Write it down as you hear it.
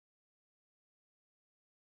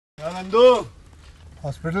क्या नंदू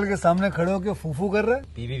हॉस्पिटल के सामने खड़े होकर फूफू कर रहे?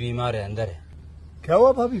 बीवी बीमार है, अंदर है। क्या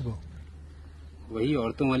हुआ भाभी को? वही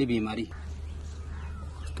औरतों वाली बीमारी।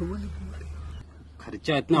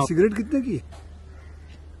 खर्चा इतना। सिगरेट कितने की?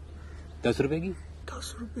 10 रुपए की।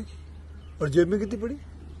 10 रुपए की। और जेब में कितनी पड़ी?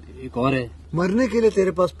 एक और है। मरने के लिए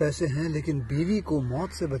तेरे पास पैसे हैं, लेकिन बीवी को मौत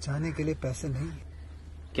से बचाने के लिए पैसे नहीं है।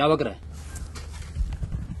 क्या बक रहा है?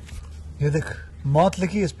 ये देख, मौत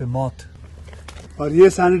लिखी है इस पे, मौत। और ये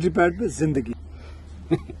सैनिटरी पैड पे जिंदगी।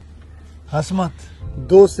 हंस मत।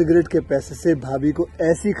 2 सिगरेट के पैसे से भाभी को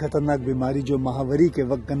ऐसी खतरनाक बीमारी जो महावरी के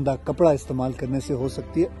वक्त गंदा कपड़ा इस्तेमाल करने से हो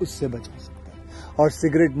सकती है, उससे बचा सकता है। और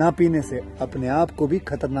सिगरेट ना पीने से अपने आप को भी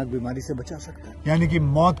खतरनाक बीमारी से बचा सकता है। यानी कि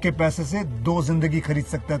मौत के पैसे से 2 जिंदगी खरीद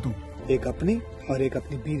सकता है तू, एक अपनी और एक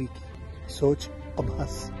अपनी बीवी की। सोच, अब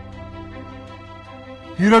हंस।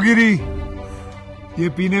 हीरोगिरी ये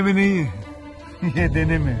पीने में नहीं है, ये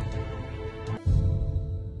देने में है।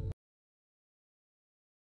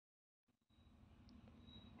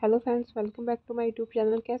 Hello friends, welcome back to my YouTube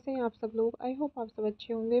channel. कैसे हैं आप सब लोग? आई होप आप सब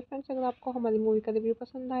अच्छे होंगे। फ्रेंड्स, अगर आपको हमारी मूवी का रिव्यू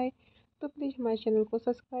पसंद आए तो प्लीज़ हमारे चैनल को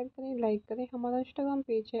सब्सक्राइब करें, लाइक करें। हमारा इंस्टाग्राम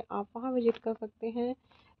पेज है, आप वहां विजिट कर सकते हैं,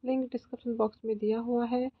 लिंक डिस्क्रिप्शन बॉक्स में दिया हुआ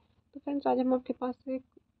है। तो फ्रेंड्स, आज हम आपके पास एक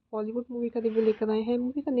बॉलीवुड मूवी का रिव्यू लेकर आए हैं।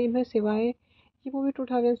 मूवी का नेम है शिवाय। ये मूवी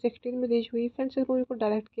 2016 में रिलीज हुई। फ्रेंड्स, इस मूवी को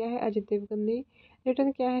डायरेक्ट किया है अजय देवगन ने,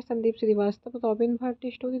 रिटर्न किया है संदीप श्रीवास्तव, रॉबिन भट्ट,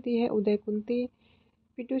 स्टोरी दी है उदय कुंती,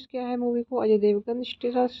 प्रोड्यूस किया है मूवी को अजय देवगन।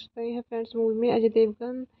 स्टार्स रहे हैं फ्रेंड्स मूवी में Ajay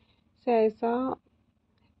Devgan, सैसा,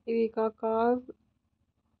 Erica car,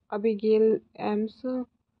 Abigail AIIMS,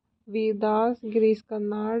 Vir Das, Girish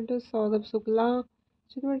Karnad, Saurabh Shukla.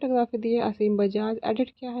 Cinematography दी है असीम बजाज। एडिट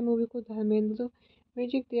किया है मूवी को धर्मेंद्र।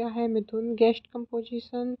 म्यूजिक दिया है मिथुन। Guest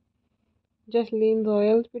composition Jasleen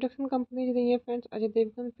royal. Production companies रही है friends Ajay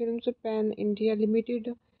Devgan films, pan India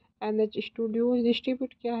limited, NH studios.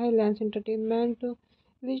 Distribute किया है लेंस एंटरटेनमेंट।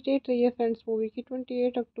 रिलीज डेट रही है फ्रेंड्स मूवी की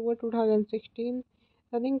 28 अक्टूबर 2016।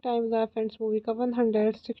 रनिंग टाइम रहा फ्रेंड्स मूवी का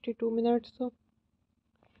 162 मिनट्स।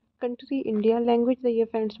 Country India. लैंग्वेज रही है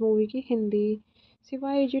फ्रेंड्स मूवी की हिंदी।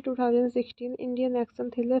 शिवाय जी 2016 Indian action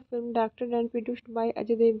thriller film directed and produced by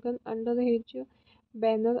Ajay Devgan under his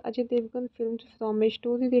banner Ajay Devgan Films, from a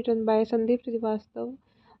story written by Sandeep Srivastava.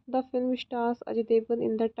 The film stars Ajay Devgan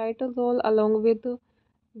in the title role along with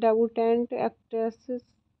debutant actresses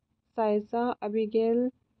Saisa, Abigail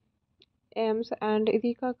Ames and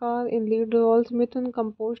Erika Carr in lead roles. Mithun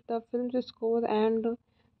composed the film's score and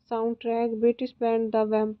soundtrack. British band The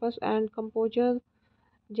Vampers and composer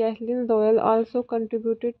Jaslyn Royal also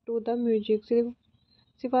contributed to the music.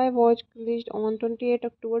 Shivaay was released on 28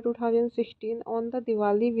 October 2016 on the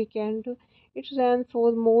Diwali weekend. It ran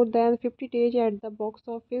for more than 50 days at the box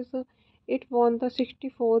office. It won the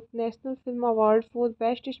 64th National Film Award for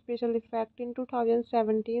Best Special Effect in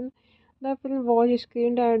 2017. The film was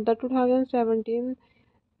screened at the 2017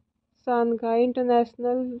 Shanghai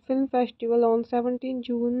International Film Festival on 17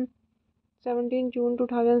 June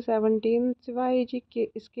 2017. Shivaay is a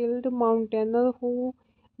skilled mountaineer who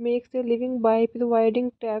makes a living by providing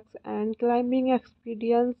treks and climbing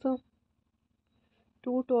experience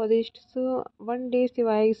to tourists. One day,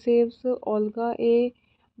 Shivaay saves Olga, a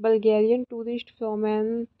Bulgarian tourist, from an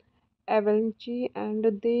avalanche, and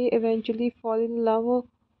they eventually fall in love.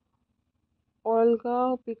 Olga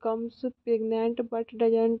becomes pregnant but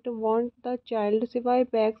doesn't want the child. Shivaay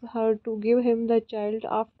begs her to give him the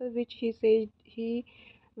child, after which he says he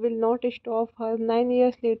will not stop her. 9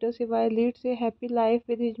 years later, Shivaay leads a happy life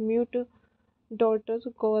with his mute daughter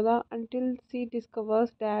Gora until she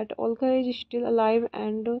discovers that Olga is still alive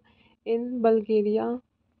and in Bulgaria.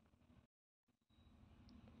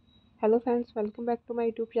 Hello friends, welcome back to my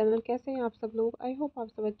YouTube channel. कैसे हैं आप सब लोग? I hope आप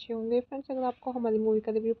सब अच्छे होंगे। Friends, अगर आपको हमारी मूवी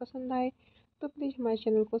का रिव्यू पसंद आए तो प्लीज़ हमारे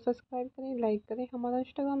चैनल को सब्सक्राइब करें, लाइक करें। हमारा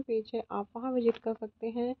इंस्टाग्राम पेज है, आप वहां विजिट कर सकते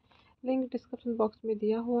हैं, लिंक डिस्क्रिप्शन बॉक्स में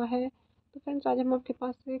दिया हुआ है। तो फ्रेंड्स, आज हम आपके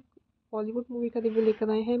पास एक बॉलीवुड मूवी का रिव्यू लेकर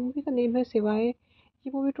आए हैं। मूवी का नेम है शिवाय।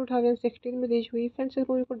 ये मूवी 2016 में रिलीज हुई। फ्रेंड्स, इस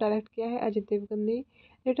मूवी को डायरेक्ट किया है अजय देवगन ने,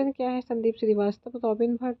 रिटर्न किया है संदीप श्रीवास्तव,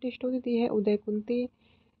 रॉबिन भट्ट, स्टोरी दी है उदय कुंती,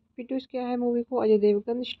 प्रोड्यूस किया है मूवी को अजय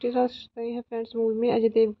देवगन। स्टार्स रहे हैं फ्रेंड्स मूवी में Ajay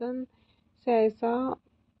Devgan, सैसा,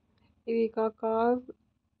 Erica car,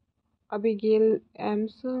 Abigail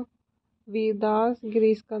AIIMS, Vir Das,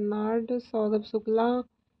 Girish Karnad, Saurabh Shukla.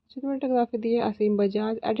 Cinematography दी है असीम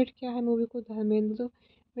बजाज। एडिट किया है मूवी को धर्मेंद्र।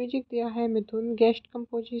 म्यूजिक दिया है मिथुन। Guest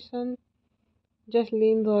composition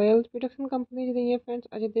Jasleen royal. Production companies रही है friends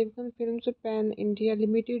Ajay Devgan films, pan India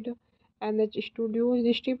limited, NH studios.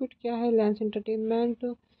 Distribute किया है लेंस एंटरटेनमेंट।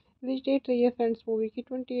 रिलीज डेट रही है फ्रेंड्स मूवी की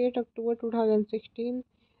 28 अक्टूबर 2016।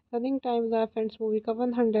 रनिंग टाइम रहा फ्रेंड्स मूवी का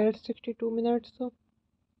 162 minutes.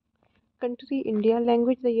 Country India,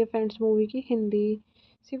 language the ये फ्रेंड्स मूवी की हिंदी।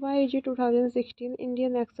 शिवाय जी 2016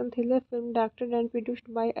 Indian action thriller film directed and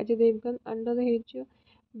produced by Ajay Devgan under his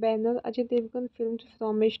banner Ajay Devgan films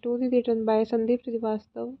from a story written by Sandeep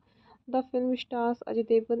Srivastava. The film stars Ajay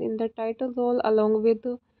Devgan in the title role along with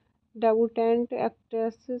debutant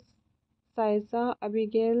actresses Saisa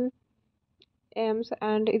Abigail Ames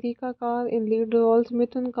and Erika Carr in lead roles.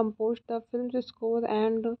 Mithun composed the film's score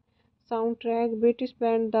and soundtrack. British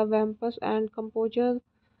band The Vampers and composer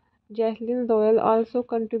Jaslyn Royal also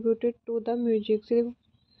contributed to the music.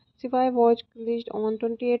 Shivaay was released on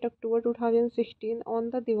 28 October 2016 on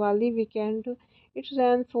the Diwali weekend. It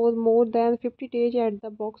ran for more than 50 days at the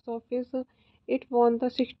box office. It won the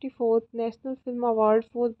 64th National Film Award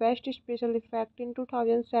for Best Special Effect in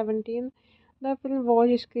 2017. The film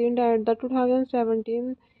was screened at the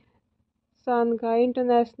 2017 Shanghai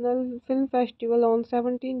International Film Festival on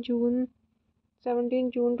 17 June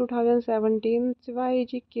 2017. Shivaay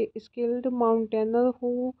is a skilled mountaineer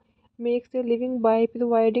who makes a living by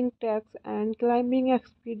providing treks and climbing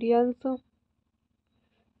experience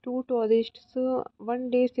to tourists. One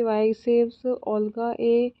day, Shivaay saves Olga,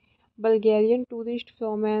 a Bulgarian tourist,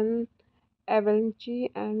 from an avalanche,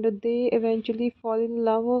 and they eventually fall in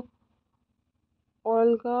love.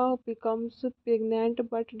 Olga becomes pregnant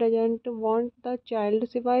but doesn't want the child.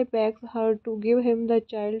 Shivaay begs her to give him the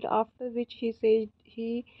child, after which he says he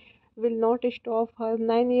will not stop her.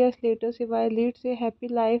 9 years later, Shivaay leads a happy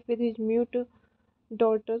life with his mute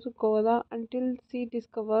daughter Gora until she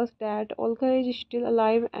discovers that Olga is still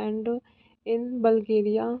alive and in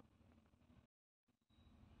Bulgaria.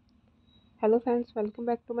 Hello friends, welcome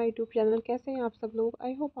back to my YouTube channel. कैसे हैं आप सब लोग?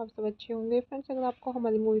 I hope आप सब अच्छे होंगे। Friends, अगर आपको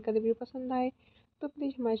हमारी मूवी का रिव्यू पसंद आए तो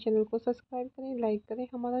प्लीज़ हमारे चैनल को सब्सक्राइब करें, लाइक करें।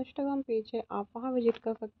 हमारा इंस्टाग्राम पेज है, आप वहां विजिट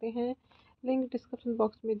कर सकते हैं, लिंक डिस्क्रिप्शन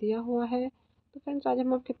बॉक्स में दिया हुआ है। तो फ्रेंड्स, आज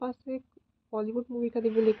हम आपके पास एक बॉलीवुड मूवी का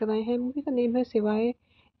रिव्यू लेकर आए हैं। मूवी का नेम है शिवाय।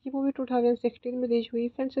 ये मूवी 2016 में रिलीज हुई।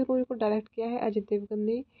 फ्रेंड्स, इस मूवी को डायरेक्ट किया है अजय देवगन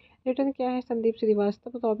ने, रिटर्न किया है संदीप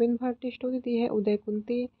श्रीवास्तव, रॉबिन भट्ट, स्टोरी दी है उदय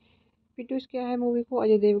कुंती, प्रोड्यूस किया है मूवी को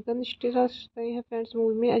अजय देवगन। स्टार्स रहे हैं फ्रेंड्स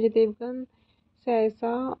मूवी में Ajay Devgan,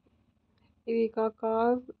 सैसा, areca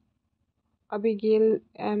car, Abigail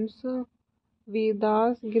AIIMS,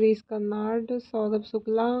 Vir Das, Girish Karnad, Saurabh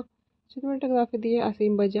Shukla. Cinematography दी है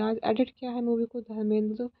असीम बजाज। एडिट किया है मूवी को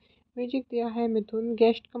धर्मेंद्र। म्यूजिक दिया है मिथुन।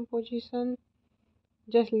 Guest composition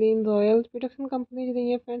Jasleen royal. Production companies रही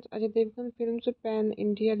है friends Ajay Devgan films pan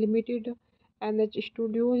India limited, NH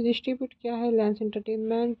studios. Distribute किया है लेंस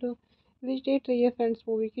एंटरटेनमेंट। रिलीज डेट रही है फ्रेंड्स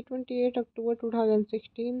मूवी की 28 अक्टूबर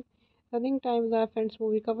 2016। रनिंग टाइम रहा फ्रेंड्स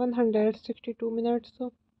मूवी का 162 मिनट्स।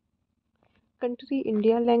 कंट्री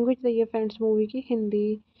इंडिया, लैंग्वेज रही है फ्रेंड्स मूवी की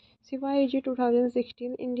हिंदी। शिवाय जी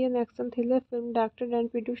 2016 Indian action thriller film directed and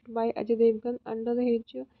produced by Ajay Devgan under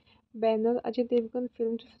his banner Ajay Devgan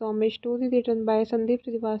films from a story written by Sandeep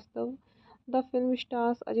Srivastava. The film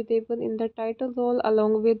stars Ajay Devgan in the title role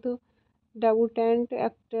along with debutant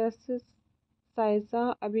actresses Saisa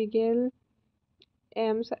Abigail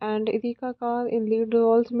Ames and Erika Carr in lead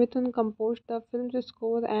roles. Mithun composed the film's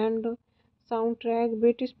score and soundtrack.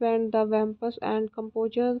 British band The Vampers and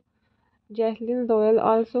composer Jaslyn Royal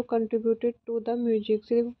also contributed to the music.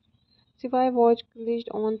 Shivaay was released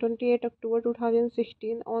on 28 October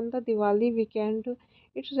 2016 on the Diwali weekend.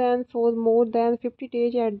 It ran for more than 50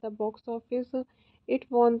 days at the box office. It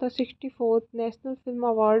won the 64th National Film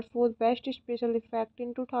Award for Best Special Effect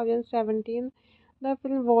in 2017. The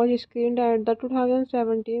film was screened at the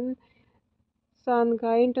 2017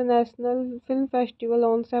 Shanghai International Film Festival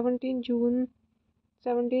on 17 June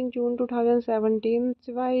 2017.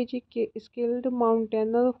 Shivaay is a skilled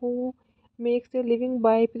mountaineer who makes a living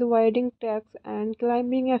by providing treks and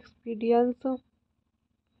climbing experience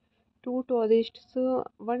to tourists.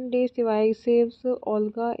 One day, Shivaay saves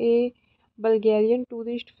Olga, a Bulgarian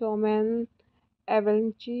tourist, from an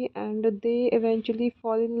avalanche, and they eventually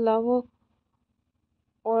fall in love.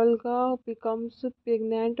 Olga becomes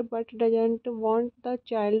pregnant but doesn't want the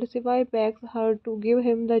child. Shivaay begs her to give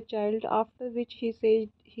him the child, after which he says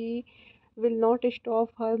he will not stop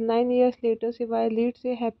her. 9 years later, Shivaay leads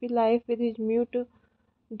a happy life with his mute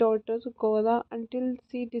daughter Gora until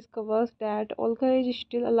she discovers that Olga is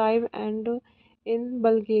still alive and in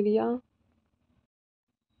Bulgaria.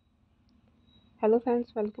 Hello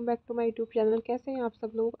friends, welcome back to my YouTube channel. कैसे हैं आप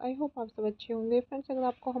सब लोग? I hope आप सब अच्छे होंगे। Friends, अगर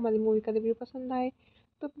आपको हमारी मूवी का रिव्यू पसंद आए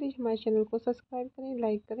तो प्लीज़ हमारे चैनल को सब्सक्राइब करें,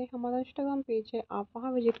 लाइक करें। हमारा इंस्टाग्राम पेज है, आप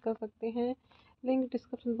वहां विजिट कर सकते हैं, लिंक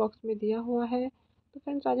डिस्क्रिप्शन बॉक्स में दिया हुआ है। तो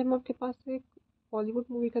फ्रेंड्स, आज हम आपके पास एक बॉलीवुड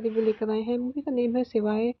मूवी का रिव्यू लेकर आए हैं। मूवी का नेम है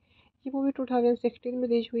शिवाय। ये मूवी 2016 में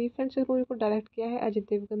रिलीज हुई। फ्रेंड्स इस मूवी को डायरेक्ट किया है अजय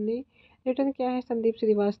देवगन ने, रिटर्न किया है संदीप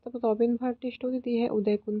श्रीवास्तव, रॉबिन भट्ट, स्टोरी दी है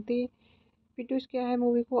उदय कुंती, प्रोड्यूस किया है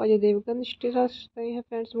मूवी को अजय देवगन। स्टार्स रहे हैं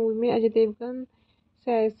फ्रेंड्स मूवी में Ajay Devgan,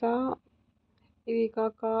 सैसा, Erica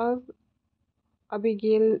car,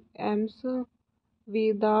 Abigail AIIMS,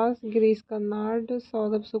 Vir Das, Girish Karnad,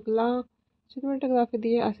 Saurabh Shukla. Cinematography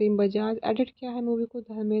दी है असीम बजाज। एडिट किया है मूवी को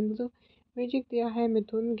धर्मेंद्र। म्यूजिक दिया है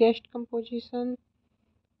मिथुन। Guest composition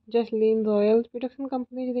Jasleen royal. Production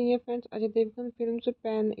companies रही है friends Ajay Devgan films,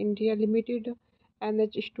 pan India limited,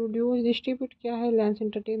 NH studios. Distribute किया है लेंस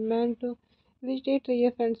एंटरटेनमेंट। रिलीज डेट रही है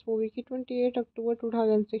फ्रेंड्स मूवी की 28 अक्टूबर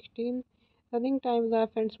 2016। रनिंग टाइम रहा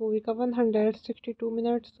फ्रेंड्स मूवी का 162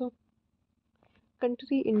 मिनट्स।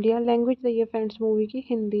 Country India. लैंग्वेज रही है फ्रेंड्स मूवी की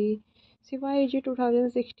हिंदी। शिवाय जी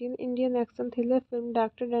 2016 Indian action thriller film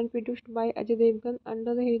directed and produced by Ajay Devgan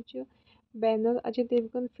under his banner Ajay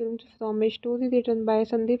Devgan films from a story written by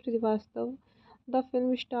Sandeep Srivastava. The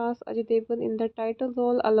film stars Ajay Devgan in the title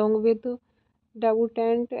role along with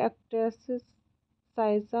debutant actresses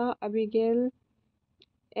Saisa, Abigail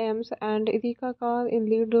Ames and Erika Carr in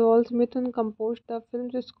lead roles. Mithun composed the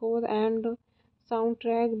film's score and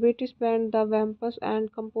soundtrack. British band The Vampers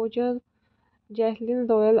and composer Jaslyn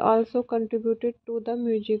Doyle also contributed to the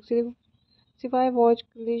music. Shivaay was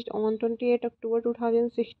released on 28 October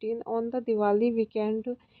 2016 on the Diwali weekend.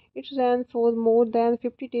 It ran for more than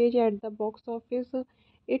 50 days at the box office.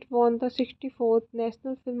 It won the 64th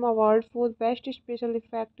National Film Award for Best Special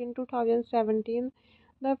Effect in 2017.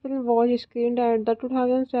 The film was screened at the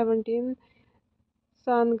 2017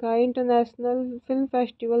 Shanghai International Film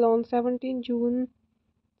Festival on 17 June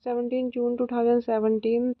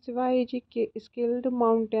 2017. Shivaay is a skilled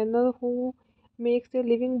mountaineer who makes a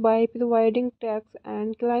living by providing treks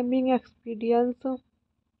and climbing experience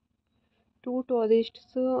to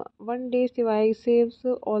tourists. One day, Shivaay saves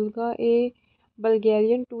Olga, a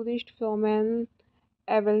Bulgarian tourist, from an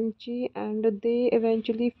avalanche, and they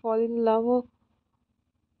eventually fall in love.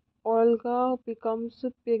 Olga becomes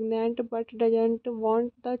pregnant but doesn't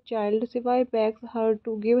want the child. Shivaay begs her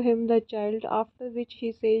to give him the child, after which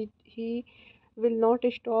he says he will not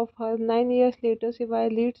stop her. 9 years later, Shivaay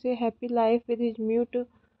leads a happy life with his mute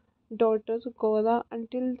daughter Gora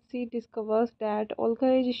until she discovers that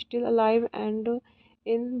Olga is still alive and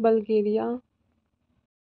in Bulgaria.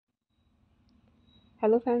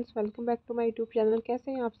 Hello friends, welcome back to my YouTube channel.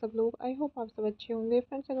 कैसे हैं आप सब लोग? I hope आप सब अच्छे होंगे।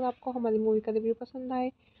 Friends अगर आपको हमारी मूवी का रिव्यू पसंद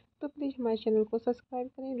आए तो प्लीज़ हमारे चैनल को सब्सक्राइब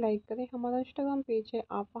करें, लाइक करें। हमारा इंस्टाग्राम पेज है,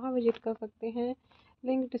 आप वहां विजिट कर सकते हैं,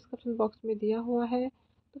 लिंक डिस्क्रिप्शन बॉक्स में दिया हुआ है।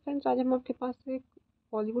 तो फ्रेंड्स आज हम आपके पास एक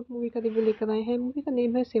बॉलीवुड मूवी का रिव्यू लेकर आए हैं। मूवी का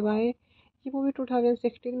नेम है शिवाय। ये मूवी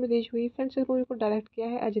 2016 में रिलीज हुई। फ्रेंड्स इस मूवी को डायरेक्ट किया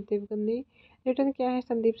है अजय देवगन ने, रिटर्न किया है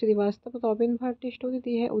संदीप श्रीवास्तव, रॉबिन भट्ट, स्टोरी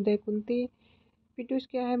दी है उदय कुंती, प्रोड्यूस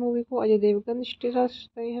किया है मूवी को अजय देवगन। स्टार्स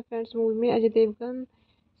रहे हैं फ्रेंड्स मूवी में Ajay Devgan,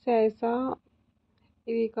 सैसा,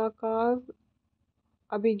 Erica car,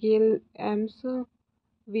 Abigail AIIMS,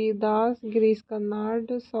 Vir Das, Girish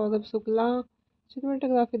Karnad, Saurabh Shukla.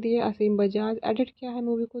 Cinematography दी है असीम बजाज। एडिट किया है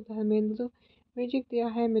मूवी को धर्मेंद्र। म्यूजिक दिया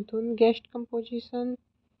है मिथुन। Guest composition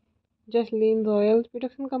Jasleen royal.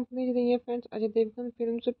 Production companies रही है friends Ajay Devgan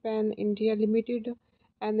films, pan India limited,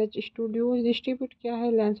 NH studios. Distribute किया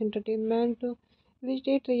है लेंस एंटरटेनमेंट। रिलीज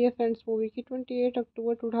डेट रही है फ्रेंड्स मूवी की 28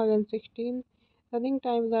 अक्टूबर 2016। रनिंग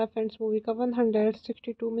टाइम रहा फ्रेंड्स मूवी का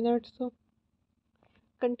 162 मिनट्स।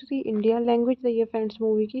 Country India. लैंग्वेज रही है फ्रेंड्स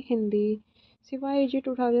मूवी की हिंदी। शिवाय जी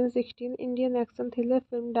 2016 Indian action thriller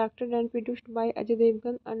film directed and produced by Ajay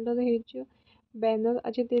Devgan under his banner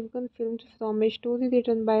Ajay Devgan films from a story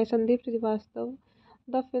written by Sandeep Srivastava.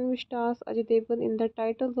 The film stars Ajay Devgan in the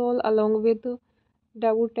title role along with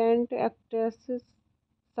debutant actresses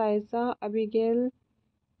Saisa, Abigail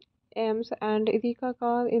Ames and Erika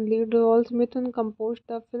Carr in lead roles. Mithun composed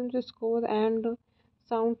the film's score and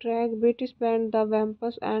soundtrack. British band The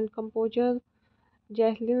Vampers and composer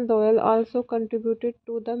Jaslyn Doyle also contributed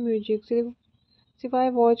to the music.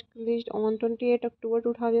 Shivaay was released on 28 October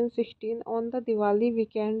 2016 on the Diwali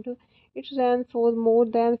weekend. It ran for more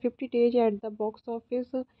than 50 days at the box office.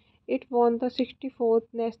 It won the 64th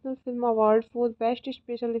National Film Award for Best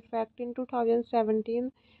Special Effect in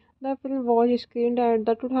 2017. The film was screened at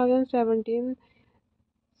the 2017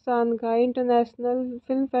 Shanghai International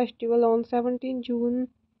Film Festival on 17 June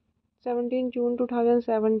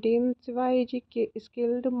 2017. Shivaay is a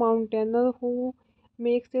skilled mountaineer who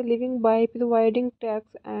makes a living by providing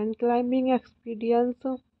treks and climbing experience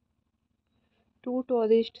to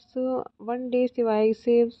tourists. One day, Shivaay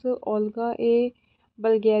saves Olga, a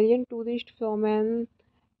Bulgarian tourist, from an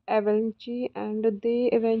avalanche, and they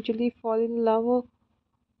eventually fall in love.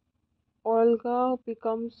 Olga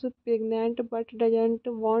becomes pregnant but doesn't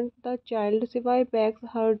want the child. Shivaay begs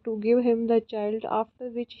her to give him the child, after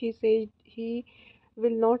which he says he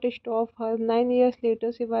will not stop her. 9 years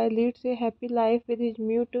later, Shivaay leads a happy life with his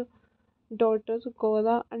mute daughter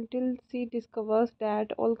Gora until she discovers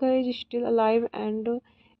that Olga is still alive and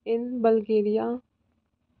in Bulgaria.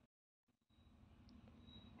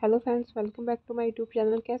 Hello friends, welcome back to my YouTube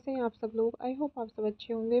channel. कैसे हैं आप सब लोग? I hope आप सब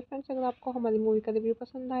अच्छे होंगे। Friends, अगर आपको हमारी मूवी का रिव्यू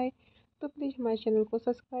पसंद आए तो प्लीज़ हमारे चैनल को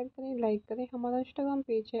सब्सक्राइब करें, लाइक करें। हमारा इंस्टाग्राम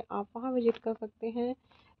पेज है, आप वहां विजिट कर सकते हैं,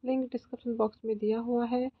 लिंक डिस्क्रिप्शन बॉक्स में दिया हुआ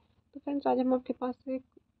है। तो फ्रेंड्स, आज हम आपके पास एक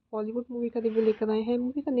बॉलीवुड मूवी का रिव्यू लेकर आए हैं।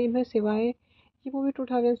 मूवी का नेम है शिवाय। ये मूवी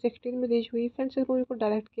 2016 में रिलीज हुई। फ्रेंड्स, इस मूवी को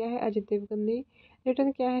डायरेक्ट किया है अजय देवगन ने,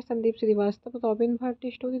 रिटर्न किया है संदीप श्रीवास्तव, रॉबिन भट्ट,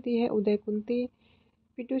 स्टोरी दी है उदय कुंती,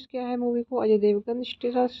 प्रोड्यूस किया है मूवी को अजय देवगन।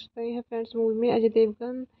 स्टार्स रहे हैं फ्रेंड्स मूवी में Ajay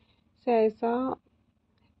Devgan, सैसा,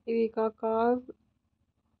 Erica car,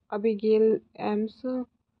 Abigail AIIMS,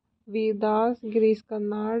 Vir Das, Girish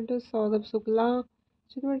Karnad, Saurabh Shukla.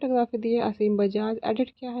 Cinematography दी है असीम बजाज। एडिट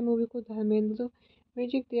किया है मूवी को धर्मेंद्र।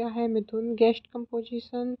 म्यूजिक दिया है मिथुन। Guest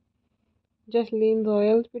composition Jasleen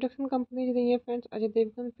royal. Production companies रही है friends Ajay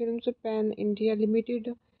Devgan films, pan India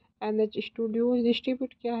limited, NH studios.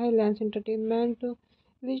 Distribute किया है लेंस एंटरटेनमेंट।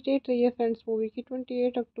 रिलीज डेट रही है फ्रेंड्स मूवी की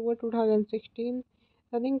 28 अक्टूबर 2016।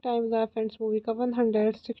 रनिंग टाइम रहा फ्रेंड्स मूवी का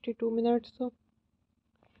 162 मिनट्स।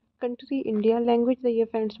 Country India. लैंग्वेज रही है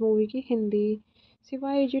फ्रेंड्स मूवी की हिंदी।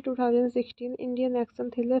 शिवाय जी 2016 Indian action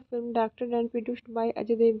thriller film directed and produced by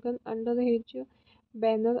Ajay Devgan under his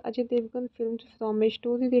banner Ajay Devgan Films, from a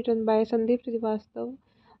story written by Sandeep Srivastava.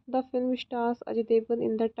 The film stars Ajay Devgan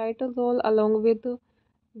in the title role along with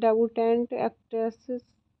debutant actresses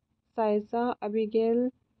Saisa, Abigail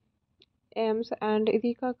Ames and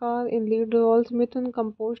Erika Carr in lead roles. Mithun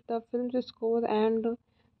composed the film's score and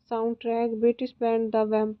soundtrack. British band The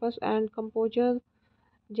Vampers and composer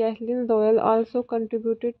Jacqueline Royal also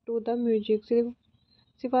contributed to the music.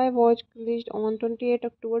 Shivaay was released on 28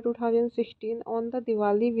 October 2016 on the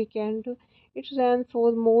Diwali weekend. It ran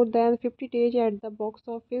for more than 50 days at the box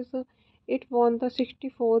office. It won the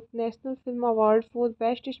 64th National Film Award for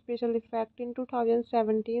Best Special Effect in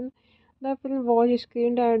 2017. The film was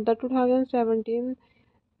screened at the 2017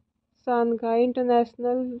 Shanghai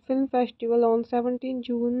International Film Festival on 17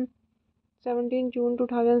 June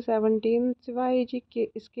 2017. Shivaay is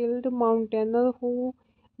a skilled mountaineer who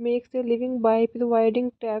makes a living by providing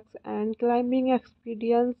treks and climbing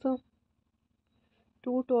experience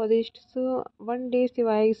to tourists. One day,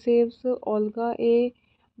 Shivaay saves Olga, a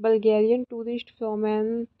Bulgarian tourist, from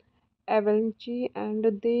an avalanche, and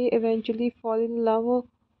they eventually fall in love.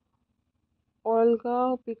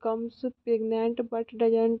 Olga becomes pregnant but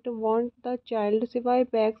doesn't want the child. Shivaay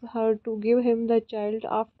begs her to give him the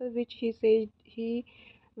child, after which he says he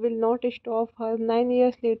will not stop her. 9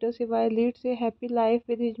 years later, Shivaay leads a happy life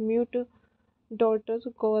with his mute daughter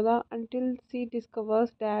Gora until she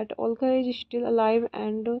discovers that Olga is still alive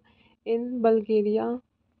and in Bulgaria.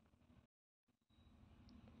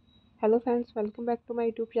 Hello friends, welcome back to my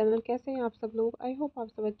YouTube channel. कैसे हैं आप सब लोग? I hope आप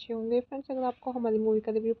सब अच्छे होंगे। Friends, अगर आपको हमारी मूवी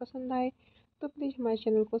का रिव्यू पसंद आए तो प्लीज़ हमारे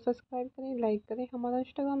चैनल को सब्सक्राइब करें, लाइक करें। हमारा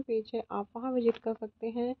इंस्टाग्राम पेज है, आप वहां विजिट कर सकते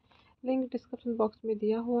हैं, लिंक डिस्क्रिप्शन बॉक्स में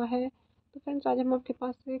दिया हुआ है। तो फ्रेंड्स, आज हम आपके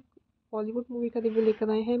पास एक बॉलीवुड मूवी का रिव्यू लेकर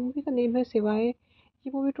आए हैं। मूवी का नेम है शिवाय।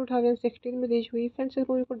 ये मूवी 2016 में रिलीज हुई। फ्रेंड्स, इस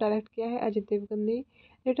मूवी को डायरेक्ट किया है अजय देवगन ने,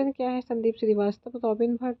 रिटर्न किया है संदीप श्रीवास्तव,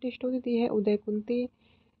 रॉबिन भट्ट, स्टोरी दी है उदय कुंती,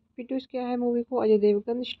 प्रोड्यूस किया है मूवी को अजय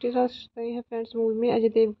देवगन। स्टार्स रहे हैं फ्रेंड्स मूवी में Ajay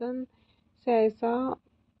Devgan, सैसा,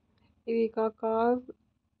 Erica car,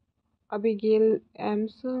 Abigail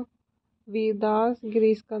AIIMS, Vir Das,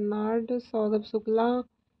 Girish Karnad, Saurabh Shukla.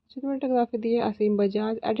 Cinematography दी है असीम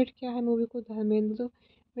बजाज। एडिट किया है मूवी को धर्मेंद्र।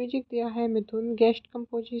 म्यूजिक दिया है मिथुन। Guest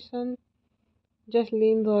composition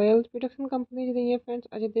Jasleen royal. Production companies रही है friends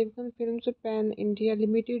Ajay Devgan films, pan India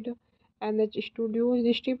limited, NH studios.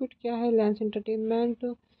 Distribute किया है लेंस एंटरटेनमेंट।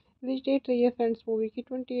 रिलीज डेट रही है फ्रेंड्स मूवी की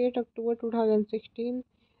 28 अक्टूबर 2016।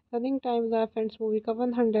 रनिंग टाइम रहा फ्रेंड्स मूवी का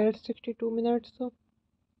 162 मिनट्स।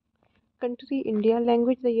 Country India.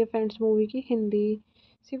 लैंग्वेज रही है फ्रेंड्स मूवी की हिंदी।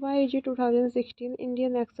 शिवाय जी 2016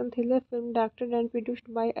 Indian action thriller film directed and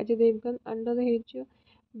produced by Ajay Devgan under his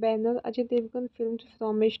banner Ajay Devgan Films,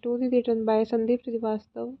 from a story written by Sandeep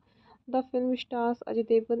Srivastava. The film stars Ajay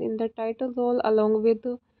Devgan in the title role along with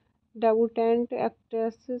debutant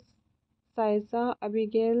actresses Saisa,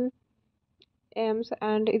 Abigail Ames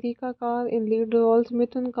and Erika Carr in lead roles.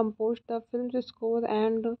 Mithun composed the film's score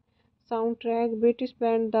and soundtrack. British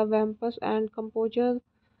band The Vampers and composer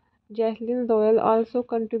Jacqueline Royal also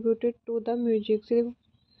contributed to the music.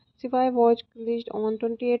 Shivaay was released on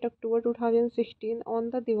 28 October 2016 on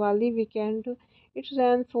the Diwali weekend. It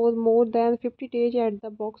ran for more than 50 days at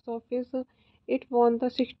the box office. It won the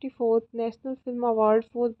 64th National Film Award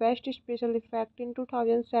for Best Special Effect in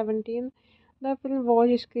 2017. The film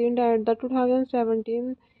was screened at the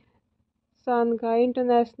 2017 Shanghai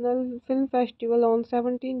International Film Festival on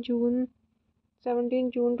 17 June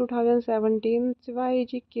 2017. Shivaay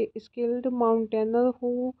is a skilled mountaineer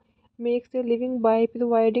who makes a living by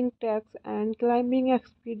providing treks and climbing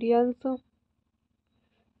experience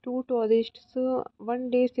to tourists. One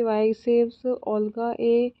day, Shivaay saves Olga,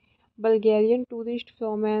 a Bulgarian tourist,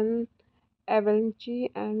 from an avalanche,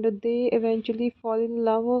 and they eventually fall in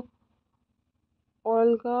love.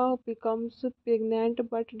 Olga becomes pregnant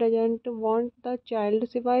but doesn't want the child.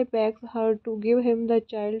 Shivaay begs her to give him the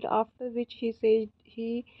child, after which he says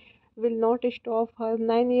he will not stop her.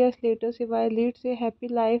 9 years later, Shivaay leads a happy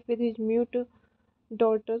life with his mute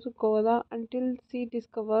daughter Gora until she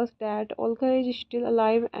discovers that Olga is still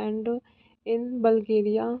alive and in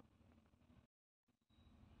Bulgaria.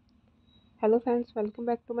 Hello friends, welcome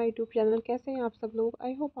back to my YouTube channel. कैसे हैं आप सब लोग?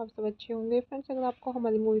 I hope आप सब अच्छे होंगे। Friends, अगर आपको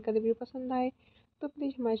हमारी मूवी का रिव्यू पसंद आए तो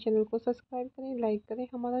प्लीज़ हमारे चैनल को सब्सक्राइब करें, लाइक करें।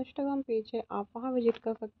 हमारा इंस्टाग्राम पेज है, आप वहां विजिट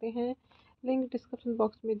कर सकते हैं, लिंक डिस्क्रिप्शन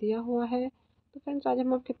बॉक्स में दिया हुआ है। तो फ्रेंड्स, आज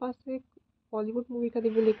हम आपके पास एक बॉलीवुड मूवी का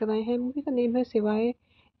रिव्यू लेकर आए हैं। मूवी का नेम है शिवाय।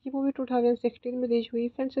 ये मूवी 2016 में रिलीज हुई।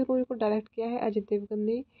 फ्रेंड्स, इस मूवी को डायरेक्ट किया है अजय देवगन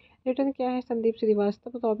ने, रिटर्न किया है संदीप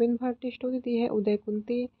श्रीवास्तव, रॉबिन भट्ट, स्टोरी दी है उदय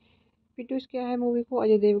कुंती, प्रोड्यूस किया है मूवी को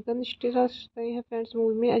अजय देवगन। स्टार्स रहे हैं फ्रेंड्स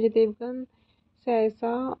मूवी में Ajay Devgan,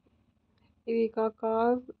 सैसा, Erica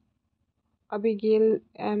car, Abigail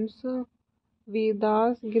AIIMS,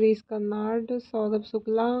 Vir Das, Girish Karnad, Saurabh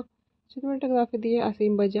Shukla. Cinematography दी है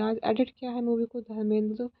असीम बजाज। एडिट किया है मूवी को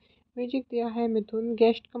धर्मेंद्र। म्यूजिक दिया है मिथुन।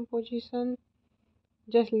 Guest composition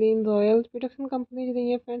Jasleen royal. Production companies रही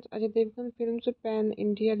है friends Ajay Devgan films, pan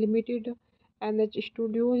India limited, NH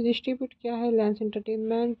studios. Distribute किया है लेंस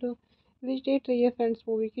एंटरटेनमेंट। रिलीज डेट रही है फ्रेंड्स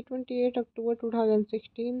मूवी की 28 अक्टूबर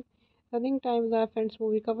 2016। रनिंग टाइम रहा फ्रेंड्स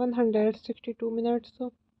मूवी का 162 मिनट्स।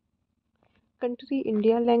 Country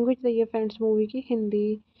India. लैंग्वेज रही है फ्रेंड्स मूवी की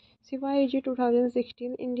हिंदी। शिवाय जी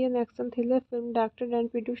 2016 Indian action thriller film directed and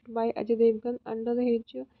produced by Ajay Devgan under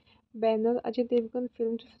his banner Ajay Devgan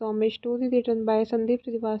Films, from a story written by Sandeep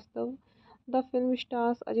Srivastava. The film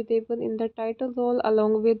stars Ajay Devgan in the title role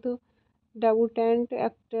along with debutant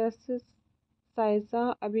actresses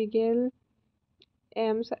Saisa, Abigail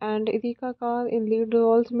Ames and Erika Carr in lead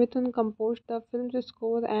roles. Mithun composed the film's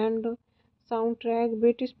score and soundtrack.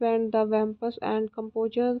 British band The Vampers and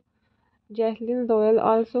composer Jacqueline Royal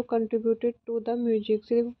also contributed to the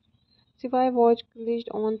music. Shivaay was released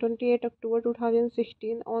on 28 October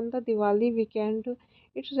 2016 on the Diwali weekend.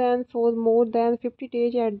 It ran for more than 50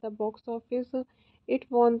 days at the box office. It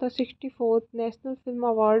won the 64th National Film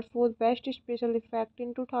Award for Best Special Effect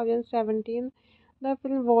in 2017. The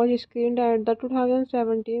film was screened at the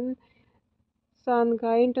 2017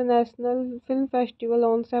 Shanghai International Film Festival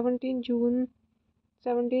on 17 June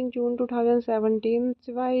 2017.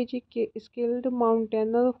 Shivaay is a skilled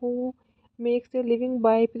mountaineer who makes a living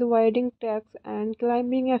by providing treks and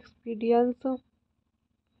climbing experience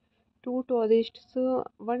to tourists.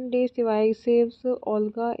 One day, Shivaay saves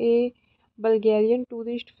Olga, a Bulgarian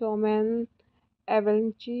tourist, from an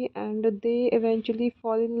avalanche, and they eventually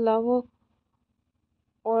fall in love.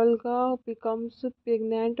 Olga becomes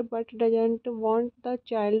pregnant but doesn't want the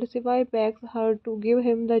child. Shivaay begs her to give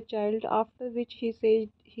him the child, after which he says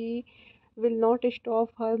he will not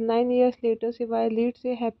stop her. 9 years later, Shivaay leads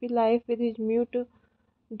a happy life with his mute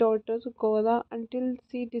daughter Gora until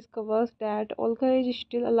she discovers that Olga is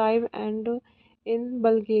still alive and in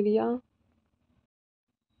Bulgaria.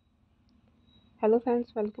 Hello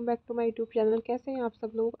friends, welcome back to my YouTube channel. कैसे हैं आप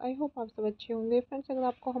सब लोग? I hope आप सब अच्छे होंगे। Friends, अगर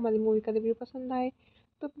आपको हमारी मूवी का रिव्यू पसंद आए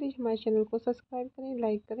तो प्लीज़ हमारे चैनल को सब्सक्राइब करें,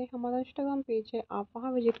 लाइक करें। हमारा इंस्टाग्राम पेज है, आप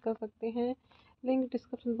वहां विजिट कर सकते हैं, लिंक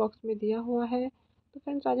डिस्क्रिप्शन बॉक्स में दिया हुआ है। तो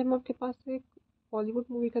फ्रेंड्स, आज हम आपके पास एक बॉलीवुड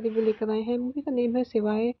मूवी का रिव्यू लेकर आए हैं। मूवी का नेम है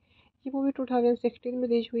शिवाय। ये मूवी 2016 में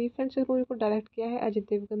रिलीज हुई। फ्रेंड्स, इस मूवी को डायरेक्ट किया है अजय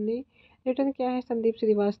देवगन ने, रिटर्न किया है संदीप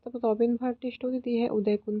श्रीवास्तव, रॉबिन भट्ट, स्टोरी दी है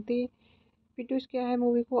उदय कुंती, प्रोड्यूस किया है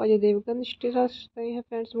मूवी को अजय देवगन। स्टार्स रहे हैं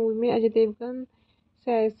फ्रेंड्स मूवी में Ajay Devgan,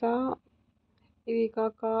 सैसा, Erica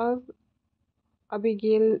car,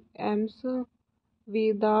 Abigail AIIMS,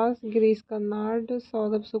 Vir Das, Girish Karnad,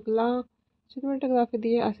 Saurabh Shukla. Cinematography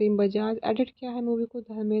दी है असीम बजाज। एडिट किया है मूवी को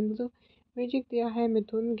धर्मेंद्र। म्यूजिक दिया है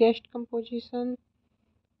मिथुन। Guest composition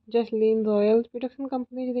Jasleen royal. Production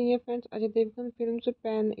companies रही है friends Ajay Devgan films,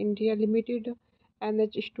 pan India limited,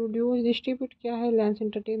 NH studios. Distribute किया है लेंस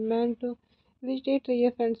एंटरटेनमेंट। रिलीज डेट रही है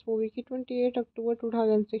फ्रेंड्स मूवी की 28 अक्टूबर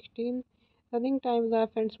 2016। रनिंग टाइम रहा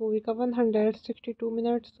फ्रेंड्स मूवी का 162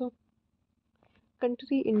 मिनट्स।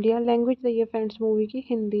 कंट्री इंडिया, लैंग्वेज रही है फ्रेंड्स मूवी की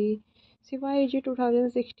हिंदी। शिवाय जी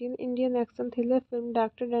 2016 Indian action thriller film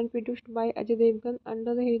directed and produced by Ajay Devgan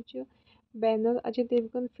under his banner Ajay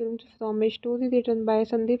Devgan films from a story written by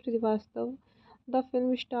Sandeep Srivastava. The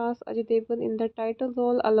film stars Ajay Devgan in the title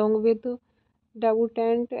role along with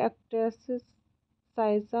debutant actresses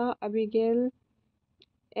Saisa Abigail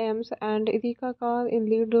Ames and Erika Carr in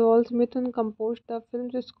lead roles. Mithun composed the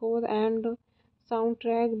film's score and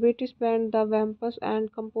soundtrack. British band The Vampers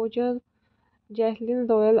and composer Jacqueline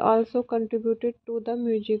Royal also contributed to the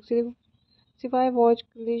music. Shivaay was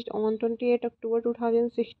released on 28 October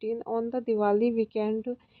 2016 on the Diwali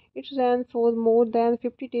weekend. It ran for more than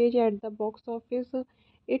 50 days at the box office.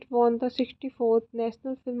 It won the 64th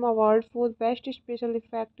National Film Award for Best Special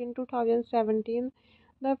Effect in 2017.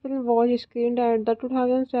 The film was screened at the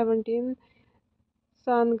 2017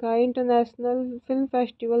 Shanghai International Film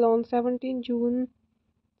Festival on 17 June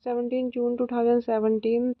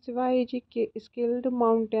 2017. Shivaay is a skilled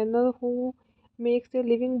mountaineer who makes a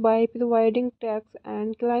living by providing treks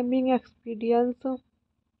and climbing experience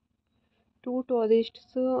to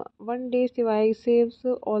tourists. One day, Shivaay saves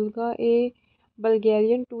Olga, a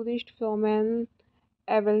Bulgarian tourist, from an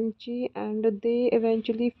avalanche, and they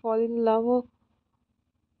eventually fall in love.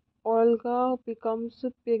 Olga becomes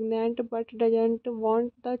pregnant but doesn't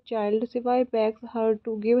want the child. Shivaay begs her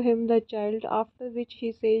to give him the child, after which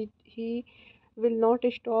he says he will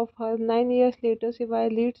not stop her. 9 years later, Shivaay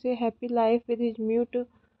leads a happy life with his mute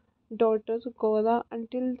daughter Gora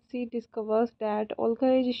until she discovers that Olga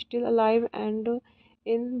is still alive and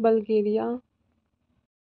in Bulgaria.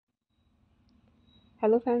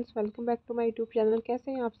 Hello friends, welcome back to my YouTube channel.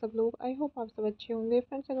 कैसे हैं आप सब लोग? I hope आप सब अच्छे होंगे।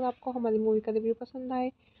 Friends, अगर आपको हमारी मूवी का रिव्यू पसंद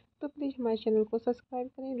आए तो प्लीज़ हमारे चैनल को सब्सक्राइब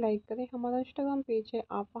करें, लाइक करें। हमारा इंस्टाग्राम पेज है,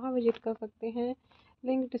 आप वहां विजिट कर सकते हैं,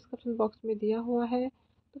 लिंक डिस्क्रिप्शन बॉक्स में दिया हुआ है।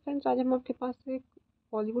 तो फ्रेंड्स, आज हम आपके पास एक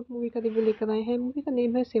बॉलीवुड मूवी का रिव्यू लेकर आए हैं। मूवी का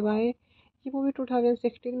नेम है शिवाय। ये मूवी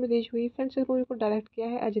 2016 में रिलीज हुई। फ्रेंड्स, इस मूवी को डायरेक्ट किया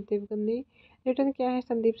है अजय देवगन ने, रिटर्न किया है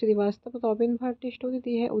संदीप श्रीवास्तव, रॉबिन भट्ट, स्टोरी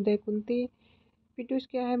दी है उदय कुंती, प्रोड्यूस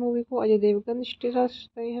किया है मूवी को अजय देवगन। स्टार्स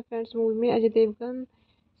रहे हैं फ्रेंड्स मूवी में Ajay Devgan,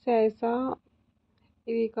 सैसा,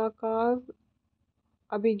 areca car,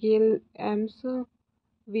 Abigail AIIMS,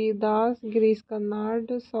 Vir Das, Girish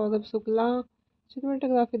Karnad, Saurabh Shukla.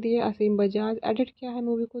 Cinematography दी है असीम बजाज। एडिट किया है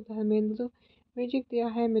मूवी को धर्मेंद्र। म्यूजिक दिया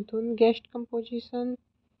है मिथुन। Guest composition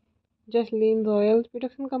Jasleen royal.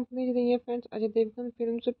 Production companies रही है friends Ajay Devgan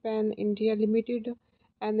films pan India limited,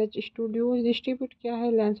 NH studios. Distribute किया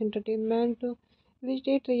है लेंस एंटरटेनमेंट। रिलीज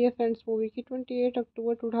डेट रही है फ्रेंड्स मूवी की 28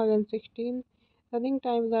 अक्टूबर 2016। रनिंग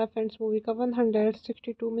टाइम रहा फ्रेंड्स मूवी का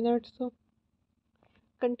 162 मिनट्स।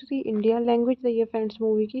 कंट्री इंडिया, लैंग्वेज रही है फ्रेंड्स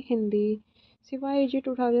मूवी की हिंदी। शिवाय जी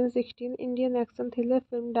 2016 Indian action thriller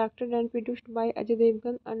film directed and produced by Ajay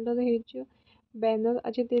Devgan under his banner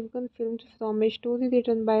Ajay Devgan films from a story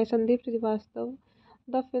written by Sandeep Srivastava.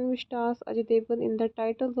 The film stars Ajay Devgan in the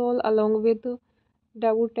title role along with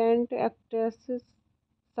debutant actresses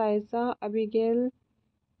Saisa Abigail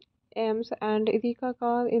Ames and Erika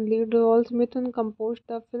Carr in lead roles. Mithun composed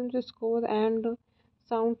the film's score and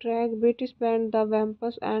soundtrack. British band The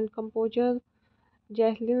Vampers and composer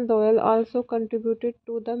Jacqueline Royal also contributed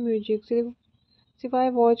to the music.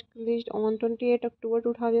 Shivaay was released on 28 October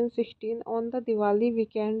 2016 on the Diwali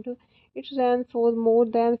weekend. It ran for more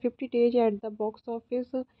than 50 days at the box office.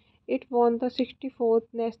 It won the 64th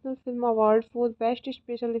National Film Award for Best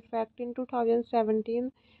Special Effect in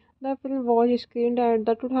 2017. The film was screened at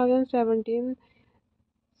the 2017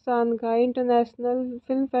 Shanghai International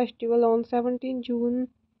Film Festival on 17 June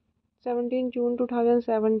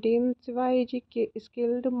 2017. Shivaay is a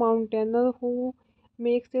skilled mountaineer who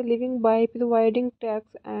makes a living by providing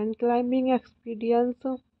treks and climbing experience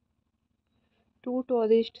to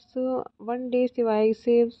tourists. One day, Shivaay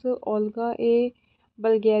saves Olga, a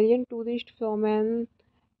Bulgarian tourist, from an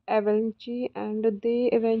avalanche, and they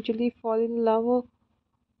eventually fall in love.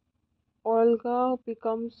 Olga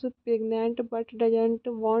becomes pregnant but doesn't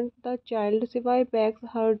want the child. Shivaay begs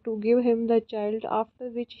her to give him the child, after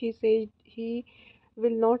which he says he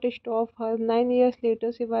will not stop her. 9 years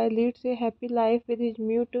later, Shivaay leads a happy life with his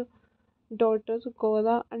mute daughter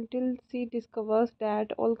Gora until she discovers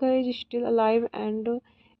that Olga is still alive and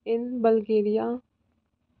in Bulgaria.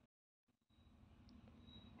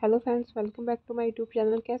 Hello friends, welcome back to my YouTube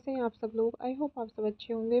channel. कैसे हैं आप सब लोग? I hope आप सब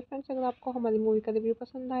अच्छे होंगे। Friends, अगर आपको हमारी मूवी का रिव्यू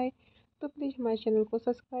पसंद आए तो प्लीज़ हमारे चैनल को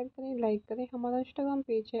सब्सक्राइब करें, लाइक करें। हमारा इंस्टाग्राम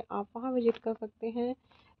पेज है, आप वहां विजिट कर सकते हैं,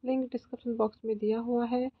 लिंक डिस्क्रिप्शन बॉक्स में दिया हुआ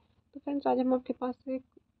है। तो फ्रेंड्स, आज हम आपके पास एक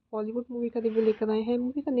बॉलीवुड मूवी का रिव्यू लेकर आए हैं।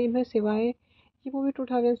 मूवी का नेम है शिवाय। ये मूवी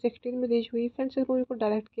 2016 में रिलीज हुई। फ्रेंड्स, इस मूवी को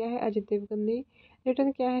डायरेक्ट किया है अजय देवगन ने,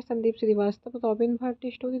 रिटर्न किया है संदीप श्रीवास्तव, रॉबिन भट्ट,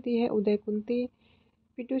 स्टोरी दी है उदय कुंती,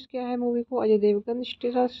 प्रोड्यूस किया है मूवी को अजय देवगन।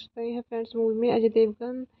 स्टार्स रहे हैं फ्रेंड्स मूवी में Ajay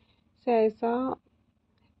Devgan, सैसा,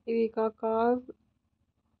 Erica car,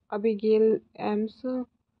 Abigail AIIMS,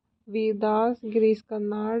 Vir Das, Girish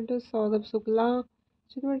Karnad, Saurabh Shukla.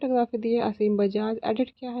 Cinematography दी है असीम बजाज। एडिट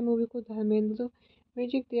किया है मूवी को धर्मेंद्र।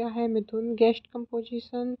 म्यूजिक दिया है मिथुन। Guest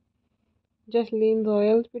composition Jasleen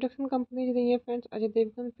royal. Production companies रही है friends Ajay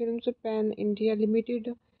Devgan films, pan India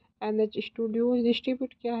limited, NH studios.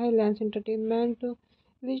 Distribute किया है लेंस एंटरटेनमेंट।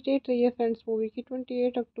 रिलीज डेट रही है फ्रेंड्स मूवी की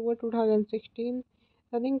 28 अक्टूबर 2016।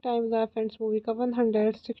 रनिंग टाइम रहा फ्रेंड्स मूवी का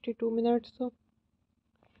 162 मिनट्स।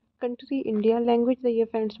 Country India. लैंग्वेज रही है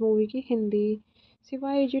फ्रेंड्स मूवी की हिंदी।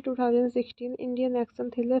 शिवाय जी 2016 Indian action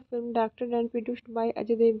thriller film directed and produced by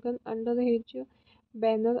Ajay Devgan under his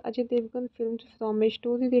banner Ajay Devgan films from a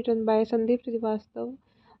story written by Sandeep Srivastava.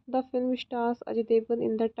 The film stars Ajay Devgan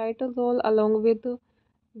in the title role along with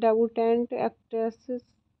debutant actresses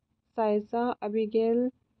Saisa, Abigail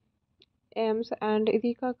Ames and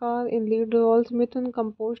Erika Carr in lead roles. Mithun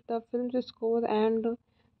composed the film's score and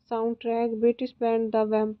soundtrack. British band The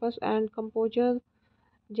Vampers and composer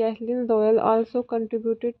Jaslyn Doyle also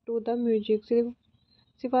contributed to the music.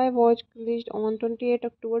 Shivaay was released on 28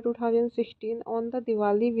 October 2016 on the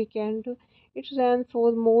Diwali weekend. It ran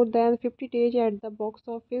for more than 50 days at the box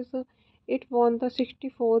office. It won the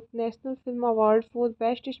 64th National Film Award for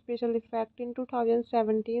Best Special Effect in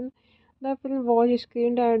 2017. The film was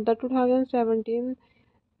screened at the 2017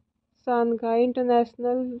 Shanghai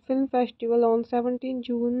International Film Festival on 17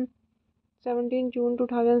 June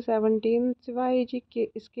 2017. Shivaay is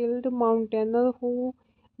a skilled mountaineer who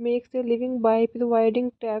makes a living by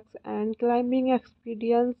providing treks and climbing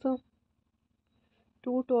experience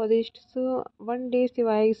to tourists. One day,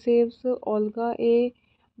 Shivaay saves Olga, a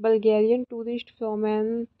Bulgarian tourist, from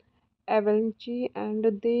an avalanche, and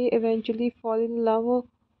they eventually fall in love.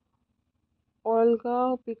 Olga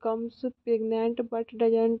becomes pregnant but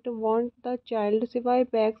doesn't want the child. Shivaay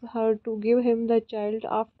begs her to give him the child,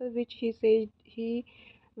 after which he says he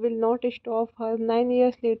will not stop her. 9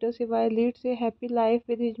 years later, Shivaay leads a happy life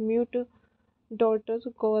with his mute daughter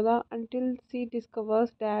Gora until she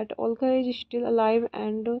discovers that Olga is still alive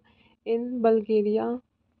and in Bulgaria.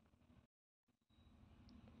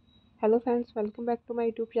 Hello friends, welcome back to my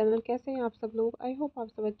YouTube channel. कैसे हैं आप सब लोग? I hope आप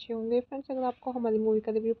सब अच्छे होंगे। Friends, अगर आपको हमारी मूवी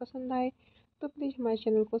का रिव्यू पसंद आए तो प्लीज़ हमारे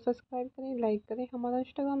चैनल को सब्सक्राइब करें, लाइक करें। हमारा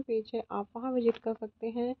इंस्टाग्राम पेज है, आप वहां विजिट कर सकते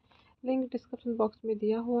हैं, लिंक डिस्क्रिप्शन बॉक्स में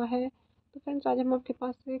दिया हुआ है। तो फ्रेंड्स, आज हम आपके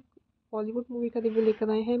पास एक बॉलीवुड मूवी का रिव्यू लेकर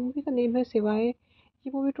आए हैं। मूवी का नेम है शिवाय।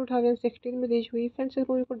 ये मूवी 2016 में रिलीज हुई। फ्रेंड्स, इस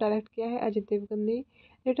मूवी को डायरेक्ट किया है अजय देवगन ने,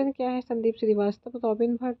 रिटर्न किया है संदीप श्रीवास्तव,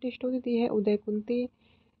 रॉबिन भट्ट, स्टोरी दी है उदय कुंती,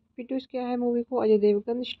 प्रोड्यूस किया है मूवी को अजय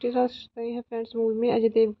देवगन। स्टार्स रहे हैं फ्रेंड्स मूवी में Ajay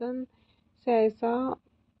Devgan, सैसा,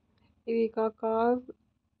 Erica car,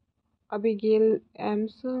 Abigail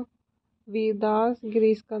AIIMS, Vir Das,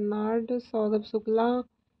 Girish Karnad, Saurabh Shukla.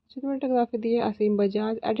 Cinematography दी है असीम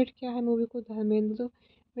बजाज। एडिट किया है मूवी को धर्मेंद्र।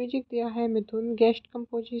 म्यूजिक दिया है मिथुन। Guest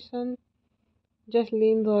composition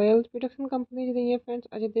Jasleen royal. Production companies रही है friends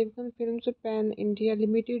Ajay Devgan films, pan India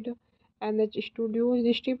limited, NH studios.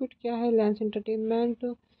 Distribute किया है लेंस एंटरटेनमेंट।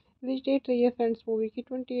 रिलीज डेट रही है फ्रेंड्स मूवी की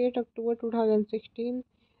 28 अक्टूबर 2016।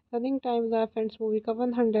 रनिंग टाइम रहा फ्रेंड्स मूवी का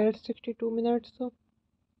 162 मिनट्स।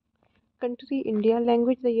 Country India.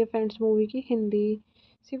 लैंग्वेज रही है फ्रेंड्स मूवी की हिंदी।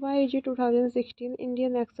 शिवाय जी 2016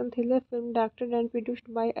 Indian action thriller film directed and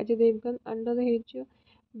produced by Ajay Devgan under his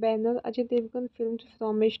banner Ajay Devgan films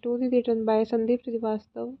from a story written by Sandeep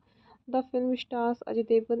Srivastava. The film stars Ajay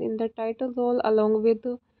Devgan in the title role along with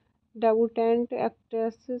debutant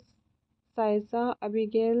actresses Saisa,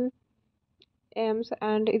 Abigail Ames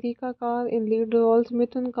and Erika Carr in lead roles.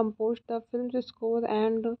 Mithun composed the film's score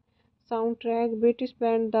and soundtrack. British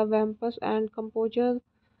band The Vampers and composer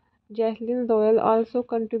Jaslyn Doyle also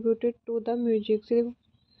contributed to the music.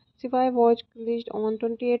 Shivaay was released on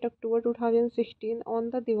 28 October 2016 on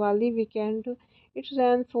the Diwali weekend. It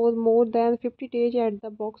ran for more than 50 days at the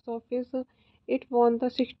box office. It won the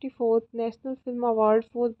 64th National Film Award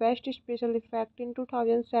for Best Special Effect in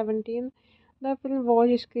 2017. The film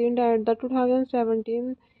was screened at the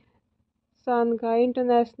 2017 Shanghai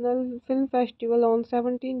International Film Festival on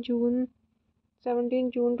 17 June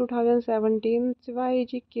 2017. Shivaay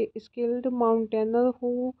is a skilled mountaineer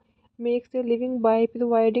who makes a living by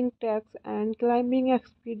providing treks and climbing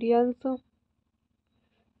experience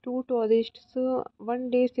to tourists. One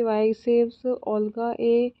day, Shivaay saves Olga,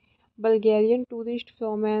 a Bulgarian tourist,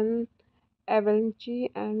 from an avalanche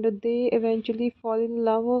and they eventually fall in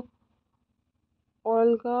love.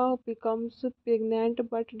 Olga becomes pregnant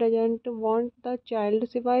but doesn't want the child.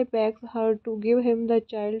 Shivaay begs her to give him the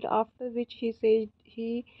child, after which he says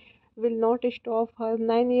he will not stop her.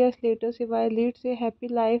 9 years later, Shivaay leads a happy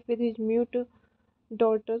life with his mute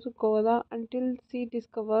daughter Gora until she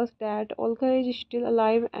discovers that Olga is still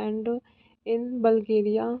alive and in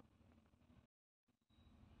Bulgaria.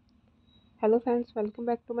 Hello friends, welcome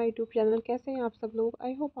back to my YouTube channel. कैसे हैं आप सब लोग?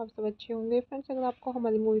 I hope आप सब अच्छे होंगे। Friends, अगर आपको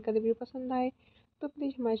हमारी मूवी का रिव्यू पसंद आए तो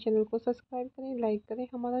प्लीज़ हमारे चैनल को सब्सक्राइब करें, लाइक करें।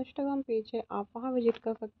 हमारा इंस्टाग्राम पेज है, आप वहां विजिट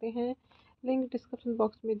कर सकते हैं, लिंक डिस्क्रिप्शन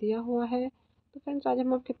बॉक्स में दिया हुआ है। तो फ्रेंड्स, आज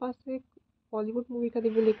हम आपके पास एक बॉलीवुड मूवी का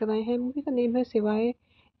रिव्यू लेकर आए हैं। मूवी का नेम है शिवाय।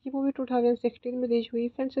 ये मूवी 2016 में रिलीज हुई।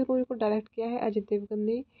 फ्रेंड्स, इस मूवी को डायरेक्ट किया है अजय देवगन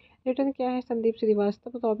ने, रिटर्न किया है संदीप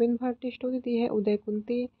श्रीवास्तव, रॉबिन भट्ट, स्टोरी दी है उदय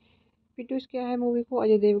कुंती, प्रोड्यूस किया है मूवी को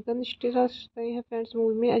अजय देवगन। स्टार्स रहे हैं फ्रेंड्स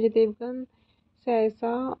मूवी में Ajay Devgan,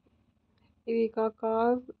 सैसा, Erica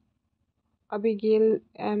car, Abigail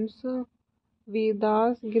AIIMS,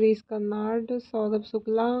 Vir Das, Girish Karnad, Saurabh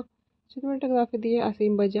Shukla. Cinematography दी है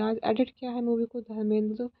असीम बजाज। एडिट किया है मूवी को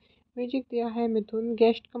धर्मेंद्र। म्यूजिक दिया है मिथुन।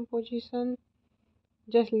 Guest composition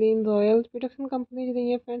Jasleen royal. Production companies रही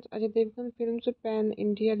है friends Ajay Devgan films, pan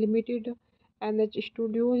India limited, NH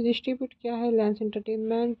studios. Distribute किया है लेंस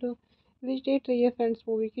एंटरटेनमेंट। रिलीज डेट रही है फ्रेंड्स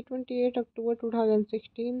मूवी की 28 अक्टूबर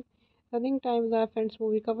 2016। रनिंग टाइम रहा फ्रेंड्स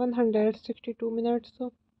मूवी का 162 मिनट्स।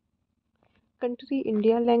 Country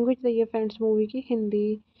India. लैंग्वेज रही है फ्रेंड्स मूवी की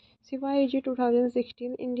हिंदी। शिवाय जी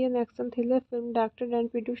 2016 Indian action thriller film directed and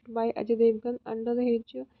produced by Ajay Devgan under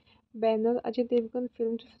his banner Ajay Devgan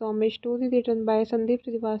Films, from a story written by Sandeep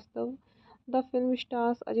Srivastava. The film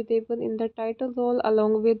stars Ajay Devgan in the title role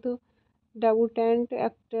along with debutant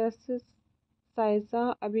actresses Saisa,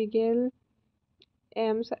 Abigail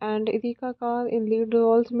Ames and Erika Carr in lead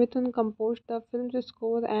roles. Mithun composed the film's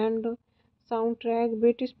score and soundtrack.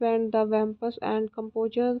 British band The Vampers and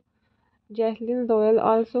composer Jaslyn Doyle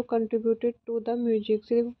also contributed to the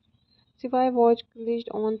music. Shivaay was released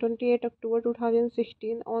on 28 October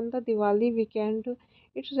 2016 on the Diwali weekend.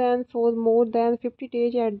 It ran for more than 50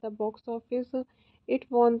 days at the box office. It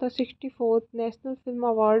won the 64th National Film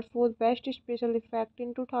Award for Best Special Effect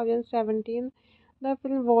in 2017. The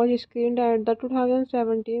film was screened at the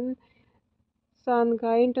 2017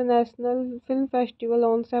 Shanghai International Film Festival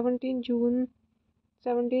on 17 June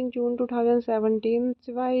 2017.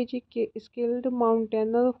 Shivaay is a skilled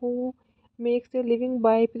mountaineer who makes a living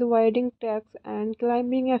by providing treks and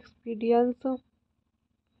climbing experience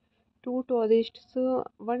to tourists.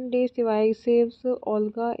 One day, Shivaay saves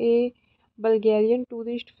Olga, a Bulgarian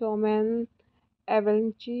tourist, from an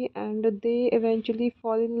avalanche and they eventually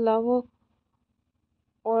fall in love.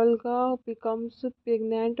 Olga becomes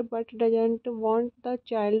pregnant but doesn't want the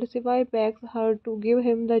child. Shivaay begs her to give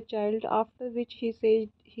him the child, after which he says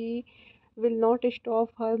he will not stop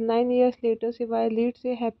her. 9 years later, Shivaay leads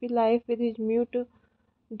a happy life with his mute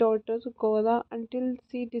daughter Gora until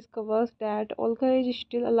she discovers that Olga is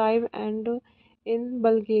still alive and in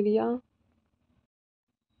Bulgaria.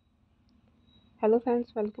 Hello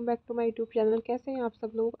friends, welcome back to my YouTube channel. कैसे हैं आप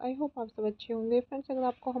सब लोग? I hope आप सब अच्छे होंगे। Friends, अगर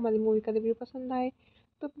आपको हमारी मूवी का रिव्यू पसंद आए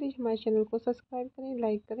तो प्लीज़ हमारे चैनल को सब्सक्राइब करें,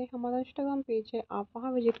 लाइक करें। हमारा इंस्टाग्राम पेज है, आप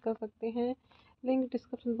वहां विजिट कर सकते हैं, लिंक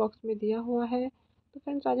डिस्क्रिप्शन बॉक्स में दिया हुआ है। तो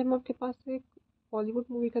फ्रेंड्स, आज हम आपके पास एक बॉलीवुड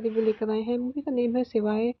मूवी का रिव्यू लेकर आए हैं। मूवी का नेम है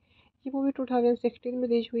शिवाय। ये मूवी 2016 में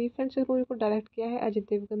रिलीज हुई। फ्रेंड्स, इस मूवी को डायरेक्ट किया है अजय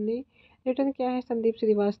देवगन ने, रिटर्न किया है संदीप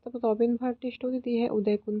श्रीवास्तव, रॉबिन भट्ट, स्टोरी दी है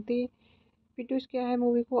उदय कुंती, प्रोड्यूस किया है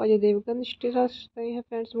मूवी को अजय देवगन। स्टार्स रहे हैं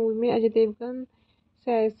फ्रेंड्स मूवी में Ajay Devgan,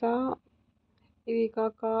 सैसा, Erica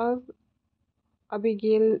car,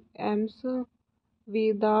 Abigail AIIMS,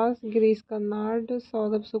 Vir Das, Girish Karnad,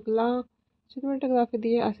 Saurabh Shukla. Cinematography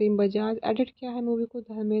दी है असीम बजाज। एडिट किया है मूवी को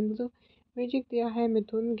धर्मेंद्र। म्यूजिक दिया है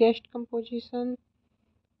मिथुन। Guest composition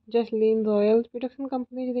Jasleen royal. Production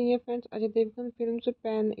companies रही है friends Ajay Devgan films,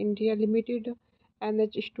 pan India limited,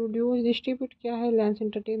 NH studios. Distribute किया है लेंस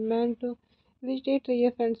एंटरटेनमेंट। रिलीज डेट रही है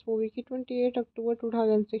फ्रेंड्स मूवी की 28 अक्टूबर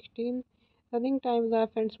 2016। रनिंग टाइम रहा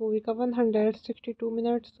फ्रेंड्स मूवी का 162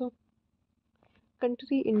 मिनट्स।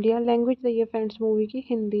 Country India. लैंग्वेज रही है फ्रेंड्स मूवी की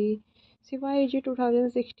हिंदी। शिवाय जी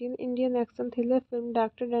 2016 Indian action thriller film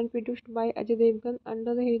directed and produced by Ajay Devgan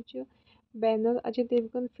under his banner Ajay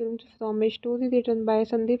Devgan Films, from a story written by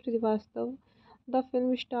Sandeep Srivastava. The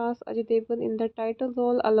film stars Ajay Devgan in the title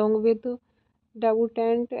role along with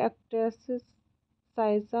debutant actresses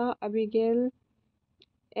Saisa, Abigail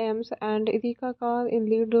Ames and Erika Carr in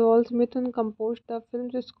lead roles. Mithun composed the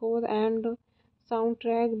film's score and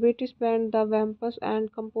soundtrack. British band The Vampers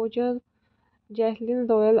and composer Jaslyn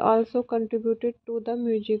Doyle also contributed to the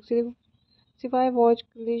music. Shivaay was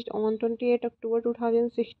released on 28 October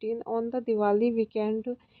 2016 on the Diwali weekend.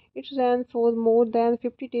 It ran for more than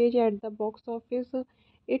 50 days at the box office.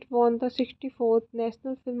 It won the 64th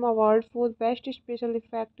National Film Award for Best Special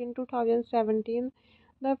Effect in 2017.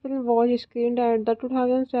 The film was screened at the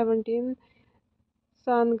 2017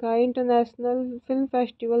 Shanghai International Film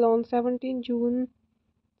Festival on 17 June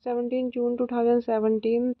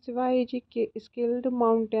 2017. Shivaay is a skilled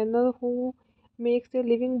mountaineer who makes a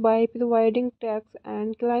living by providing treks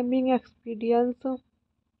and climbing experience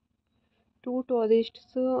to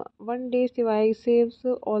tourists. One day, Shivaay saves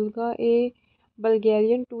Olga, a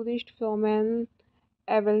Bulgarian tourist, from an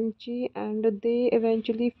avalanche, and they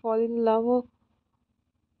eventually fall in love.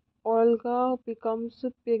 Olga becomes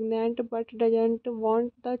pregnant but doesn't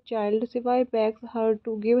want the child. Shivaay begs her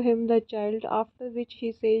to give him the child, after which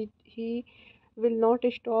he says he will not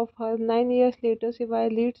stop her. 9 years later,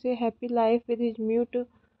 Shivaay leads a happy life with his mute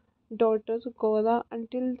daughter Gora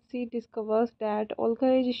until she discovers that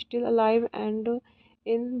Olga is still alive and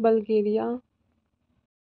in Bulgaria.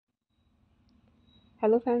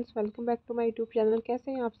 Hello friends, welcome back to my YouTube channel.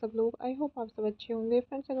 कैसे हैं आप सब लोग? I hope आप सब अच्छे होंगे।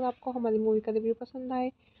 Friends, अगर आपको हमारी मूवी का रिव्यू पसंद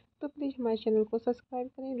आए तो प्लीज़ हमारे चैनल को सब्सक्राइब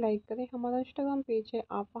करें, लाइक करें। हमारा इंस्टाग्राम पेज है,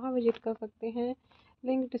 आप वहां विजिट कर सकते हैं,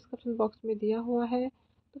 लिंक डिस्क्रिप्शन बॉक्स में दिया हुआ है।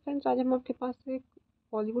 तो फ्रेंड्स, आज हम आपके पास एक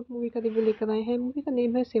बॉलीवुड मूवी का रिव्यू लेकर आए हैं। मूवी का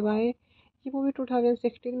नेम है शिवाय। ये मूवी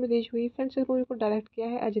 2016 में रिलीज हुई। फ्रेंड्स, इस मूवी को डायरेक्ट किया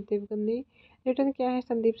है अजय देवगन ने, रिटर्न किया है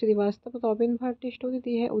संदीप श्रीवास्तव, रॉबिन भट्ट, स्टोरी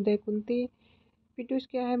दी है उदय कुंती, प्रोड्यूस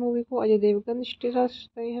किया है मूवी को अजय देवगन। स्टार्स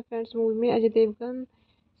रहे हैं फ्रेंड्स मूवी में Ajay Devgan,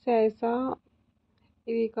 सैसा,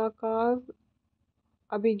 Erica car,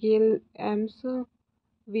 Abigail AIIMS,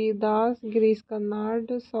 Vir Das, Girish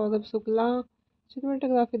Karnad, Saurabh Shukla.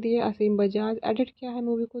 Cinematography दी है असीम बजाज। एडिट किया है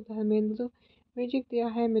मूवी को धर्मेंद्र। म्यूजिक दिया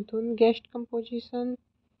है मिथुन। Guest composition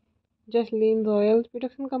Jasleen royal.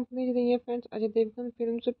 Production companies रही है friends Ajay Devgan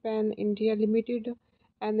films, pan India limited,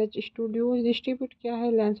 NH studios. Distribute किया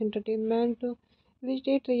है लेंस एंटरटेनमेंट। रिलीज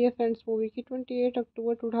डेट रही है फ्रेंड्स मूवी की 28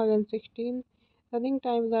 अक्टूबर 2016। रनिंग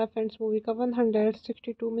टाइम रहा फ्रेंड्स मूवी का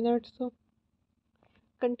 162 मिनट्स।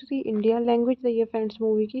 Country India. लैंग्वेज रही है फ्रेंड्स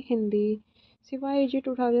मूवी की हिंदी। शिवाय जी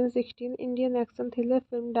 2016 Indian action thriller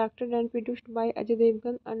film directed and produced by Ajay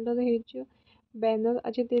Devgan under his banner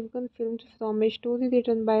Ajay Devgan Films, from a story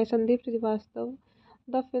written by Sandeep Srivastava.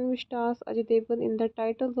 The film stars Ajay Devgan in the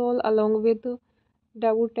title role along with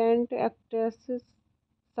debutant actresses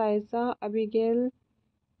Saisa, Abigail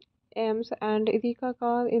Ames and Erika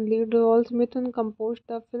Carr in lead roles. Mithun composed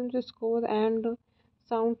the film's score and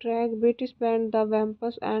soundtrack. British band The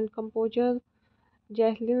Vampers and composer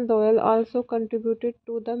Jacqueline Royal also contributed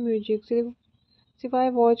to the music. Shivaay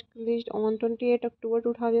was released on 28 October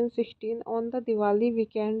 2016 on the Diwali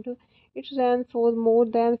weekend. It ran for more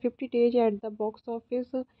than 50 days at the box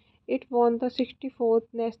office. It won the 64th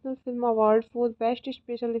National Film Award for Best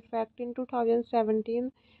Special Effect in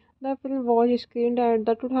 2017. The film was screened at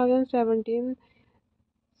the 2017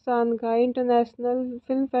 Shanghai International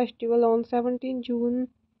Film Festival on 17 June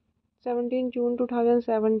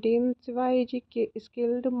 2017. Shivaay is a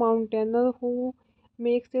skilled mountaineer who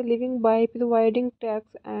makes a living by providing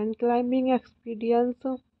treks and climbing experience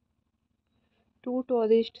to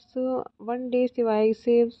tourists. One day, Shivaay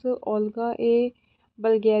saves Olga, a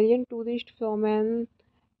Bulgarian tourist, from an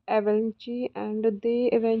avalanche, and they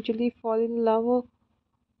eventually fall in love.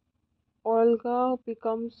 Olga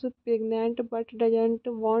becomes pregnant but doesn't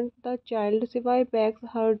want the child. Shivaay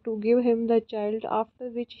begs her to give him the child, after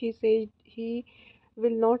which he says he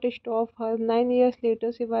will not stop her. 9 years later,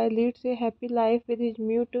 Shivaay leads a happy life with his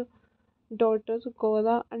mute daughter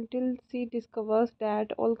Gora until she discovers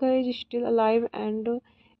that Olga is still alive and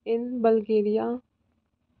in Bulgaria.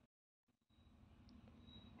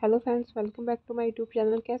 Hello friends, welcome back to my YouTube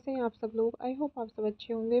channel. कैसे हैं आप सब लोग? I hope आप सब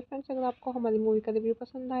अच्छे होंगे। Friends, अगर आपको हमारी मूवी का रिव्यू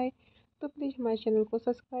पसंद आए तो प्लीज़ हमारे चैनल को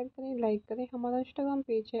सब्सक्राइब करें, लाइक करें। हमारा इंस्टाग्राम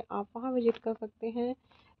पेज है, आप वहां विजिट कर सकते हैं,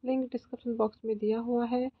 लिंक डिस्क्रिप्शन बॉक्स में दिया हुआ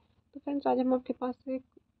है। तो फ्रेंड्स, आज हम आपके पास एक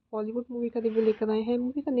बॉलीवुड मूवी का रिव्यू लेकर आए हैं।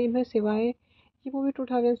 मूवी का नेम है शिवाय। ये मूवी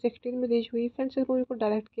 2016 में रिलीज हुई। फ्रेंड्स, इस मूवी को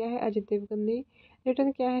डायरेक्ट किया है अजय देवगन ने,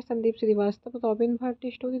 रिटर्न किया है संदीप श्रीवास्तव, रॉबिन भट्ट,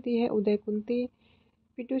 स्टोरी दी है उदय कुंती,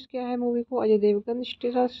 प्रोड्यूस किया है मूवी को अजय देवगन।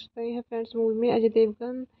 स्टार्स रहे हैं फ्रेंड्स मूवी में Ajay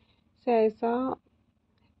Devgan, सैसा,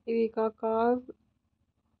 Erica car,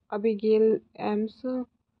 Abigail AIIMS,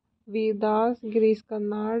 Vir Das, Girish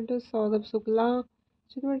Karnad, Saurabh Shukla.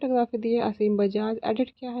 Cinematography दी है असीम बजाज। एडिट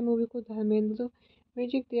किया है मूवी को धर्मेंद्र।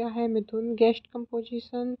 म्यूजिक दिया है मिथुन। Guest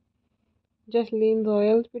composition Jasleen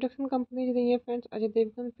royal. Production companies रही है friends Ajay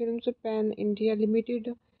Devgan films, pan India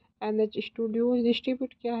limited, NH studios.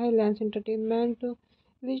 Distribute किया है लेंस एंटरटेनमेंट।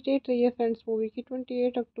 रिलीज डेट रही है फ्रेंड्स मूवी की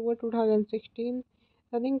 28 अक्टूबर 2016।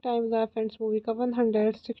 रनिंग टाइम रहा फ्रेंड्स मूवी का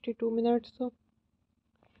 162 मिनट्स।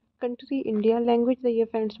 कंट्री इंडिया, लैंग्वेज रही है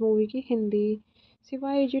फ्रेंड्स मूवी की हिंदी।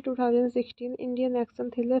 शिवाय जी 2016 Indian action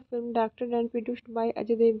thriller film directed and produced by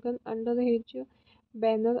Ajay Devgan under his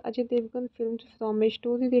banner Ajay Devgan films from a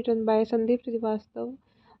story written by Sandeep Srivastava.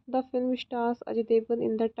 The film stars Ajay Devgan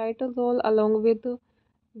in the title role along with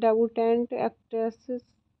debutant actresses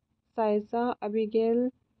Saiza Abigail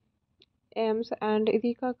Ames and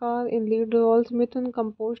Erika Carr in lead roles. Mithun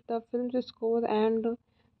composed the film's score and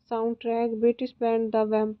soundtrack. British band The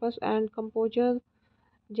Vampers and composer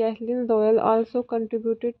Jacqueline Royal also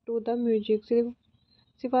contributed to the music.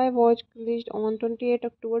 Shivaay was released on 28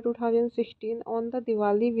 October 2016 on the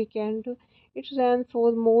Diwali weekend. It ran for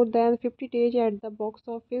more than 50 days at the box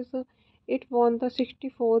office. It won the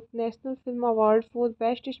 64th National Film Award for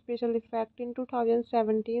Best Special Effect in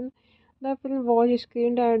 2017. The film was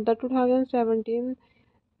screened at the 2017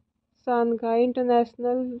 Shanghai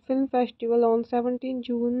International Film Festival on 17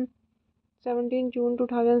 June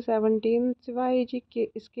 2017. Shivaay is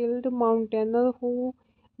a skilled mountaineer who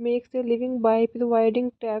makes a living by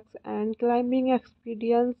providing treks and climbing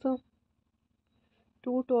experience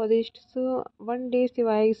to tourists. One day,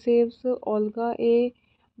 Shivaay saves Olga, a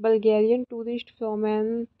Bulgarian tourist, from an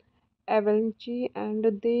avalanche, and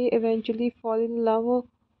they eventually fall in love.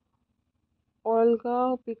 Olga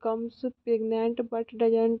becomes pregnant but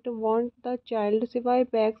doesn't want the child. Shivaay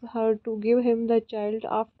begs her to give him the child,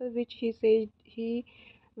 after which he says he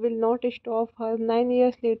will not stop her. 9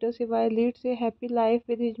 years later, Shivaay leads a happy life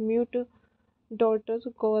with his mute daughter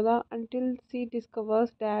Gora until she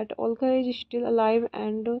discovers that Olga is still alive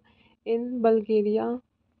and in Bulgaria.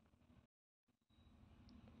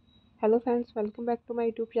 Hello friends, welcome back to my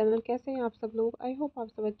YouTube channel. कैसे हैं आप सब लोग? I hope आप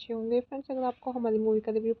सब अच्छे होंगे। Friends, अगर आपको हमारी मूवी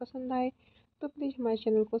का रिव्यू पसंद आए तो प्लीज़ हमारे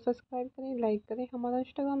चैनल को सब्सक्राइब करें, लाइक करें। हमारा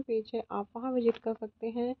इंस्टाग्राम पेज है, आप वहां विजिट कर सकते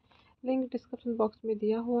हैं, लिंक डिस्क्रिप्शन बॉक्स में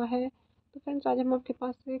दिया हुआ है। तो फ्रेंड्स, आज हम आपके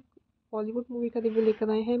पास एक बॉलीवुड मूवी का रिव्यू लेकर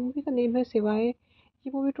आए हैं। मूवी का नेम है शिवाय।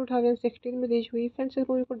 ये मूवी 2016 में रिलीज हुई। फ्रेंड्स, इस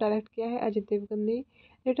मूवी को डायरेक्ट किया है अजय देवगन ने,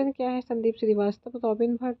 रिटर्न किया है संदीप श्रीवास्तव,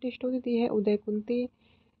 रॉबिन भट्ट, स्टोरी दी है उदय कुंती,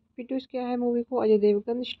 प्रोड्यूस किया है मूवी को अजय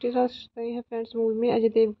देवगन। स्टार्स रहे हैं फ्रेंड्स मूवी में Ajay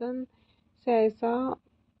Devgan, सैसा,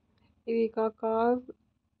 areca car,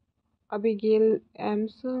 Abigail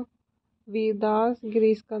AIIMS, Vir Das,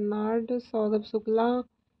 Girish Karnad, Saurabh Shukla.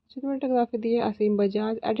 Cinematography दी है असीम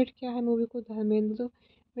बजाज। एडिट किया है मूवी को धर्मेंद्र।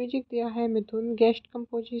 म्यूजिक दिया है मिथुन। Guest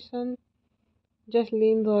composition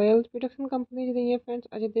Jasleen royal. Production companies रही है friends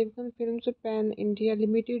Ajay Devgan films pan India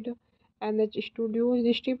limited, NH studios.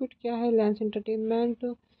 Distribute किया है लेंस एंटरटेनमेंट।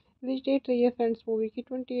 रिलीज डेट रही है फ्रेंड्स मूवी की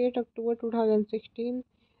 28 अक्टूबर 2016।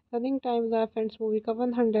 रनिंग टाइम रहा फ्रेंड्स मूवी का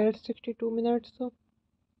 162 मिनट्स।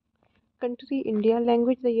 कंट्री इंडिया,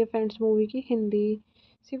 लैंग्वेज रही है फ्रेंड्स मूवी की हिंदी।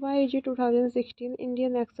 शिवाय जी 2016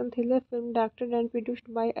 Indian action thriller film directed and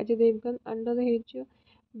produced by Ajay Devgan under his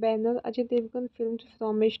banner Ajay Devgan films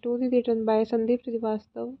from a story written by Sandeep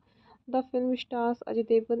Srivastava. The film stars Ajay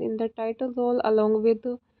Devgan in the title role along with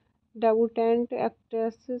debutant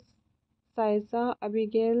actresses Saiza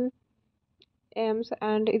Abigail Ames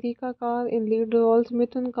and Erika Carr in lead roles.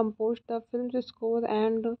 Mithun composed the film's score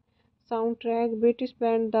and soundtrack. British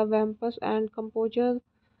band The Vampers and composer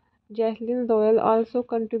Jacqueline Royal also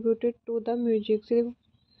contributed to the music.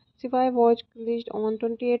 Shivaay was released on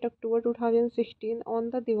 28 October 2016 on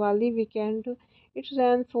the Diwali weekend. It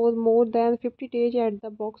ran for more than 50 days at the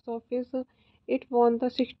box office. It won the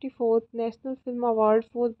 64th National Film Award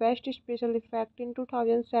for Best Special Effect in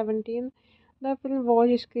 2017. The film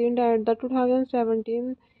was screened at the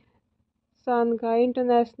 2017 Shanghai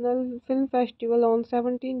International Film Festival on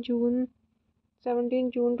 17 June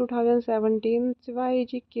 2017. Shivaay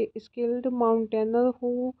is a skilled mountaineer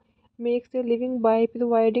who makes a living by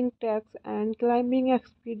providing treks and climbing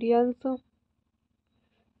experience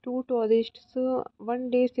to tourists. One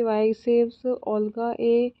day, Shivaay saves Olga,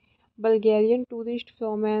 a Bulgarian tourist,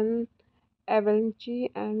 from an avalanche,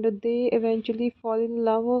 and they eventually fall in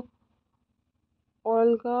love.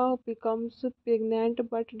 Olga becomes pregnant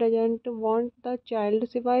but doesn't want the child.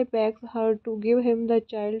 Shivaay begs her to give him the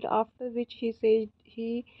child, after which he says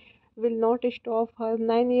he will not stop her.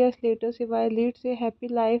 9 years later, Shivaay leads a happy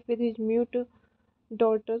life with his mute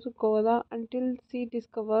daughter Gora until she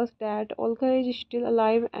discovers that Olga is still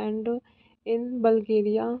alive and in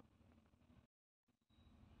Bulgaria.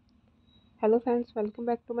 Hello friends, welcome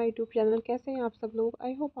back to my YouTube channel. कैसे हैं आप सब लोग?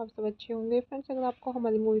 I hope आप सब अच्छे होंगे। Friends, अगर आपको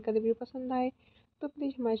हमारी मूवी का रिव्यू पसंद आए तो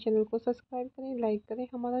प्लीज़ हमारे चैनल को सब्सक्राइब करें, लाइक करें।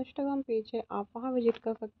 हमारा इंस्टाग्राम पेज है, आप वहां विजिट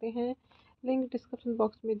कर सकते हैं, लिंक डिस्क्रिप्शन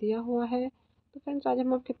बॉक्स में दिया हुआ है। तो फ्रेंड्स, आज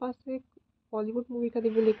हम आपके पास एक बॉलीवुड मूवी का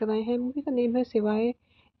रिव्यू लेकर आए हैं। मूवी का नेम है शिवाय।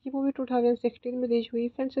 ये मूवी 2016 में रिलीज हुई।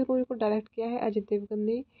 फ्रेंड्स, इस मूवी को डायरेक्ट किया है अजय देवगन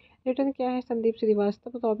ने, रिटर्न किया है संदीप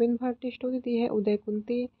श्रीवास्तव, रॉबिन भट्ट, स्टोरी दी है उदय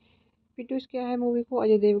कुंती, प्रोड्यूस किया है मूवी को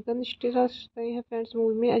अजय देवगन। स्टार्स रहे हैं फ्रेंड्स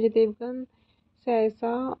मूवी में Ajay Devgan,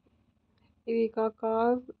 सैसा, Erica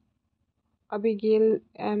car, Abigail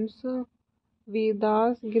AIIMS,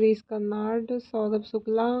 Vir Das, Girish Karnad, Saurabh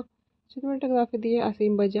Shukla. Cinematography दी है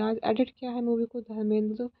असीम बजाज। एडिट किया है मूवी को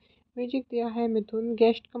धर्मेंद्र। म्यूजिक दिया है मिथुन।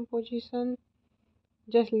 Guest composition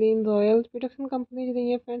Jasleen royal. Production companies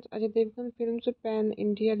रही है friends Ajay Devgan films, pan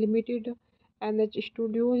India limited, NH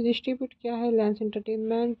studios. Distribute किया है लेंस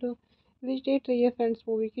एंटरटेनमेंट। रिलीज डेट रही है फ्रेंड्स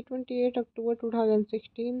मूवी की 28 अक्टूबर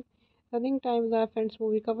 2016। रनिंग टाइम रहा फ्रेंड्स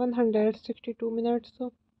मूवी का 162 मिनट्स।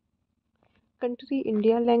 कंट्री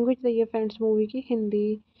इंडिया, लैंग्वेज रही है फ्रेंड्स मूवी की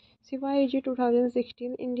हिंदी। शिवाय जी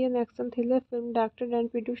 2016 Indian action thriller film directed and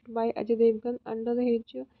produced by Ajay Devgan under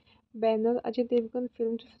his banner Ajay Devgan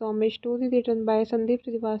films from a story written by Sandeep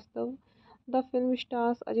Srivastava. The film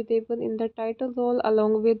stars Ajay Devgan in the title role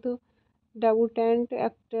along with debutant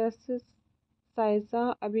actresses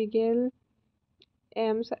Saisa, Abigail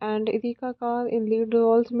Ames and Erika Carr in lead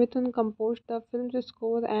roles. Mithun composed the film's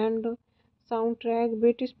score and soundtrack.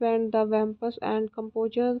 British band The Vampers and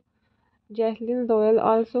composer Jaslyn Doyle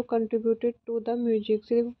also contributed to the music.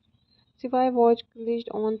 Shivaay was released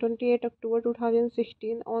on 28 October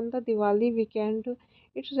 2016 on the Diwali weekend.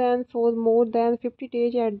 It ran for more than 50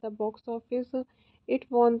 days at the box office. It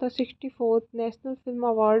won the 64th National Film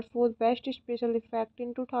Award for Best Special Effect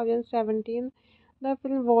in 2017. The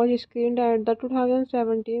film was screened at the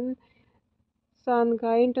 2017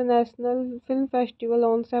 Shanghai International Film Festival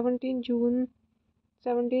on 17 June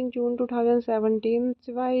 2017.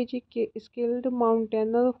 Shivaay is a skilled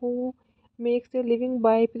mountaineer who makes a living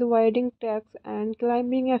by providing treks and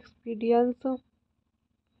climbing experience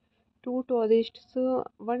to tourists.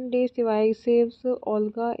 One day, Shivaay saves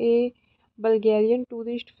Olga, a Bulgarian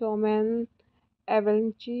tourist, from an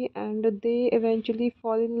avalanche, and they eventually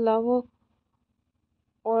fall in love.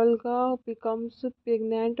 Olga becomes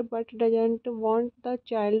pregnant but doesn't want the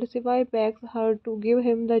child. Shivaay begs her to give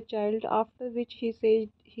him the child, after which he says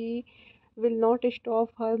he will not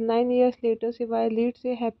stop her. 9 years later, Shivaay leads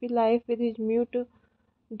a happy life with his mute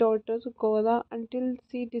daughter Gora until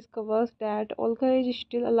she discovers that Olga is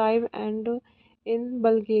still alive and in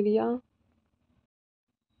Bulgaria.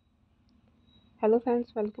 Hello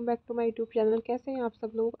friends, welcome back to my YouTube channel. कैसे हैं आप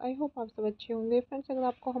सब लोग? I hope आप सब अच्छे होंगे। Friends, अगर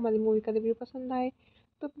आपको हमारी मूवी का रिव्यू पसंद आए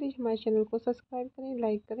तो प्लीज़ हमारे चैनल को सब्सक्राइब करें,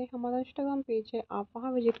 लाइक करें। हमारा इंस्टाग्राम पेज है, आप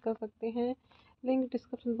वहां विजिट कर सकते हैं, लिंक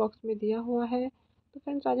डिस्क्रिप्शन बॉक्स में दिया हुआ है। तो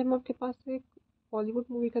फ्रेंड्स, आज हम आपके पास एक बॉलीवुड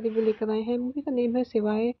मूवी का रिव्यू लेकर आए हैं। मूवी का नेम है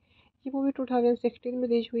शिवाय। ये मूवी 2016 में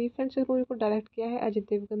रिलीज हुई। फ्रेंड्स, इस मूवी को डायरेक्ट किया है अजय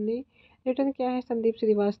देवगन ने, रिटर्न किया है संदीप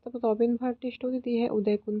श्रीवास्तव, रॉबिन भट्ट, स्टोरी दी है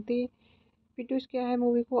उदय कुंती, प्रोड्यूस किया है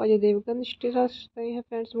मूवी को अजय देवगन। स्टार्स रहे हैं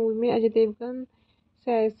फ्रेंड्स मूवी में Ajay Devgan,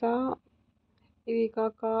 सैसा, Erica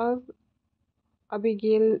car,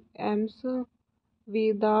 Abigail AIIMS,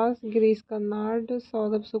 Vir Das, Girish Karnad,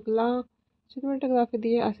 Saurabh Shukla. Cinematography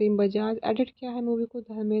दी है असीम बजाज। एडिट किया है मूवी को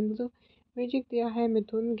धर्मेंद्र। म्यूजिक दिया है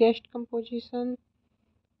मिथुन। Guest composition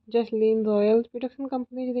Jasleen royal. Production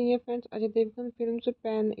companies रही है friends Ajay Devgan films,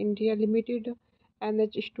 pan India limited,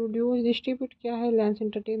 NH studios. Distribute किया है लेंस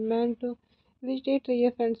एंटरटेनमेंट। रिलीज डेट रही है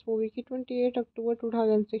फ्रेंड्स मूवी की 28 अक्टूबर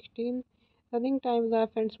 2016। रनिंग टाइम रहा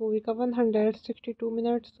फ्रेंड्स मूवी का 162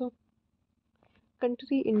 मिनट्स।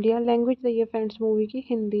 कंट्री इंडिया, लैंग्वेज रही है फ्रेंड्स मूवी की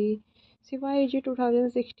हिंदी। शिवाय जी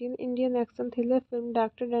 2016 Indian action thriller film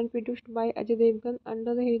directed and produced by Ajay Devgan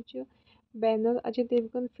under his banner Ajay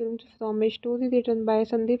Devgan films from a story written by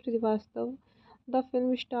Sandeep Srivastava. The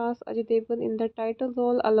film stars Ajay Devgan in the title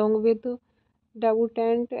role along with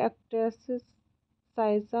debutant actresses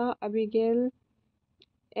Saisa, Abigail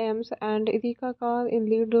Ames and Erika Carr in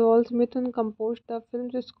lead roles. Mithun composed the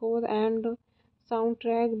film's score and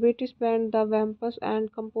soundtrack. British band The Vampers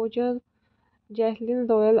and composer Jaslyn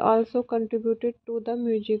Doyle also contributed to the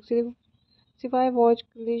music. Shivaay was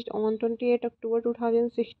released on 28 October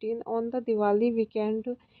 2016 on the Diwali weekend.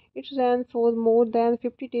 It ran for more than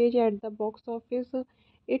 50 days at the box office.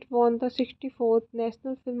 It won the 64th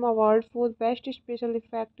National Film Award for Best Special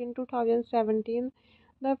Effect in 2017.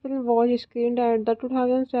 The film was screened at the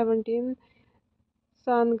 2017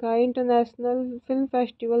 Shanghai International Film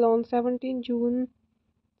Festival on 17 June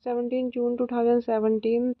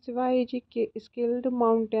 2017. Shivaay is a skilled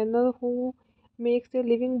mountaineer who makes a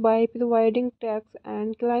living by providing treks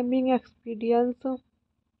and climbing experience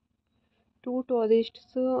to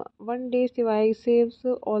tourists. One day, Shivaay saves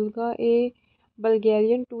Olga, a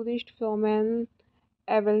Bulgarian tourist, from an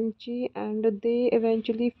Avalanche, and they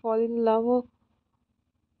eventually fall in love.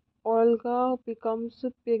 Olga becomes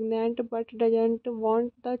pregnant but doesn't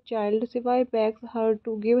want the child. Shivaay begs her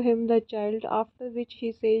to give him the child, after which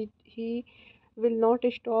he says he will not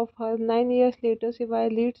stop her. 9 years later, Shivaay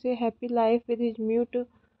leads a happy life with his mute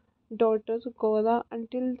daughter Gora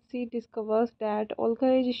until she discovers that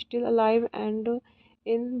Olga is still alive and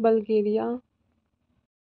in Bulgaria.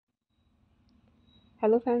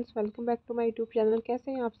 Hello friends, welcome back to my YouTube channel.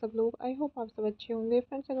 कैसे हैं आप सब लोग? I hope आप सब अच्छे होंगे।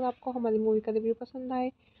 Friends, अगर आपको हमारी मूवी का रिव्यू पसंद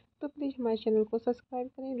आए तो प्लीज़ हमारे चैनल को सब्सक्राइब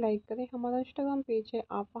करें, लाइक करें। हमारा इंस्टाग्राम पेज है,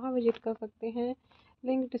 आप वहां विजिट कर सकते हैं,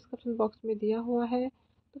 लिंक डिस्क्रिप्शन बॉक्स में दिया हुआ है।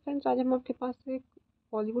 तो फ्रेंड्स, आज हम आपके पास एक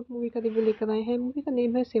बॉलीवुड मूवी का रिव्यू लेकर आए हैं। मूवी का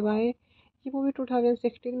नेम है शिवाय। ये मूवी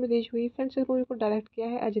 2016 में रिलीज हुई। फ्रेंड्स, इस मूवी को डायरेक्ट किया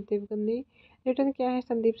है अजय देवगन ने, रिटर्न किया है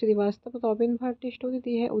संदीप श्रीवास्तव, रॉबिन भट्ट, स्टोरी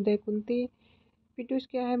दी है उदय कुंती, प्रोड्यूस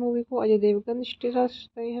किया है मूवी को अजय देवगन। स्टार्स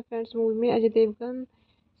रहे हैं फ्रेंड्स मूवी में Ajay Devgan,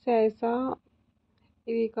 सैसा,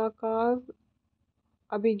 Erica car,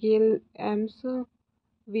 Abigail AIIMS,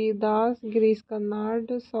 Vir Das, Girish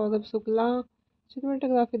Karnad, Saurabh Shukla.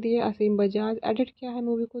 Cinematography दी है असीम बजाज। एडिट किया है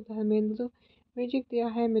मूवी को धर्मेंद्र। म्यूजिक दिया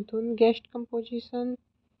है मिथुन। Guest composition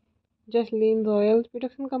Jasleen royal.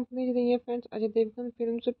 Production companies रही है friends Ajay Devgan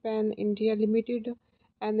films, pan India limited,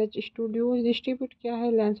 NH studios. Distribute किया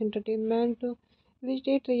है लेंस एंटरटेनमेंट। रिलीज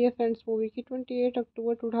डेट रही है फ्रेंड्स मूवी की 28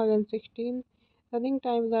 अक्टूबर 2016। रनिंग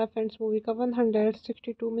टाइम रहा फ्रेंड्स मूवी का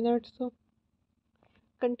 162 मिनट्स।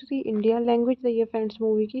 Country India. लैंग्वेज रही है फ्रेंड्स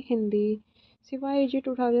मूवी की हिंदी। शिवाय जी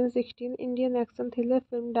 2016 Indian action thriller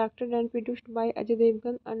film directed and produced by Ajay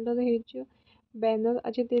Devgan under his banner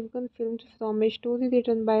Ajay Devgan Films, from a story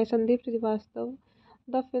written by Sandeep Srivastava.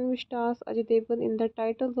 The film stars Ajay Devgan in the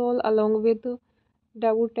title role along with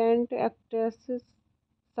debutant actresses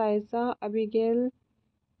Saisa, Abigail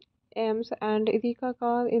Ames, and Erika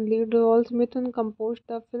Carr in lead roles. Mithun composed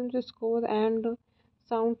the film's score and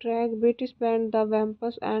soundtrack. British band The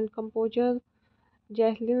Vampers and composer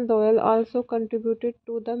Jacqueline Royal also contributed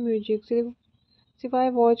to the music. Shivaay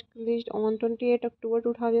was released on 28 October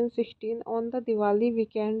 2016 on the Diwali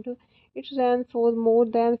weekend. It ran for more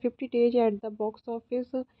than 50 days at the box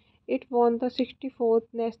office. It won the 64th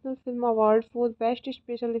National Film Award for Best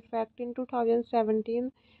Special Effect in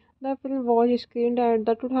 2017. The film was screened at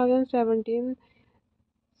the 2017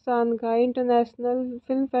 Shanghai International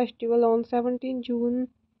Film Festival on 17 June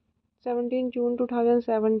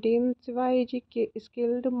 2017. Shivaay is a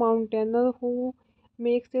skilled mountaineer who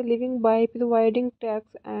makes a living by providing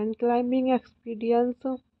treks and climbing experience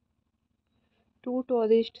to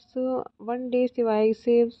tourists. One day, Shivaay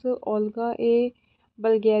saves Olga, a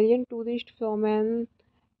Bulgarian tourist, from an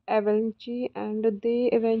avalanche, and they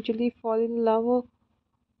eventually fall in love.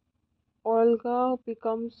 Olga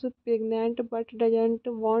becomes pregnant but doesn't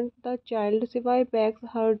want the child. Shivaay begs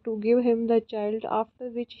her to give him the child, after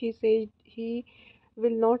which he says he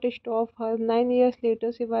will not stop her. 9 years later,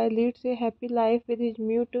 Shivaay leads a happy life with his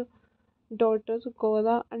mute daughter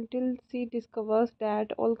Gora until she discovers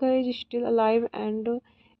that Olga is still alive and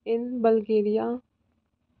in Bulgaria.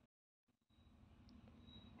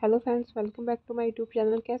 Hello friends, welcome back to my YouTube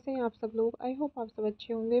channel. कैसे हैं आप सब लोग? I hope आप सब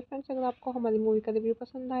अच्छे होंगे। Friends, अगर आपको हमारी मूवी का रिव्यू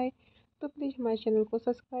पसंद आए तो प्लीज़ हमारे चैनल को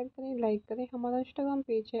सब्सक्राइब करें, लाइक करें। हमारा इंस्टाग्राम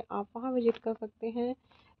पेज है, आप वहां विजिट कर सकते हैं,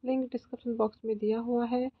 लिंक डिस्क्रिप्शन बॉक्स में दिया हुआ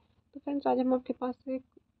है। तो फ्रेंड्स, आज हम आपके पास एक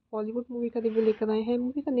बॉलीवुड मूवी का रिव्यू लेकर आए हैं।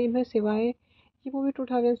 मूवी का नेम है शिवाय। ये मूवी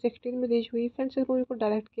 2016 में रिलीज हुई। फ्रेंड्स, इस मूवी को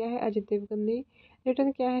डायरेक्ट किया है अजय देवगन ने,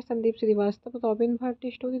 रिटर्न किया है संदीप श्रीवास्तव, रॉबिन भट्ट,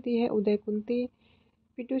 स्टोरी दी है उदय कुंती,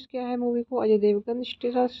 प्रोड्यूस किया है मूवी को अजय देवगन।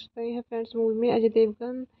 स्टार्स रहे हैं फ्रेंड्स मूवी में Ajay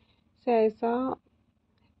Devgan, सैसा,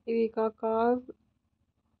 Erica car,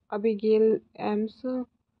 Abigail AIIMS,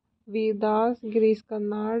 Vir Das, Girish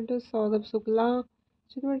Karnad, Saurabh Shukla.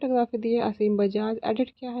 Cinematography दी है असीम बजाज। एडिट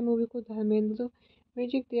किया है मूवी को धर्मेंद्र।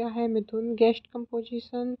 म्यूजिक दिया है मिथुन। Guest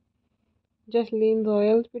composition Jasleen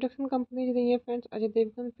royal. Production companies रही है friends Ajay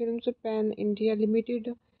Devgan films, pan India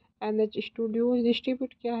limited, NH studios.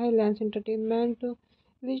 Distribute किया है लेंस एंटरटेनमेंट।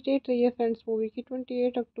 रिलीज डेट रही है फ्रेंड्स मूवी की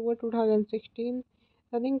 28 अक्टूबर 2016।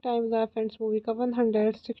 रनिंग टाइम रहा फ्रेंड्स मूवी का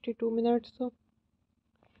 162 मिनट्स।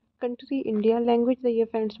 Country India. लैंग्वेज रही है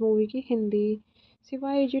फ्रेंड्स मूवी की हिंदी।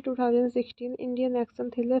 शिवाय जी 2016 Indian action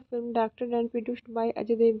thriller film directed and produced by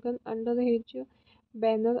Ajay Devgan under his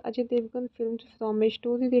banner Ajay Devgan Films, from a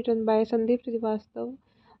story written by Sandeep Srivastava.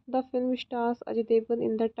 The film stars Ajay Devgan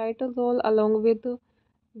in the title role along with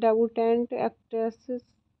debutant actresses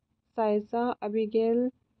Saisa, Abigail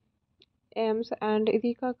Ames, and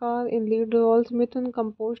Erika Carr in lead roles. Mithun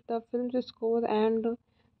composed the film's score and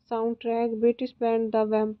soundtrack. British band The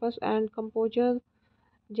Vampers and composer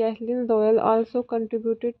Jacqueline Royal also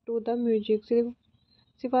contributed to the music.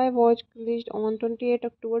 Shivaay was released on 28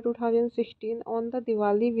 October 2016 on the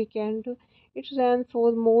Diwali weekend. It ran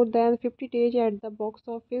for more than 50 days at the box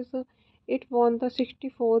office. It won the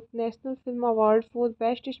 64th National Film Award for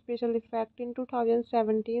Best Special Effect in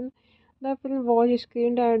 2017. The film was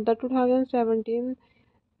screened at the 2017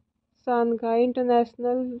 Shanghai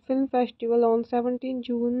International Film Festival on 17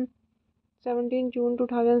 June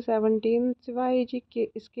 2017. Shivaay is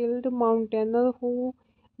a skilled mountaineer who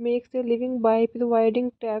makes a living by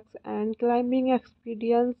providing treks and climbing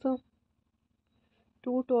experience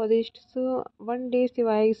to tourists. One day,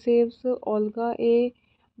 Shivaay saves Olga, a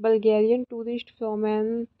Bulgarian tourist, from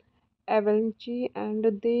an avalanche, and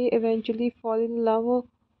they eventually fall in love.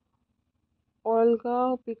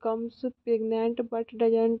 Olga becomes pregnant but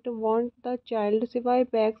doesn't want the child. Shivaay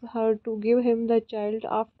begs her to give him the child,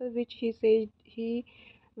 after which he says he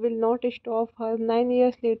will not stop her. 9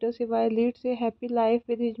 years later, Shivaay leads a happy life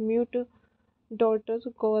with his mute daughter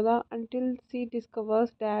Gora until she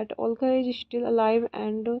discovers that Olga is still alive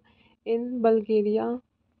and in Bulgaria.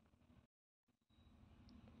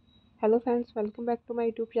 Hello friends, welcome back to my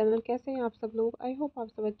YouTube channel. कैसे हैं आप सब लोग? I hope आप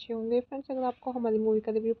सब अच्छे होंगे। Friends, अगर आपको हमारी मूवी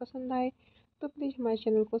का रिव्यू पसंद आए तो प्लीज़ हमारे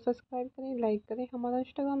चैनल को सब्सक्राइब करें, लाइक करें। हमारा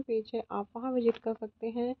इंस्टाग्राम पेज है, आप वहां विजिट कर सकते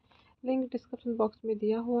हैं, लिंक डिस्क्रिप्शन बॉक्स में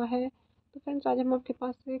दिया हुआ है। तो फ्रेंड्स, आज हम आपके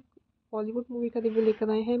पास एक बॉलीवुड मूवी का रिव्यू लेकर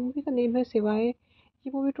आए हैं। मूवी का नेम है शिवाय।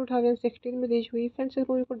 ये मूवी 2016 में रिलीज हुई। फ्रेंड्स, इस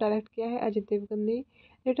मूवी को डायरेक्ट किया है अजय देवगन ने,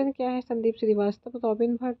 रिटर्न किया है संदीप श्रीवास्तव,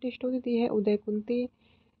 रॉबिन भट्ट, स्टोरी दी है उदय कुंती,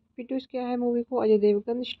 प्रोड्यूस किया है मूवी को अजय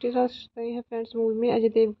देवगन। स्टार्स रहे हैं फ्रेंड्स मूवी में Ajay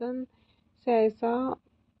Devgan, सैसा,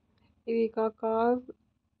 Erica car,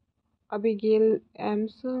 Abigail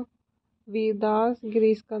AIIMS, Vir Das,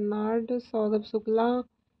 Girish Karnad, Saurabh Shukla.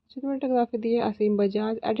 Cinematography दी है असीम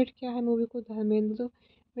बजाज। एडिट किया है मूवी को धर्मेंद्र।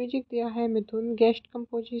 म्यूजिक दिया है मिथुन। Guest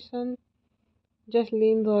composition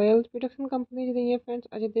Jasleen royal. Production companies रही है friends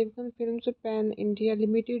Ajay Devgan films, pan India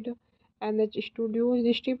limited, NH studios.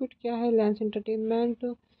 Distribute किया है लेंस एंटरटेनमेंट।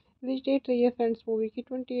 रिलीज डेट रही है फ्रेंड्स मूवी की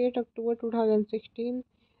 28 अक्टूबर 2016।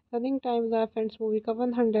 रनिंग टाइम रहा फ्रेंड्स मूवी का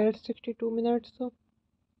 162 मिनट्स।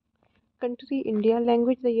 Country India.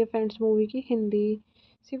 लैंग्वेज रही है फ्रेंड्स मूवी की हिंदी।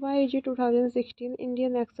 शिवाय जी 2016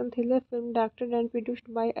 Indian action thriller film directed and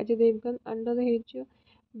produced by Ajay Devgan under his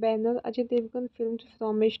banner Ajay Devgan Films,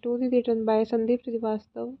 from a story written by Sandeep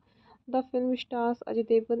Srivastava. The film stars Ajay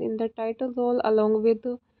Devgan in the title role along with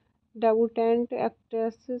debutant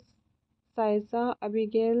actresses Saisa,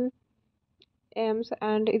 Abigail Ames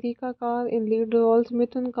and Erika Carr in lead roles.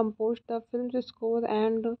 Mithun composed the film's score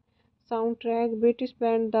and soundtrack. British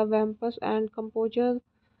band The Vampers and composer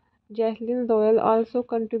Jacqueline Royal also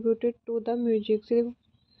contributed to the music.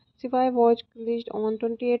 Shivaay was released on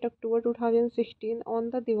 28 October 2016 on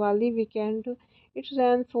the Diwali weekend. It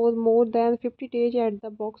ran for more than 50 days at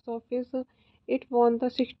the box office. It won the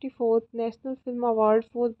 64th National Film Award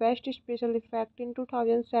for Best Special Effect in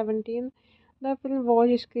 2017. The film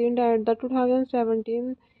was screened at the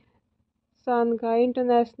 2017 Shanghai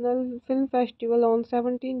International Film Festival on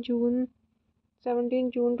 17 June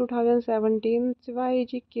 2017. Shivaay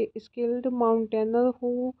is a skilled mountaineer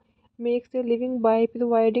who makes a living by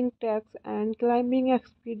providing treks and climbing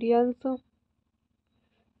experience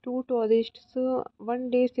to tourists. One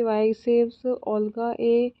day, Shivaay saves Olga,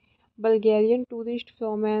 a Bulgarian tourist,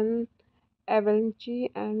 from an avalanche,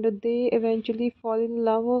 and they eventually fall in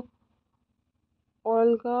love.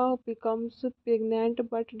 Olga becomes pregnant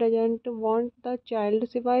but doesn't want the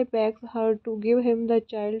child. Shivaay begs her to give him the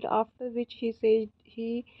child, after which he says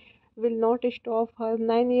he will not stop her.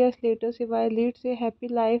 9 years later, Shivaay leads a happy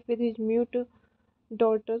life with his mute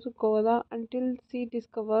daughter Gora until she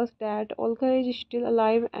discovers that Olga is still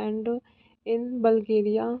alive and in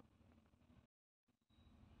Bulgaria.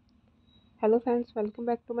 Hello friends, welcome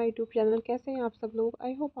back to my YouTube channel. कैसे हैं आप सब लोग?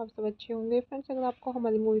 I hope आप सब अच्छे होंगे। Friends, अगर आपको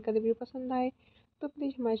हमारी मूवी का रिव्यू पसंद आए तो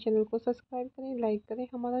प्लीज़ हमारे चैनल को सब्सक्राइब करें, लाइक करें।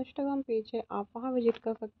 हमारा इंस्टाग्राम पेज है, आप वहां विजिट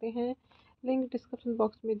कर सकते हैं, लिंक डिस्क्रिप्शन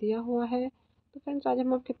बॉक्स में दिया हुआ है। तो फ्रेंड्स, आज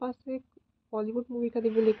हम आपके पास एक बॉलीवुड मूवी का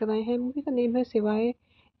रिव्यू लेकर आए हैं। मूवी का नेम है शिवाय।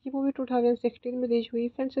 ये मूवी 2016 में रिलीज हुई।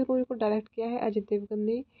 फ्रेंड्स, इस मूवी को डायरेक्ट किया है अजय देवगन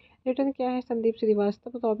ने, रिटर्न किया है संदीप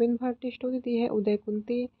श्रीवास्तव, रॉबिन भट्ट, स्टोरी दी है उदय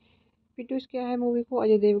कुंती, प्रोड्यूस किया है मूवी को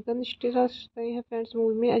अजय देवगन। स्टार्स रहे हैं फ्रेंड्स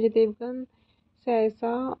मूवी में Ajay Devgan,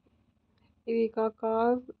 सैसा, Erica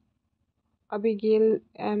car, Abigail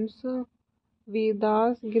AIIMS,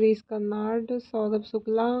 Vir Das, Girish Karnad, Saurabh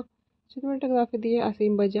Shukla. Cinematography दी है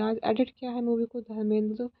असीम बजाज। एडिट किया है मूवी को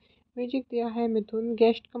धर्मेंद्र। म्यूजिक दिया है मिथुन।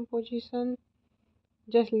 Guest composition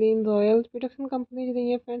Jasleen royal. Production companies रही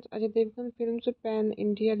है friends Ajay Devgan films, pan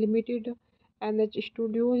India limited, NH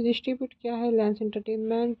studios. Distribute किया है लेंस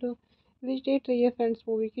एंटरटेनमेंट। रिलीज डेट रही है फ्रेंड्स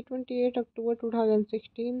मूवी की 28 अक्टूबर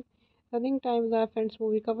 2016। रनिंग टाइम रहा फ्रेंड्स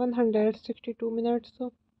मूवी का 162 मिनट्स।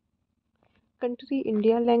 कंट्री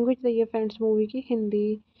इंडिया, लैंग्वेज रही है फ्रेंड्स मूवी की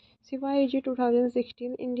हिंदी। शिवाय जी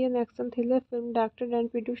 2016 Indian action thriller film directed and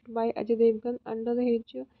produced by Ajay Devgan under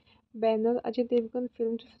his banner Ajay Devgan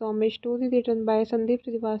films from a story written by Sandeep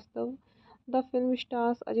Srivastava. The film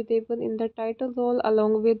stars Ajay Devgan in the title role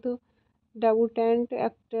along with debutant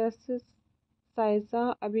actresses Saisa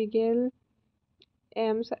Abigail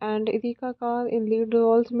Ames and Erika Carr in lead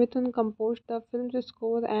roles. Mithun composed the film's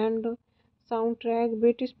score and soundtrack.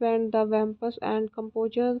 British band The Vampers and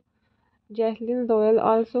composer Jaslyn Royal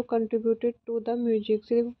also contributed to the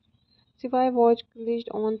music. Shivaay was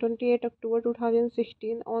released on 28 October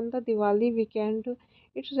 2016 on the Diwali weekend.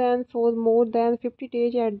 It ran for more than 50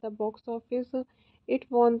 days at the box office. It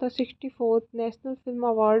won the 64th National Film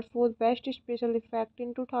Award for Best Special Effect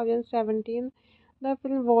in 2017. The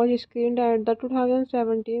film was screened at the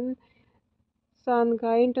 2017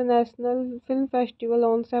 Shanghai International Film Festival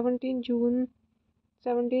on 17 June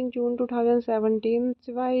 2017.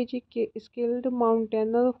 Shivaay is a skilled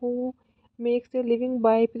mountaineer who makes a living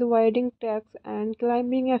by providing treks and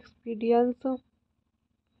climbing experience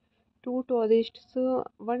to tourists.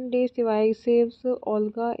 One day, Shivaay saves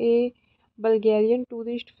Olga, a Bulgarian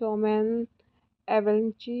tourist, from an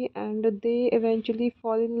avalanche, and they eventually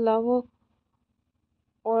fall in love.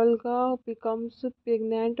 Olga becomes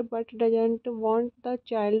pregnant but doesn't want the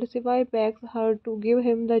child. Shivaay begs her to give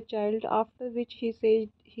him the child, after which he says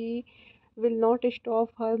he will not stop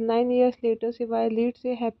her. 9 years later, Shivaay leads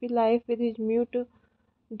a happy life with his mute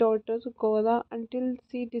daughter Gora until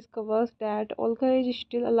she discovers that Olga is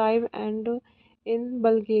still alive and in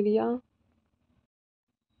Bulgaria.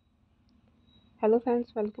 Hello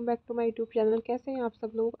friends, welcome back to my YouTube channel. कैसे हैं आप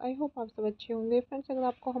सब लोग? I hope आप सब अच्छे होंगे। Friends, अगर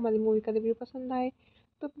आपको हमारी मूवी का रिव्यू पसंद आए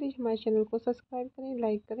तो प्लीज़ हमारे चैनल को सब्सक्राइब करें,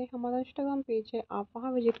 लाइक करें। हमारा इंस्टाग्राम पेज है, आप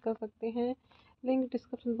वहां विजिट कर सकते हैं, लिंक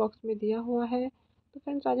डिस्क्रिप्शन बॉक्स में दिया हुआ है। तो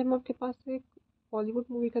फ्रेंड्स, आज हम आपके पास एक बॉलीवुड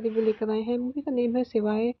मूवी का रिव्यू लेकर आए हैं। मूवी का नेम है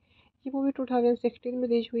शिवाय। ये मूवी 2016 में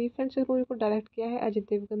रिलीज हुई। फ्रेंड्स, इस मूवी को डायरेक्ट किया है अजय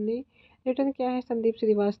देवगन ने, रिटर्न किया है संदीप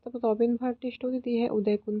श्रीवास्तव, रॉबिन भट्ट, स्टोरी दी है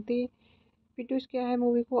उदय कुंती, प्रोड्यूस किया है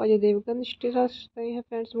मूवी को अजय देवगन। स्टार्स रहे हैं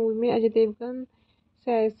फ्रेंड्स मूवी में Ajay Devgan,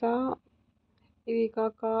 सैसा, areca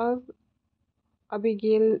car,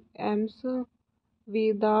 Abigail AIIMS,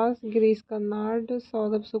 Vir Das, Girish Karnad,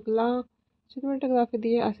 Saurabh Shukla. Cinematography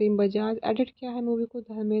दी है असीम बजाज। एडिट किया है मूवी को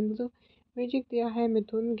धर्मेंद्र। म्यूजिक दिया है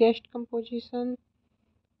मिथुन। Guest composition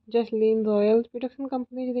Jasleen royal. Production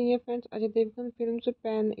companies रही है friends Ajay Devgan films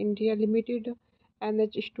pan India limited,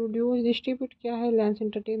 NH studios. Distribute किया है लेंस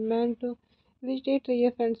एंटरटेनमेंट। रिलीज डेट रही है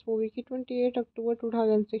फ्रेंड्स मूवी की 28 अक्टूबर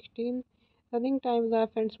 2016। रनिंग टाइम रहा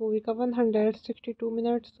फ्रेंड्स मूवी का 162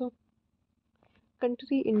 मिनट्स।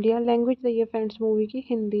 कंट्री इंडिया, लैंग्वेज रही है फ्रेंड्स मूवी की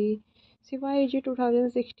हिंदी। शिवाय जी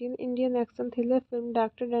 2016 Indian action thriller film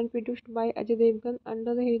directed and produced by Ajay Devgan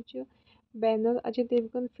under his banner Ajay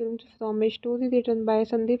Devgan films from a story written by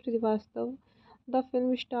Sandeep Srivastava. The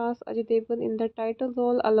film stars Ajay Devgan in the title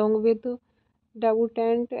role along with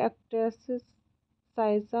debutant actresses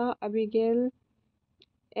Saisa Abigail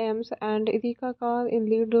Ames and Erika Carr in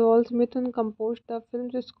lead roles. Mithun composed the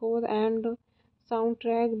film's score and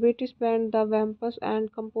soundtrack. British band The Vampers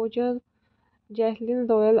and composer Jaslyn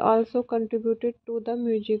Royal also contributed to the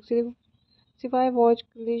music. Shivaay was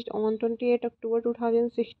released on 28 October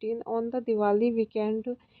 2016 on the Diwali weekend.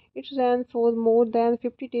 It ran for more than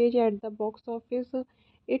 50 days at the box office.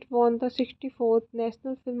 It won the 64th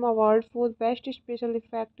National Film Award for Best Special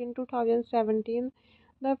Effect in 2017.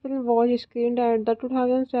 The film was screened at the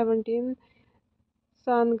 2017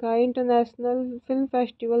 Shanghai International Film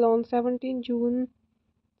Festival on 17 June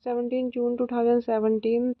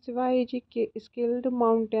 2017. Shivaay is a skilled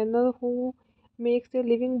mountaineer who makes a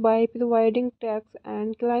living by providing treks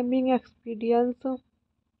and climbing experience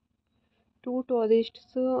to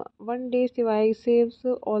tourists. One day, Shivaay saves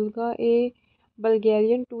Olga, a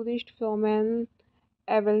Bulgarian tourist, from an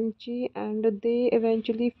avalanche, and they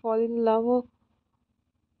eventually fall in love.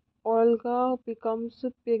 Olga becomes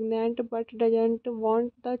pregnant but doesn't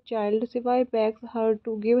want the child. Shivaay begs her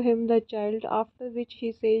to give him the child, after which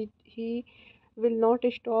he says he will not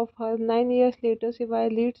stop her. 9 years later, Shivaay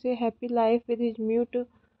leads a happy life with his mute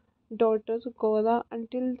daughter Gora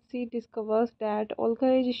until she discovers that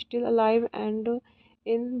Olga is still alive and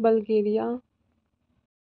in Bulgaria.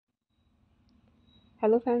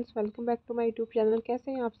 Hello friends, welcome back to my YouTube channel.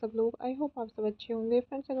 कैसे हैं आप सब लोग? I hope आप सब अच्छे होंगे।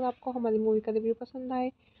 Friends, अगर आपको हमारी मूवी का रिव्यू पसंद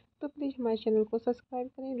आए तो प्लीज़ हमारे चैनल को सब्सक्राइब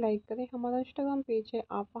करें, लाइक करें। हमारा इंस्टाग्राम पेज है,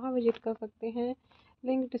 आप वहां विजिट कर सकते हैं,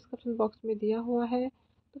 लिंक डिस्क्रिप्शन बॉक्स में दिया हुआ है।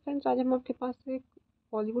 तो फ्रेंड्स, आज हम आपके पास एक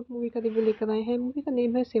बॉलीवुड मूवी का रिव्यू लेकर आए हैं। मूवी का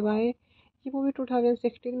नेम है शिवाय। ये मूवी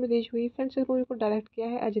 2016 में रिलीज हुई। फ्रेंड्स, इस मूवी को डायरेक्ट किया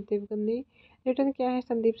है अजय देवगन ने, रिटर्न किया है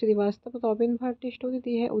संदीप श्रीवास्तव, रॉबिन भट्ट, स्टोरी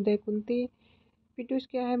दी है उदय कुंती, प्रोड्यूस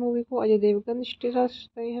किया है मूवी को अजय देवगन। स्टार्स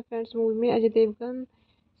रहे हैं फ्रेंड्स मूवी में Ajay Devgan,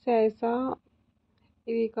 सैसा,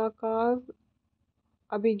 Erica car,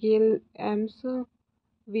 Abigail AIIMS,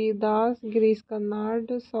 Vir Das, Girish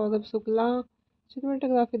Karnad, Saurabh Shukla.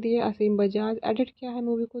 Cinematography दी है असीम बजाज। एडिट किया है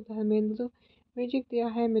मूवी को धर्मेंद्र। म्यूजिक दिया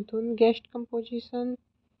है मिथुन। Guest composition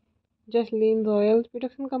Jasleen royal.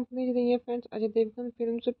 Production companies रही है friends Ajay Devgan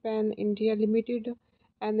films, pan India limited,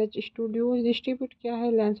 NH studios. Distribute किया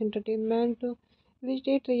है लेंस एंटरटेनमेंट। रिलीज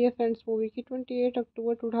डेट रही है फ्रेंड्स मूवी की 28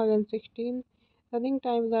 अक्टूबर 2016। रनिंग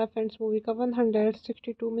टाइम रहा फ्रेंड्स मूवी का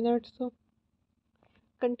 162 मिनट्स।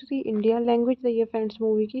 कंट्री इंडिया, लैंग्वेज रही है फ्रेंड्स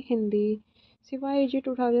मूवी की हिंदी। शिवाय जी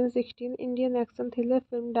 2016 Indian action thriller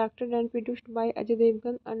film directed and produced by Ajay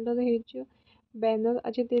Devgan under his banner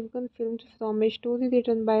Ajay Devgan films from a story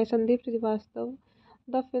written by Sandeep Srivastava.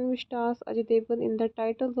 The film stars Ajay Devgan in the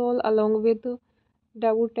title role along with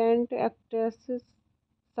debutant actresses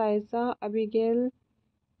Saisa, Abigail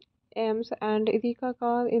Ames and Erika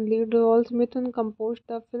Carr in lead roles. Mithun composed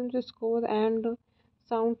the film's score and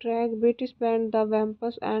soundtrack. British band The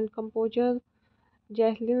Vampers and composer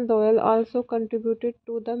Jacqueline Royal also contributed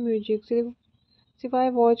to the music.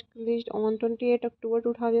 Shivaay was released on 28 October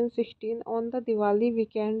 2016 on the Diwali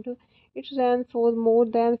weekend. It ran for more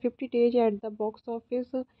than 50 days at the box office.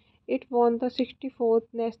 It won the 64th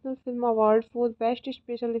National Film Award for Best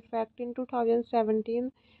Special Effect in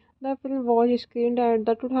 2017. The film was screened at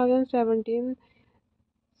the 2017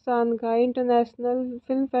 Shanghai International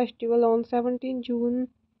Film Festival on 17 June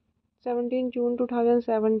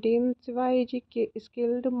 2017. Shivaay is a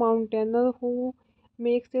skilled mountaineer who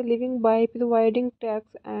makes a living by providing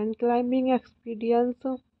treks and climbing experience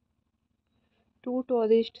to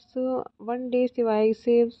tourists. One day, Shivaay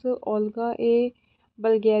saves Olga, a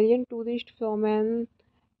Bulgarian tourist, from an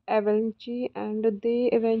avalanche, and they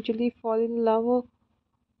eventually fall in love.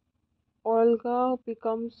 Olga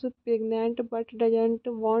becomes pregnant but doesn't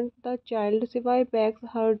want the child. Shivaay begs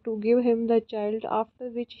her to give him the child, after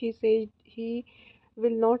which he says he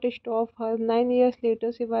will not stop her. 9 years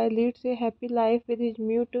later, Shivaay leads a happy life with his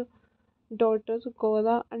mute daughter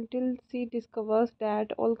Gora until she discovers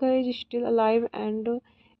that Olga is still alive and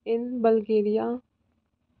in Bulgaria.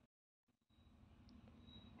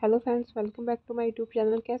 Hello friends, welcome back to my YouTube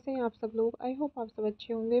channel. कैसे हैं आप सब लोग? I hope आप सब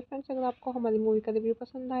अच्छे होंगे। Friends, अगर आपको हमारी मूवी का रिव्यू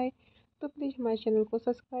पसंद आए तो प्लीज़ हमारे चैनल को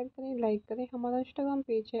सब्सक्राइब करें, लाइक करें। हमारा इंस्टाग्राम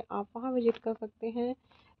पेज है, आप वहां विजिट कर सकते हैं,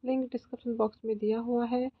 लिंक डिस्क्रिप्शन बॉक्स में दिया हुआ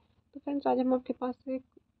है। तो फ्रेंड्स, आज हम आपके पास एक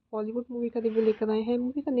बॉलीवुड मूवी का रिव्यू लेकर आए हैं।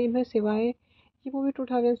 मूवी का नेम है शिवाय। ये मूवी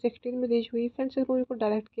 2016 में रिलीज हुई। फ्रेंड्स, इस मूवी को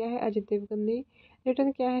डायरेक्ट किया है अजय देवगन ने,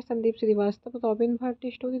 रिटर्न किया है संदीप श्रीवास्तव, रॉबिन भट्ट,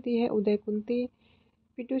 स्टोरी दी है उदय कुंती,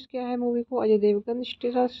 प्रोड्यूस किया है मूवी को अजय देवगन।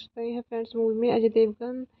 स्टार्स रहे हैं फ्रेंड्स मूवी में Ajay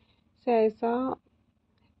Devgan, सैसा,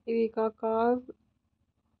 Erica car,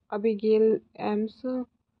 Abigail AIIMS,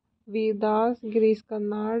 Vir Das, Girish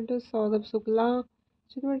Karnad, Saurabh Shukla.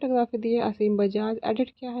 Cinematography दी है असीम बजाज। एडिट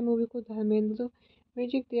किया है मूवी को धर्मेंद्र।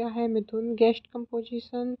 म्यूजिक दिया है मिथुन। Guest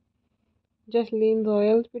composition Jasleen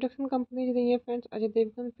royal. Production companies रही है friends Ajay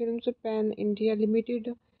Devgan films, pan India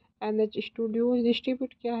limited, NH studios.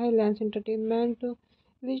 Distribute किया है लेंस एंटरटेनमेंट।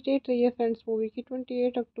 रिलीज डेट रही है फ्रेंड्स मूवी की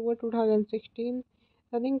 28 अक्टूबर 2016।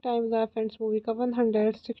 रनिंग टाइम रहा फ्रेंड्स मूवी का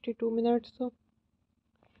 162 मिनट्स।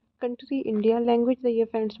 कंट्री इंडिया, लैंग्वेज रही है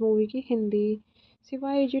फ्रेंड्स मूवी की हिंदी।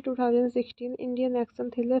 शिवाय जी 2016 Indian action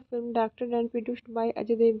thriller film directed and produced by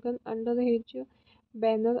Ajay Devgan under his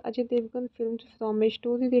banner Ajay Devgan films from a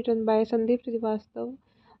story written by Sandeep Srivastava.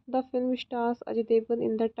 The film stars Ajay Devgan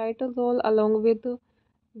in the title role along with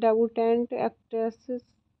debutant actresses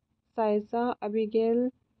Saisa, Abigail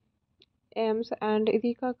Ames and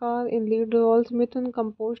Erika Carr in lead roles. Mithun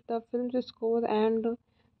composed the film's score and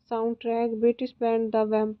soundtrack. British band The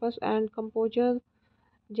Vampers and composer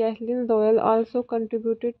Jacqueline Royal also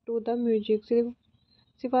contributed to the music.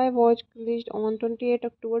 Shivaay was released on 28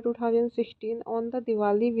 October 2016 on the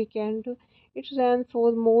Diwali weekend. It ran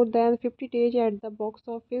for more than 50 days at the box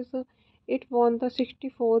office. It won the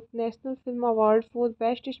 64th National Film Award for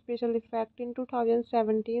Best Special Effect in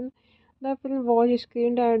 2017. The film was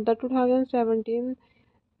screened at the 2017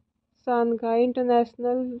 Shanghai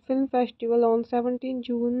International Film Festival on 17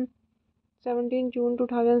 June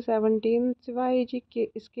 2017. Shivaay is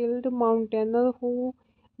a skilled mountaineer who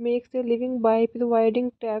makes a living by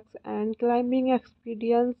providing treks and climbing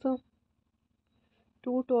experience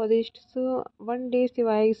to tourists. One day,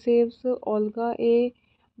 Shivaay saves Olga, a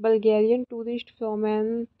Bulgarian tourist, from an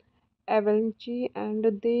Avalanche, and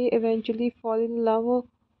they eventually fall in love.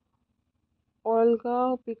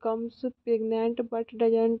 Olga becomes pregnant but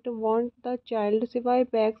doesn't want the child. Shivaay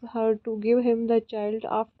begs her to give him the child,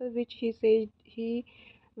 after which he says he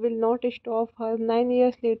will not stop her. 9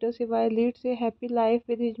 years later, Shivaay leads a happy life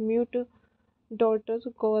with his mute daughter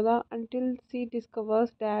Gora until she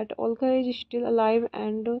discovers that Olga is still alive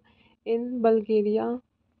and in Bulgaria.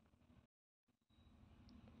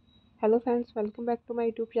 Hello friends, welcome back to my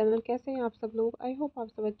YouTube channel. कैसे हैं आप सब लोग? I hope आप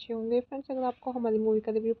सब अच्छे होंगे। Friends, अगर आपको हमारी मूवी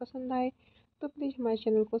का रिव्यू पसंद आए तो प्लीज़ हमारे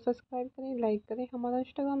चैनल को सब्सक्राइब करें, लाइक करें। हमारा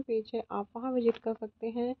इंस्टाग्राम पेज है, आप वहां विजिट कर सकते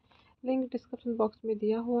हैं, लिंक डिस्क्रिप्शन बॉक्स में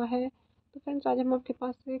दिया हुआ है। तो फ्रेंड्स, आज हम आपके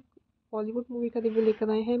पास एक बॉलीवुड मूवी का रिव्यू लेकर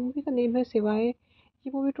आए हैं। मूवी का नेम है शिवाय।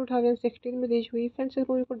 ये मूवी 2016 में रिलीज हुई। फ्रेंड्स, इस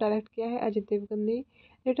मूवी को डायरेक्ट किया है अजय देवगन ने,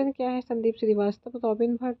 रिटर्न किया है संदीप श्रीवास्तव,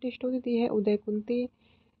 रॉबिन भट्ट, स्टोरी दी है उदय कुंती,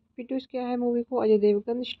 प्रोड्यूस किया है मूवी को अजय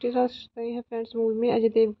देवगन। स्टार्स रहे हैं फ्रेंड्स मूवी में Ajay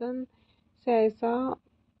Devgan, सैसा,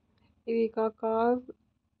 Erica car,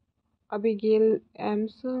 Abigail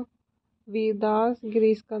AIIMS, Vir Das,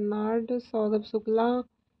 Girish Karnad, Saurabh Shukla.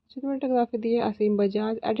 Cinematography दी है असीम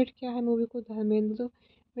बजाज। एडिट किया है मूवी को धर्मेंद्र।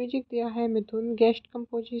 म्यूजिक दिया है मिथुन। Guest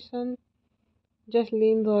composition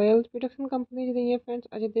Jasleen royal. Production companies रही है friends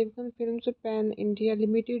Ajay Devgan films, pan India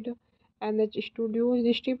limited, NH studios.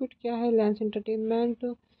 Distribute किया है लेंस एंटरटेनमेंट।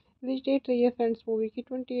 रिलीज डेट रही है फ्रेंड्स मूवी की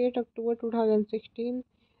 28 अक्टूबर 2016।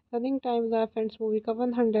 रनिंग टाइम रहा फ्रेंड्स मूवी का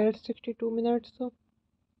 162 मिनट्स।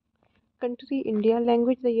 Country India.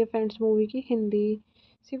 लैंग्वेज रही है फ्रेंड्स मूवी की हिंदी।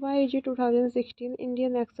 शिवाय जी 2016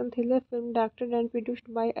 Indian action thriller film directed and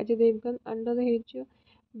produced by Ajay Devgan under his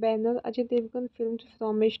banner Ajay Devgan Films,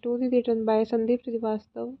 from a story written by Sandeep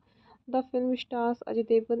Srivastava. The film stars Ajay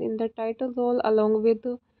Devgan in the title role along with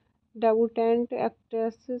debutant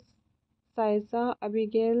actresses Saisa,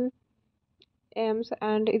 Abigail Ames,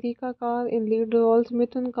 and Erika Carr in lead roles.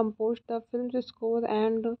 Mithun composed the film's score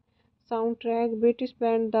and soundtrack. British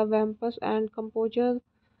band The Vampers and composer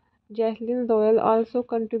Jacqueline Royal also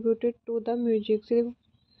contributed to the music.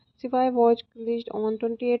 Shivaay was released on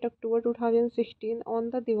 28 October 2016 on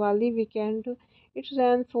the Diwali weekend. It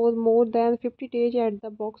ran for more than 50 days at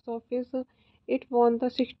the box office. It won the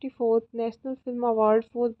 64th National Film Award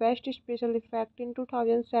for Best Special Effect in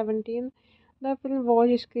 2017. The film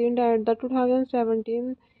was screened at the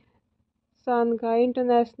 2017 Shanghai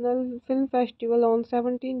International Film Festival on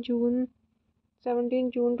 17 June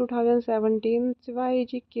 2017. Shivaay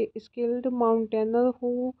is a skilled mountaineer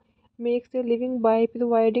who makes a living by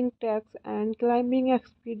providing treks and climbing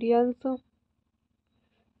experience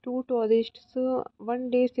to tourists. One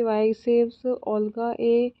day, Shivaay saves Olga,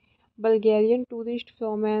 a Bulgarian tourist,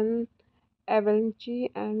 from an avalanche,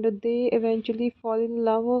 and they eventually fall in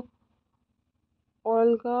love.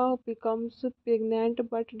 Olga becomes pregnant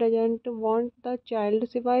but doesn't want the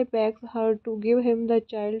child. Shivaay begs her to give him the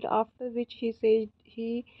child, after which he says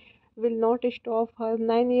he will not stop her.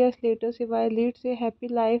 9 years later, Shivaay leads a happy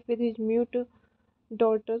life with his mute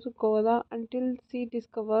daughter Gora until she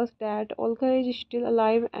discovers that Olga is still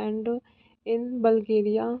alive and in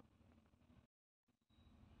Bulgaria.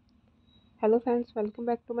 Hello friends, welcome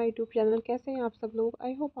back to my YouTube channel. कैसे हैं आप सब लोग?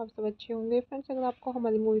 I hope आप सब अच्छे होंगे। Friends, अगर आपको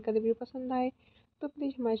हमारी मूवी का रिव्यू पसंद आए तो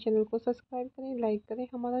प्लीज़ हमारे चैनल को सब्सक्राइब करें, लाइक करें।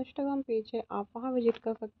 हमारा इंस्टाग्राम पेज है, आप वहां विजिट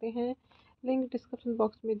कर सकते हैं, लिंक डिस्क्रिप्शन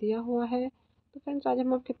बॉक्स में दिया हुआ है। तो फ्रेंड्स, आज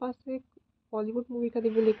हम आपके पास एक बॉलीवुड मूवी का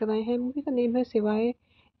रिव्यू लेकर आए हैं। मूवी का नेम है शिवाय।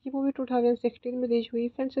 ये मूवी 2016 में रिलीज हुई।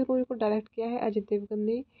 फ्रेंड्स, इस मूवी को डायरेक्ट किया है अजय देवगन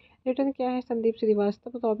ने, रिटर्न किया है संदीप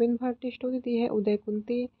श्रीवास्तव, रॉबिन भट्ट, स्टोरी दी है उदय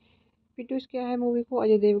कुंती, प्रोड्यूस किया है मूवी को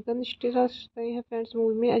अजय देवगन। स्टार्स रहे हैं फ्रेंड्स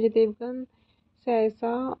मूवी में Ajay Devgan,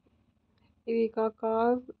 सैसा, Erica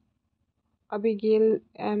car, Abigail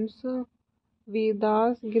AIIMS,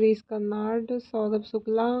 Vir Das, Girish Karnad, Saurabh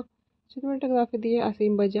Shukla. Cinematography दी है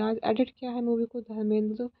असीम बजाज। एडिट किया है मूवी को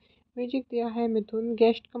धर्मेंद्र। म्यूजिक दिया है मिथुन।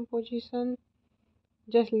 Guest composition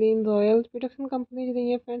Jasleen royal. Production companies रही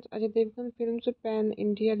है friends Ajay Devgan films, pan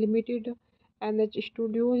India limited, NH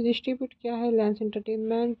studios. Distribute किया है लेंस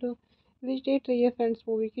एंटरटेनमेंट। रिलीज डेट रही है फ्रेंड्स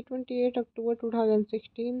मूवी की 28 अक्टूबर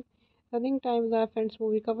 2016। रनिंग टाइम रहा फ्रेंड्स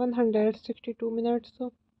मूवी का 162 मिनट्स।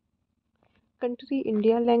 Country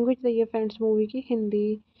India. लैंग्वेज रही है फ्रेंड्स मूवी की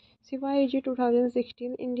हिंदी। शिवाय जी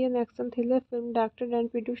 2016 Indian action thriller film directed and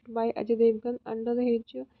produced by Ajay Devgan under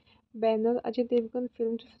his banner Ajay Devgan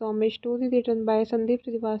Films, from a story written by Sandeep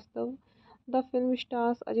Srivastava. The film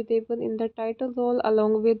stars Ajay Devgan in the title role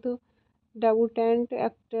along with debutant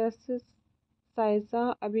actresses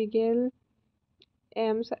Saisa, Abigail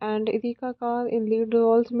Ames, and Erika Carr in lead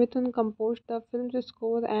roles. Mithun composed the film's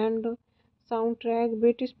score and soundtrack.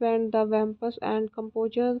 British band The Vampers and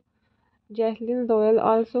composer Jacqueline Royal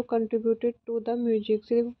also contributed to the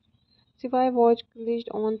music. Shivaay was released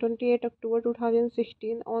on 28 October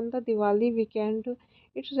 2016 on the Diwali weekend.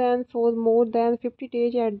 It ran for more than 50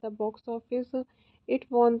 days at the box office. It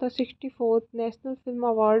won the 64th National Film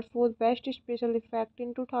Award for Best Special Effect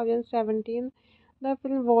in 2017. The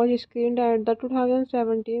film was screened at the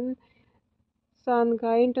 2017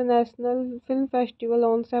 Shanghai International Film Festival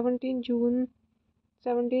on 17 June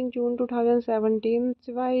 2017.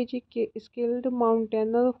 Shivaay is a skilled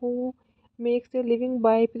mountaineer who makes a living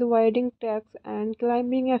by providing treks and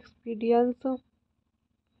climbing experience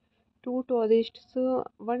to tourists.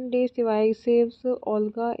 One day, Shivaay saves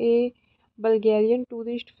Olga, a Bulgarian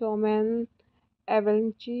tourist, from an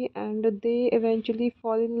avalanche, and they eventually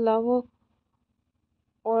fall in love.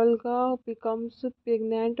 Olga becomes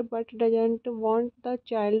pregnant but doesn't want the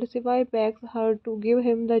child. Shivaay begs her to give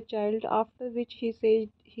him the child, after which he says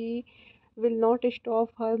he will not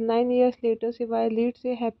stop her. 9 years later, Shivaay leads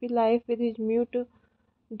a happy life with his mute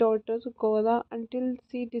daughter Gora until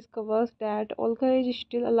she discovers that Olga is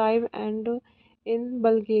still alive and in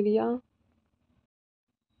Bulgaria.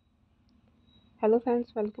 Hello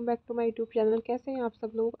friends, welcome back to my YouTube channel. कैसे हैं आप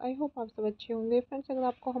सब लोग? I hope आप सब अच्छे होंगे। Friends, अगर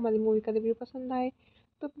आपको हमारी मूवी का रिव्यू पसंद आए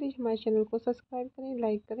तो प्लीज़ हमारे चैनल को सब्सक्राइब करें,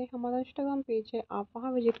 लाइक करें। हमारा इंस्टाग्राम पेज है, आप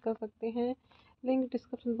वहां विजिट कर सकते हैं, लिंक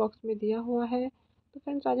डिस्क्रिप्शन बॉक्स में दिया हुआ है। तो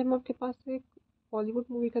फ्रेंड्स, आज हम आपके पास एक बॉलीवुड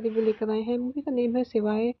मूवी का रिव्यू लेकर आए हैं। मूवी का नेम है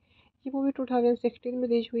शिवाय। ये मूवी 2016 में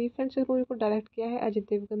रिलीज हुई। फ्रेंड्स, इस मूवी को डायरेक्ट किया है अजय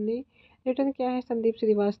देवगन ने, रिटर्न किया है संदीप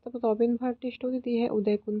श्रीवास्तव, रॉबिन भट्ट, स्टोरी दी है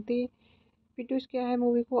उदय कुंती, प्रोड्यूस किया है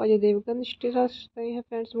मूवी को अजय देवगन। स्टार्स रहे हैं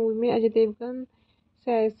फ्रेंड्स मूवी में Ajay Devgan,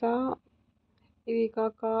 सैसा, Erica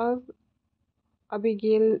car,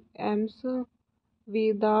 Abigail AIIMS,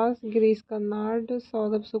 Vir Das, Girish Karnad,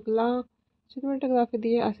 Saurabh Shukla. Cinematography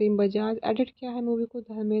दी है असीम बजाज। एडिट किया है मूवी को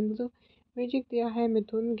धर्मेंद्र। म्यूजिक दिया है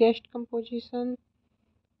मिथुन। Guest composition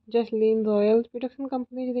Jasleen royal. Production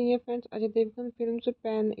companies रही है friends Ajay Devgan films,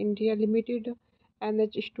 pan India limited,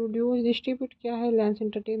 NH studios. Distribute किया है लेंस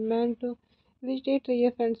एंटरटेनमेंट। रिलीज डेट रही है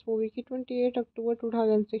फ्रेंड्स मूवी की 28 अक्टूबर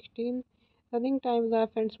 2016। रनिंग टाइम रहा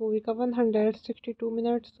फ्रेंड्स मूवी का 162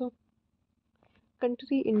 मिनट्स।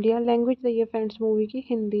 Country India. लैंग्वेज रही है फ्रेंड्स मूवी की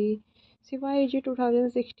हिंदी। शिवाय जी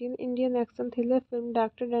 2016 Indian action thriller film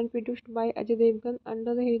directed and produced by Ajay Devgan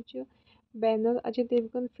under his banner Ajay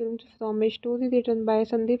Devgan Films, from a story written by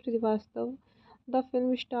Sandeep Srivastava. The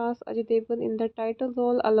film stars Ajay Devgan in the title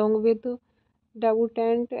role along with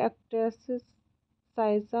debutant actresses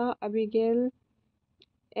Saisa, Abigail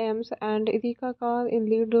Ames and Erika Carr in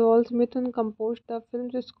lead roles. Mithun composed the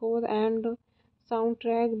film's score and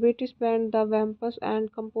soundtrack. British band The Vampers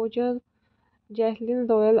and composer Jaslyn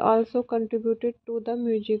Doyle also contributed to the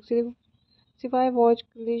music. Shivaay was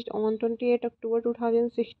released on 28 October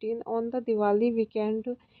 2016 on the Diwali weekend.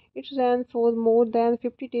 It ran for more than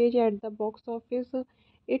 50 days at the box office.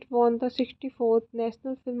 It won the 64th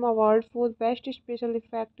National Film Award for Best Special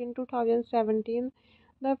Effect in 2017.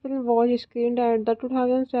 The film was screened at the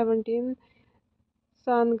 2017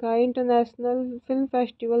 Shanghai International Film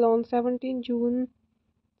Festival on 17 June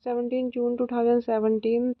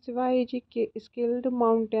 2017. Shivaay is a skilled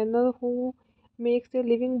mountaineer who makes a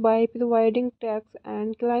living by providing treks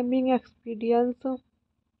and climbing experience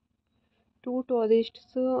to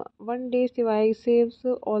tourists. One day, Shivaay saves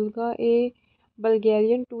Olga, a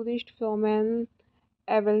Bulgarian tourist, from an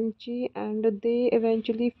avalanche, and they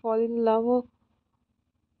eventually fall in love.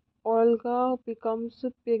 Olga becomes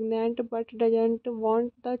pregnant but doesn't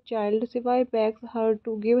want the child. Shivaay begs her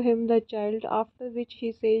to give him the child, after which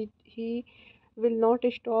he says he will not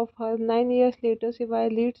stop her. 9 years later, Shivaay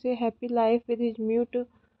leads a happy life with his mute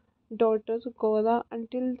daughter Gora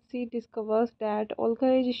until she discovers that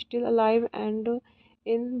Olga is still alive and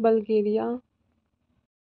in Bulgaria.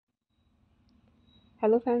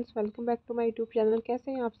 Hello friends, welcome back to my YouTube channel.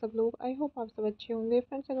 कैसे हैं आप सब लोग? I hope आप सब अच्छे होंगे।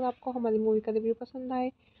 Friends, अगर आपको हमारी मूवी का रिव्यू पसंद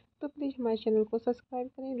आए तो प्लीज़ हमारे चैनल को सब्सक्राइब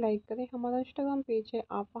करें, लाइक करें। हमारा इंस्टाग्राम पेज है,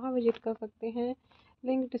 आप वहां विजिट कर सकते हैं,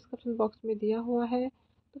 लिंक डिस्क्रिप्शन बॉक्स में दिया हुआ है।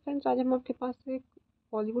 तो फ्रेंड्स, आज हम आपके पास एक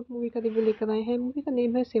बॉलीवुड मूवी का रिव्यू लेकर आए हैं। मूवी का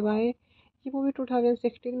नेम है शिवाय। ये मूवी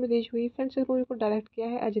 2016 में रिलीज हुई। फ्रेंड्स, इस मूवी को डायरेक्ट किया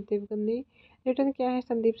है अजय देवगन ने, रिटर्न किया है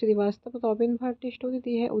संदीप श्रीवास्तव, रॉबिन भट्ट, स्टोरी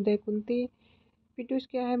दी है उदय कुंती, प्रोड्यूस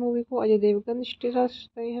किया है मूवी को अजय देवगन। स्टार्स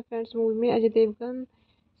रहे हैं फ्रेंड्स मूवी में Ajay Devgan,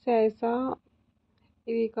 सैसा,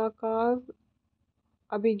 Erica car,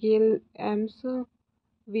 Abigail AIIMS,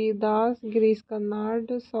 Vir Das, Girish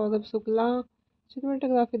Karnad, Saurabh Shukla.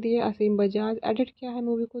 Cinematography दी है असीम बजाज। एडिट किया है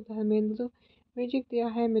मूवी को धर्मेंद्र। म्यूजिक दिया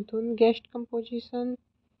है मिथुन। Guest composition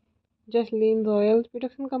Jasleen royal.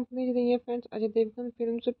 Production companies रही है friends Ajay Devgan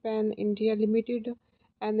films, pan India limited,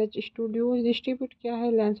 NH studios. Distribute किया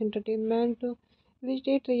है लेंस एंटरटेनमेंट। रिलीज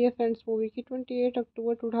डेट रही है फ्रेंड्स मूवी की 28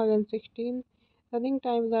 अक्टूबर 2016। रनिंग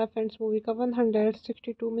टाइम रहा फ्रेंड्स मूवी का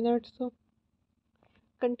 162 मिनट्स।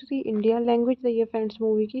 कंट्री इंडिया, लैंग्वेज रही है फ्रेंड्स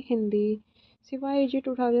मूवी की हिंदी। शिवाय जी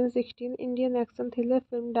 2016 Indian action thriller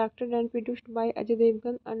film directed and produced by Ajay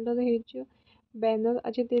Devgan under his banner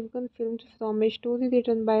Ajay Devgan films from a story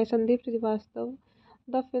written by Sandeep Srivastava.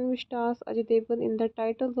 The film stars Ajay Devgan in the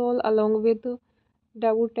title role along with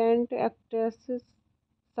debutant actresses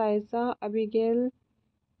Saiza Abigail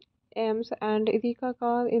Ames and Erika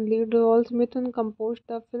Carr in lead roles. Mithun composed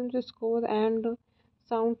the film's score and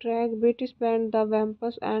soundtrack. British band The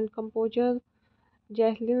Vampers and composer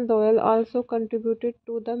Jacqueline Royal also contributed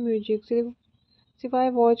to the music. Shivaay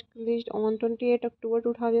was released on 28 October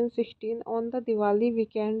 2016 on the Diwali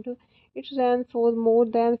weekend. It ran for more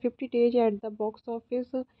than 50 days at the box office.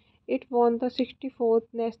 It won the 64th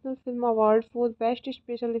National Film Award for Best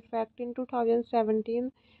Special Effect in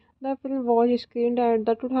 2017. The film was screened at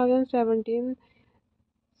the 2017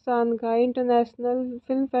 Shanghai International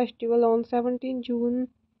Film Festival on 17 June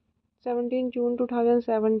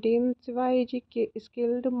 2017. Shivaay is a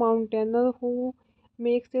skilled mountaineer who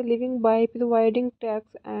makes a living by providing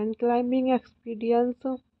treks and climbing experience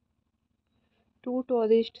to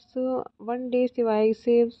tourists. One day, Shivaay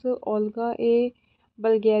saves Olga, a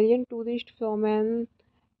Bulgarian tourist, from an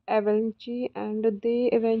avalanche, and they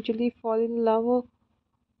eventually fall in love.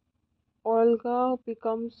 Olga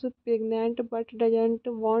becomes pregnant but doesn't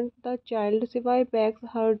want the child. Shivaay begs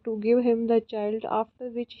her to give him the child, after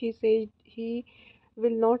which he says he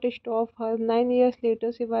will not stop her. 9 years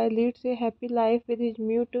later, Shivaay leads a happy life with his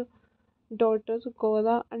mute daughter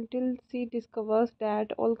Gora until she discovers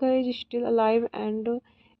that Olga is still alive and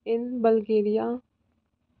in Bulgaria.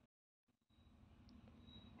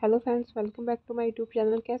 Hello friends, welcome back to my YouTube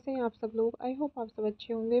channel. कैसे हैं आप सब लोग? I hope आप सब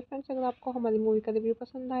अच्छे होंगे। Friends, अगर आपको हमारी मूवी का रिव्यू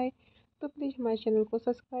पसंद आए तो प्लीज़ हमारे चैनल को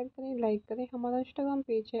सब्सक्राइब करें, लाइक करें। हमारा इंस्टाग्राम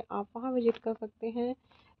पेज है, आप वहां विजिट कर सकते हैं,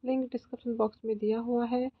 लिंक डिस्क्रिप्शन बॉक्स में दिया हुआ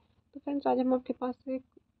है। तो फ्रेंड्स, आज हम आपके पास एक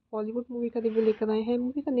बॉलीवुड मूवी का रिव्यू लेकर आए हैं।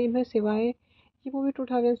 मूवी का नेम है शिवाय। ये मूवी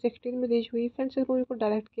 2016 में रिलीज हुई। फ्रेंड्स, इस मूवी को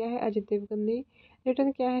डायरेक्ट किया है अजय देवगन ने,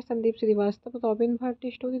 रिटर्न किया है संदीप श्रीवास्तव, रॉबिन भट्ट,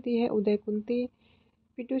 स्टोरी दी है उदय कुंती,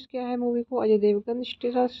 प्रोड्यूस किया है मूवी को अजय देवगन।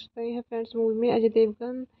 स्टार्स रहे हैं फ्रेंड्स मूवी में Ajay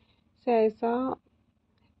Devgan, सैसा,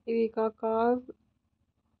 areca car,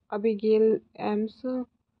 Abigail AIIMS,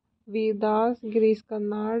 Vir Das, Girish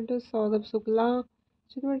Karnad, Saurabh Shukla.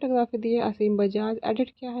 Cinematography दी है असीम बजाज। एडिट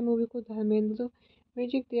किया है मूवी को धर्मेंद्र।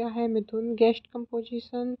 म्यूजिक दिया है मिथुन। Guest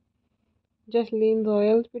composition Jasleen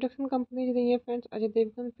royal. Production companies रही है friends Ajay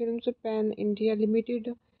Devgan films pan India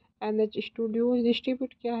limited, NH studios.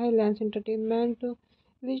 Distribute किया है लेंस एंटरटेनमेंट।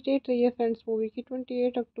 रिलीज डेट रही है फ्रेंड्स मूवी की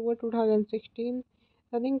 28 अक्टूबर 2016।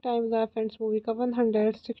 रनिंग टाइम रहा फ्रेंड्स मूवी का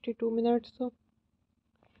 162 मिनट्स।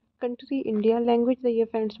 कंट्री इंडिया, लैंग्वेज रही है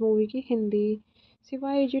फ्रेंड्स मूवी की हिंदी।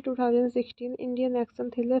 शिवाय जी 2016 Indian action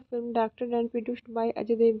thriller film directed and produced by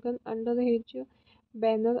Ajay Devgan under his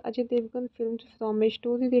banner Ajay Devgan films from a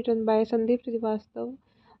story written by Sandeep Srivastava.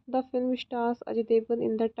 The film stars Ajay Devgan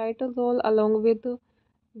in the title role along with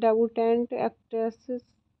debutant actresses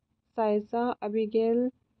Saiza Abigail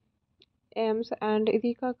Ames and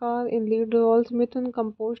Erika Carr in lead roles. Mithun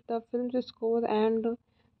composed the film's score and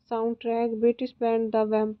soundtrack. British band The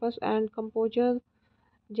Vampers and composer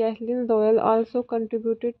Jacqueline Royal also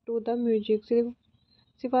contributed to the music.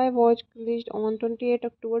 Shivaay was released on 28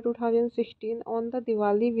 October 2016 on the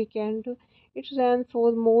Diwali weekend. It ran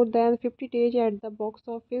for more than 50 days at the box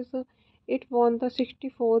office. It won the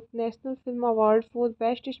 64th National Film Award for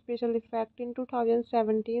Best Special Effect in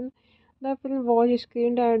 2017. The film was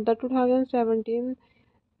screened at the 2017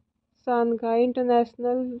 Shanghai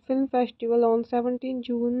International Film Festival on 17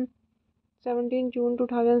 June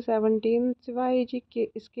 2017. Shivaay is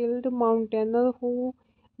a skilled mountaineer who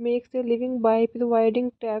makes a living by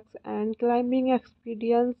providing treks and climbing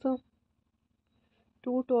experience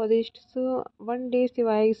to tourists. One day,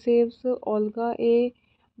 Shivaay saves Olga, a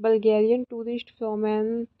Bulgarian tourist, from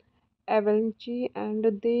an avalanche, and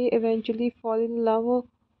they eventually fall in love.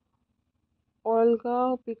 Olga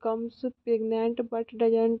becomes pregnant but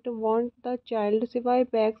doesn't want the child. Shivaay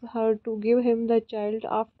begs her to give him the child,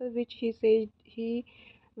 after which he says he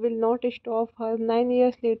will not stop her. 9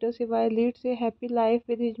 years later, Shivaay leads a happy life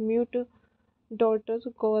with his mute daughter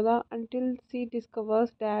Gora until she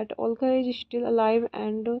discovers that Olga is still alive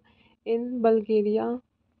and in Bulgaria.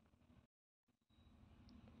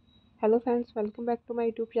 Hello friends, welcome back to my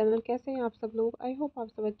YouTube channel. कैसे हैं आप सब लोग? I hope आप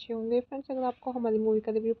सब अच्छे होंगे। Friends, अगर आपको हमारी मूवी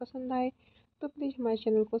का रिव्यू पसंद आए तो प्लीज़ हमारे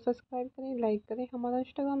चैनल को सब्सक्राइब करें, लाइक करें। हमारा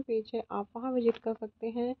इंस्टाग्राम पेज है, आप वहां विजिट कर सकते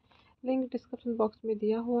हैं, लिंक डिस्क्रिप्शन बॉक्स में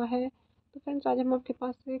दिया हुआ है। तो फ्रेंड्स, आज हम आपके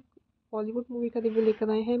पास एक बॉलीवुड मूवी का रिव्यू लेकर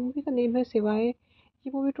आए हैं। मूवी का नेम है शिवाय।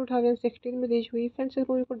 ये मूवी 2016 में रिलीज हुई। फ्रेंड्स, इस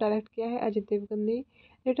मूवी को डायरेक्ट किया है अजय देवगन ने,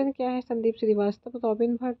 रिटर्न किया है संदीप श्रीवास्तव,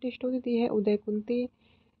 रॉबिन भट्ट, स्टोरी दी है उदय कुंती,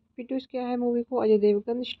 प्रोड्यूस किया है मूवी को अजय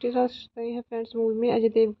देवगन। स्टार्स रहे हैं फ्रेंड्स मूवी में Ajay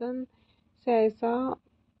Devgan, सैसा,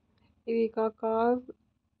 Erica car,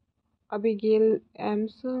 Abigail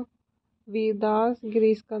AIIMS, Vir Das,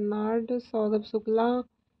 Girish Karnad, Saurabh Shukla.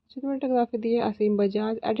 Cinematography दी है असीम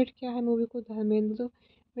बजाज। एडिट किया है मूवी को धर्मेंद्र।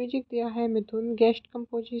 म्यूजिक दिया है मिथुन। Guest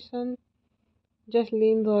composition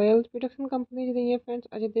Jasleen royal. Production companies रही है friends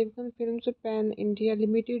Ajay Devgan films, pan India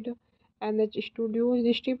limited, NH studios.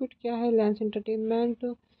 Distribute किया है लेंस एंटरटेनमेंट।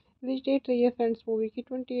 रिलीज डेट रही है फ्रेंड्स मूवी की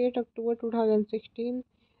 28 अक्टूबर 2016।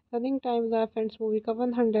 रनिंग टाइम रहा फ्रेंड्स मूवी का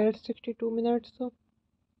 162 मिनट्स।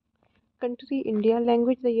 कंट्री इंडिया,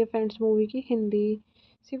 लैंग्वेज रही है फ्रेंड्स मूवी की हिंदी।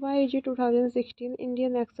 शिवाय जी 2016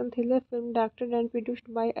 Indian action thriller film directed and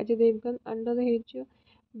produced by Ajay Devgan under his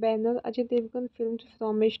banner Ajay Devgan films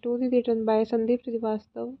from a story written by Sandeep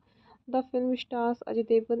Srivastava. The film stars Ajay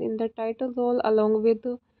Devgan in the title role along with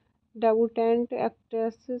debutant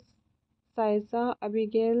actresses Saisa,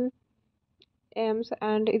 Abigail Ames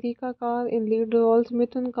and Erika Carr in lead roles.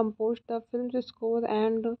 Mithun composed the film's score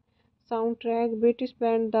and soundtrack. British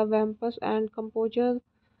band The Vampers and composer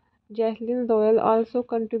Jacqueline Royal also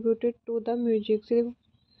contributed to the music.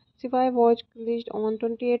 Shivaay was released on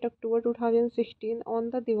 28 October 2016 on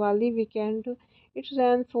the Diwali weekend. It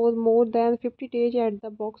ran for more than 50 days at the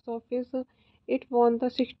box office. It won the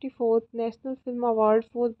 64th National Film Award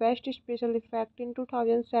for Best Special Effect in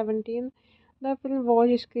 2017. The film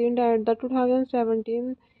was screened at the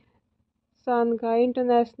 2017 Shanghai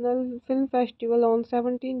International Film Festival on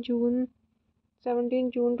 17 June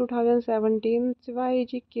 2017. Shivaay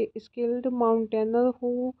is a skilled mountaineer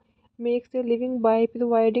who makes a living by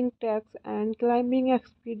providing treks and climbing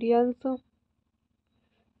experience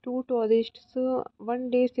to tourists. One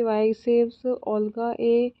day, Shivaay saves Olga,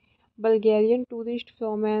 a Bulgarian tourist,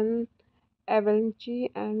 from an avalanche,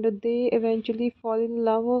 and they eventually fall in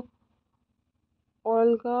love.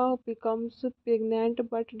 Olga becomes pregnant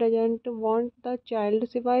but doesn't want the child.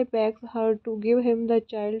 Shivaay begs her to give him the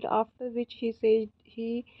child, after which he says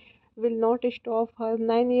he will not stop her.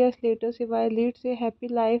 9 years later, Shivaay leads a happy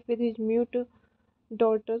life with his mute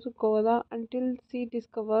daughter Gora until she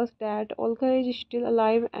discovers that Olga is still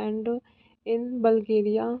alive and in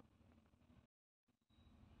Bulgaria.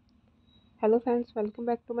 Hello friends, welcome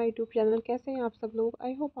back to my YouTube channel. कैसे हैं आप सब लोग?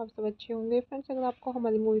 I hope आप सब अच्छे होंगे। Friends, अगर आपको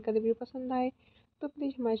हमारी मूवी का रिव्यू पसंद आए तो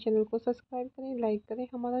प्लीज़ हमारे चैनल को सब्सक्राइब करें, लाइक करें।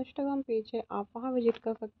 हमारा इंस्टाग्राम पेज है, आप वहां विजिट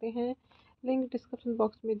कर सकते हैं, लिंक डिस्क्रिप्शन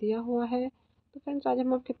बॉक्स में दिया हुआ है। तो फ्रेंड्स, आज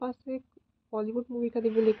हम आपके पास एक बॉलीवुड मूवी का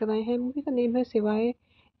रिव्यू लेकर आए हैं। मूवी का नेम है शिवाय।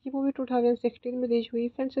 ये मूवी 2016 में रिलीज हुई।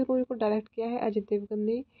 फ्रेंड्स, इस मूवी को डायरेक्ट किया है अजय देवगन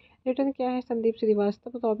ने, रिटर्न किया है संदीप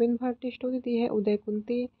श्रीवास्तव, रॉबिन भट्ट, स्टोरी दी है उदय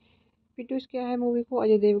कुंती, प्रोड्यूस किया है मूवी को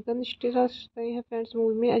अजय देवगन। स्टार्स रहे हैं फ्रेंड्स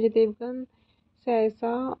मूवी में Ajay Devgan,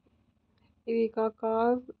 सैसा, Erica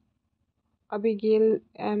car, Abigail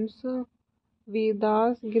AIIMS,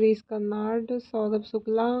 Vir Das, Girish Karnad, Saurabh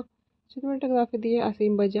Shukla. Cinematography दी है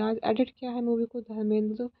असीम बजाज। एडिट किया है मूवी को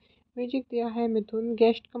धर्मेंद्र। म्यूजिक दिया है मिथुन।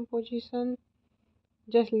 Guest composition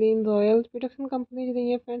Jasleen royal. Production companies रही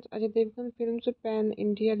है friends Ajay Devgan films, pan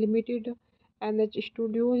India limited, NH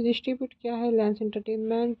studios. Distribute किया है लेंस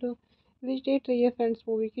एंटरटेनमेंट। रिलीज डेट रही है फ्रेंड्स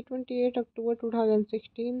मूवी की 28 अक्टूबर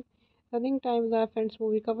 2016। रनिंग टाइम रहा फ्रेंड्स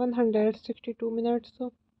मूवी का 162 मिनट्स।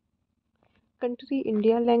 कंट्री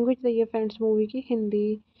इंडिया, लैंग्वेज रही है फ्रेंड्स मूवी की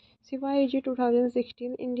हिंदी। शिवाय जी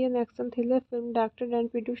 2016 Indian action thriller film directed and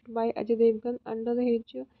produced by Ajay Devgan under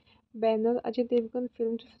his banner Ajay Devgan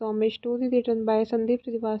films from a story written by Sandeep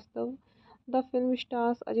Srivastava. The film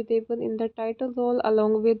stars Ajay Devgan in the title role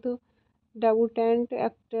along with debutant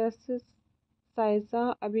actresses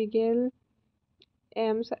Saisa, Abigail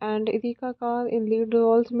Ames and Erika Carr in lead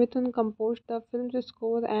roles. Mithun composed the film's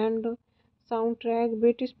score and soundtrack.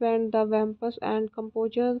 British band The Vampers and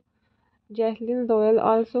composer Jacqueline Royal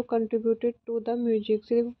also contributed to the music.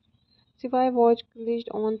 Shivaay was released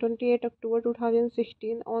on 28 October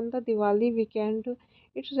 2016 on the Diwali weekend.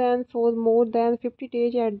 It ran for more than 50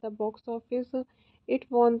 days at the box office. It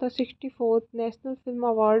won the 64th National Film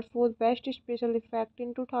Award for Best Special Effect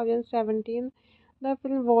in 2017. The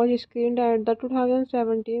film was screened at the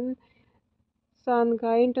 2017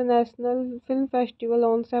 Shanghai International Film Festival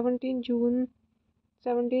on 17 June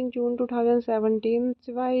 2017.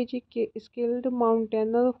 Shivaay is a skilled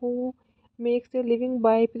mountaineer who makes a living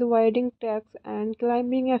by providing treks and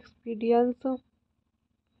climbing experience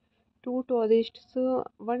to tourists.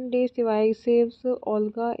 One day, Shivaay saves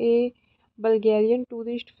Olga, a Bulgarian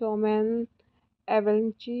tourist, from an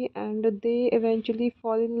avalanche and they eventually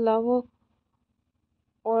fall in love.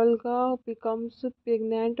 Olga becomes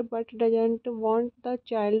pregnant but doesn't want the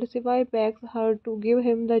child. Shivaay begs her to give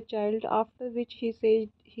him the child, after which he says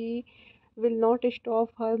he will not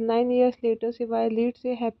stop her. 9 years later, Shivaay leads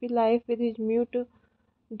a happy life with his mute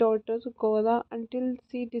daughter Gora until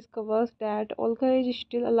she discovers that Olga is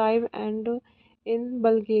still alive and in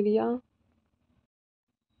Bulgaria.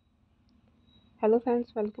 Hello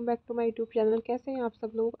friends, welcome back to my YouTube channel. कैसे हैं आप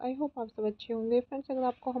सब लोग? I hope आप सब अच्छे होंगे। Friends, अगर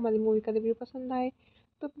आपको हमारी मूवी का रिव्यू पसंद आए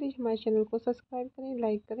तो प्लीज़ हमारे चैनल को सब्सक्राइब करें,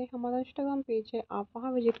 लाइक करें। हमारा इंस्टाग्राम पेज है, आप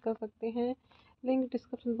वहां विजिट कर सकते हैं, लिंक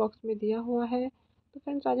डिस्क्रिप्शन बॉक्स में दिया हुआ है। तो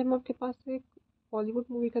फ्रेंड्स, आज हम आपके पास एक बॉलीवुड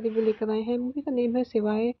मूवी का रिव्यू लेकर आए हैं। मूवी का नेम है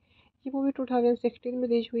शिवाय। ये मूवी 2016 में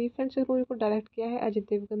रिलीज हुई। फ्रेंड्स, इस मूवी को डायरेक्ट किया है अजय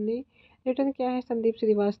देवगन ने, रिटर्न किया है संदीप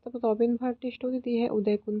श्रीवास्तव, रॉबिन भट्ट, स्टोरी दी है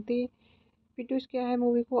उदय कुंती, प्रोड्यूस किया है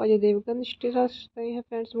मूवी को अजय देवगन। स्टार्स रहे हैं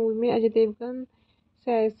फ्रेंड्स मूवी में Ajay Devgan,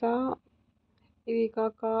 सैसा, Erica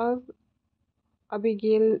car,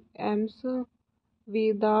 Abigail AIIMS,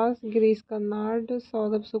 Vir Das, Girish Karnad,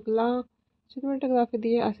 Saurabh Shukla. Cinematography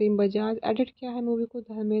दी है असीम बजाज। एडिट किया है मूवी को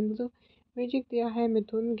धर्मेंद्र। म्यूजिक दिया है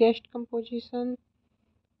मिथुन। Guest composition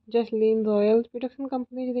Jasleen royal. Production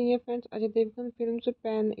companies रही है friends Ajay Devgan films,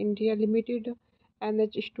 pan India limited,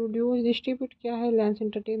 NH studios. Distribute किया है लेंस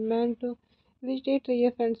एंटरटेनमेंट। रिलीज डेट रही है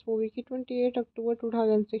फ्रेंड्स मूवी की 28 अक्टूबर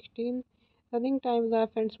 2016। रनिंग टाइम रहा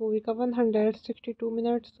फ्रेंड्स मूवी का 162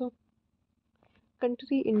 मिनट्स।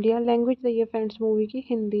 Country India. लैंग्वेज रही है फ्रेंड्स मूवी की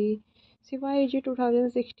हिंदी। शिवाय जी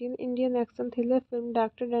 2016 Indian action thriller film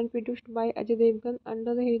directed and produced by Ajay Devgan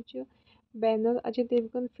under his banner Ajay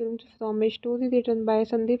Devgan Films, from a story written by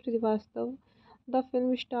Sandeep Srivastava. The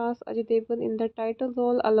film stars Ajay Devgan in the title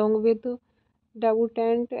role along with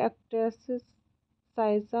debutant actresses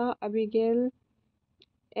Saisa, Abigail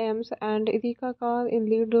Ames and Erika Carr in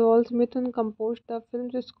lead roles. Mithun composed the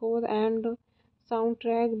film's score and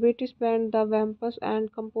soundtrack. British band The Vampers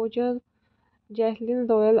and composer Jacqueline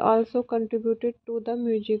Royal also contributed to the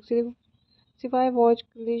music. Shivaay was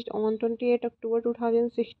released on 28 October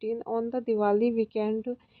 2016 on the Diwali weekend.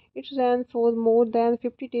 It ran for more than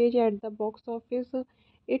 50 days at the box office.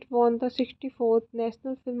 It won the 64th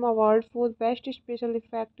National Film Award for Best Special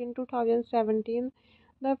Effect in 2017.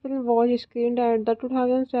 The film was screened at the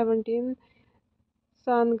 2017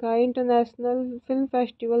 Shanghai International Film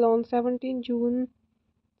Festival on 17 June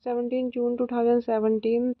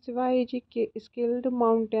 2017. Shivaay is a skilled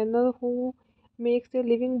mountaineer who makes a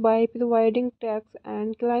living by providing treks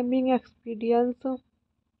and climbing experience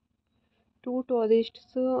to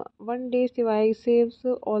tourists. One day, Shivaay saves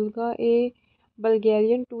Olga, a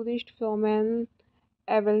Bulgarian tourist, from an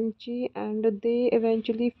avalanche and they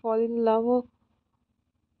eventually fall in love.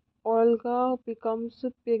 Olga becomes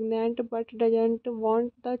pregnant but doesn't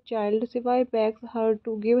want the child. Shivaay begs her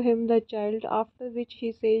to give him the child, after which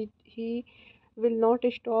he says he will not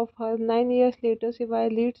stop her. 9 years later, Shivaay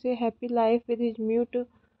leads a happy life with his mute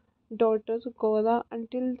daughter Gora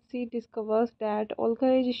until she discovers that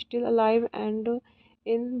Olga is still alive and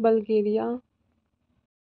in Bulgaria.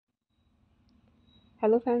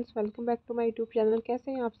 Hello friends, welcome back to my YouTube channel.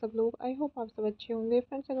 कैसे हैं आप सब लोग? I hope आप सब अच्छे होंगे।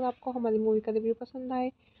 Friends, अगर आपको हमारी मूवी का रिव्यू पसंद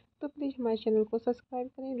आए तो प्लीज़ हमारे चैनल को सब्सक्राइब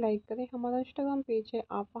करें, लाइक करें। हमारा इंस्टाग्राम पेज है,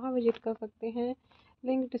 आप वहां विजिट कर सकते हैं,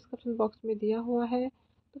 लिंक डिस्क्रिप्शन बॉक्स में दिया हुआ है।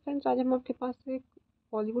 तो फ्रेंड्स, आज हम आपके पास एक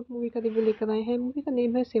बॉलीवुड मूवी का रिव्यू लेकर आए हैं। मूवी का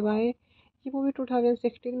नेम है शिवाय। ये मूवी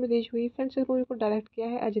 2016 में रिलीज हुई। फ्रेंड्स, इस मूवी को डायरेक्ट किया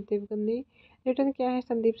है अजय देवगन ने, रिटर्न किया है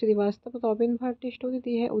संदीप श्रीवास्तव, रॉबिन भट्ट, स्टोरी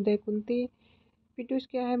दी है उदय कुंती, प्रोड्यूस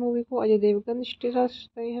किया है मूवी को अजय देवगन। स्टार्स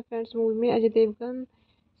रहे हैं फ्रेंड्स मूवी में Ajay Devgan,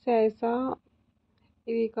 सैसा,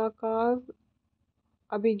 Erica car,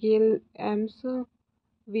 Abigail AIIMS,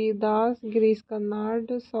 Vir Das, Girish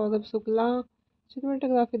Karnad, Saurabh Shukla.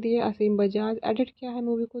 Cinematography दी है असीम बजाज। एडिट किया है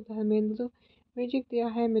मूवी को धर्मेंद्र। म्यूजिक दिया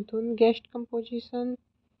है मिथुन। Guest composition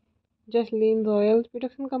Jasleen royal.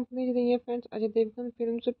 Production companies रही है friends Ajay Devgan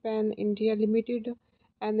films, pan India limited,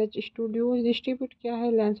 NH studios. Distribute किया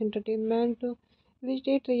है लेंस एंटरटेनमेंट। रिलीज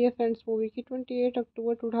डेट रही है फ्रेंड्स मूवी की 28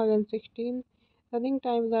 अक्टूबर 2016। रनिंग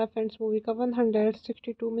टाइम रहा फ्रेंड्स मूवी का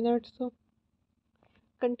 162 मिनट्स।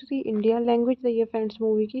 Country India. लैंग्वेज रही है फ्रेंड्स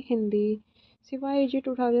मूवी की हिंदी। शिवाय जी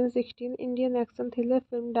 2016 Indian action thriller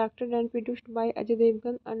film directed and produced by Ajay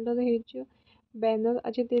Devgan under his banner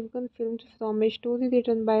Ajay Devgan Films, from a story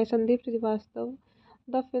written by Sandeep Srivastava.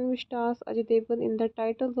 The film stars Ajay Devgan in the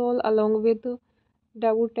title role along with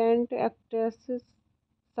debutant actresses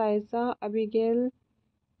Saisa, Abigail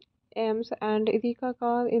Ames and Erika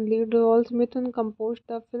Carr in lead roles. Mithun composed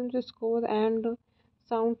the film's score and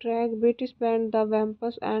soundtrack. British band The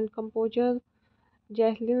Vampers and composer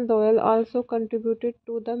Jacqueline Royal also contributed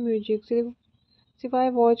to the music.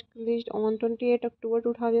 Shivaay was released on 28 October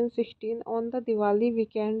 2016 on the Diwali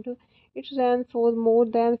weekend. It ran for more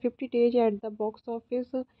than 50 days at the box office.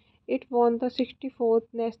 It won the 64th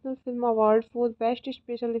National Film Award for Best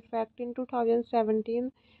Special Effect in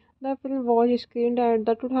 2017. The film was screened at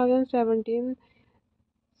the 2017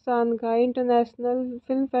 Shanghai International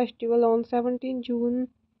Film Festival on 17 June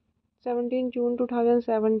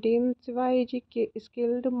 2017. Shivaay is a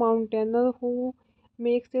skilled mountaineer who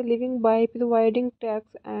makes a living by providing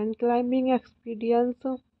treks and climbing experience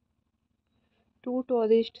to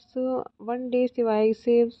tourists. One day, Shivaay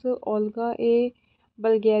saves Olga, a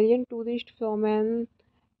Bulgarian tourist, from an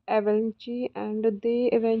avalanche, and they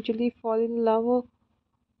eventually fall in love.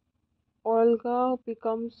 Olga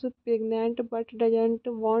becomes pregnant but doesn't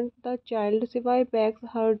want the child. Shivaay begs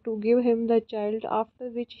her to give him the child, after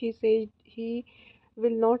which he says he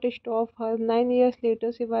will not stop her. 9 years later,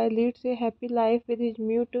 Shivaay leads a happy life with his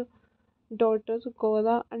mute daughter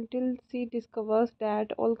Gora until she discovers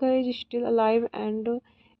that Olga is still alive and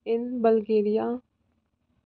in Bulgaria.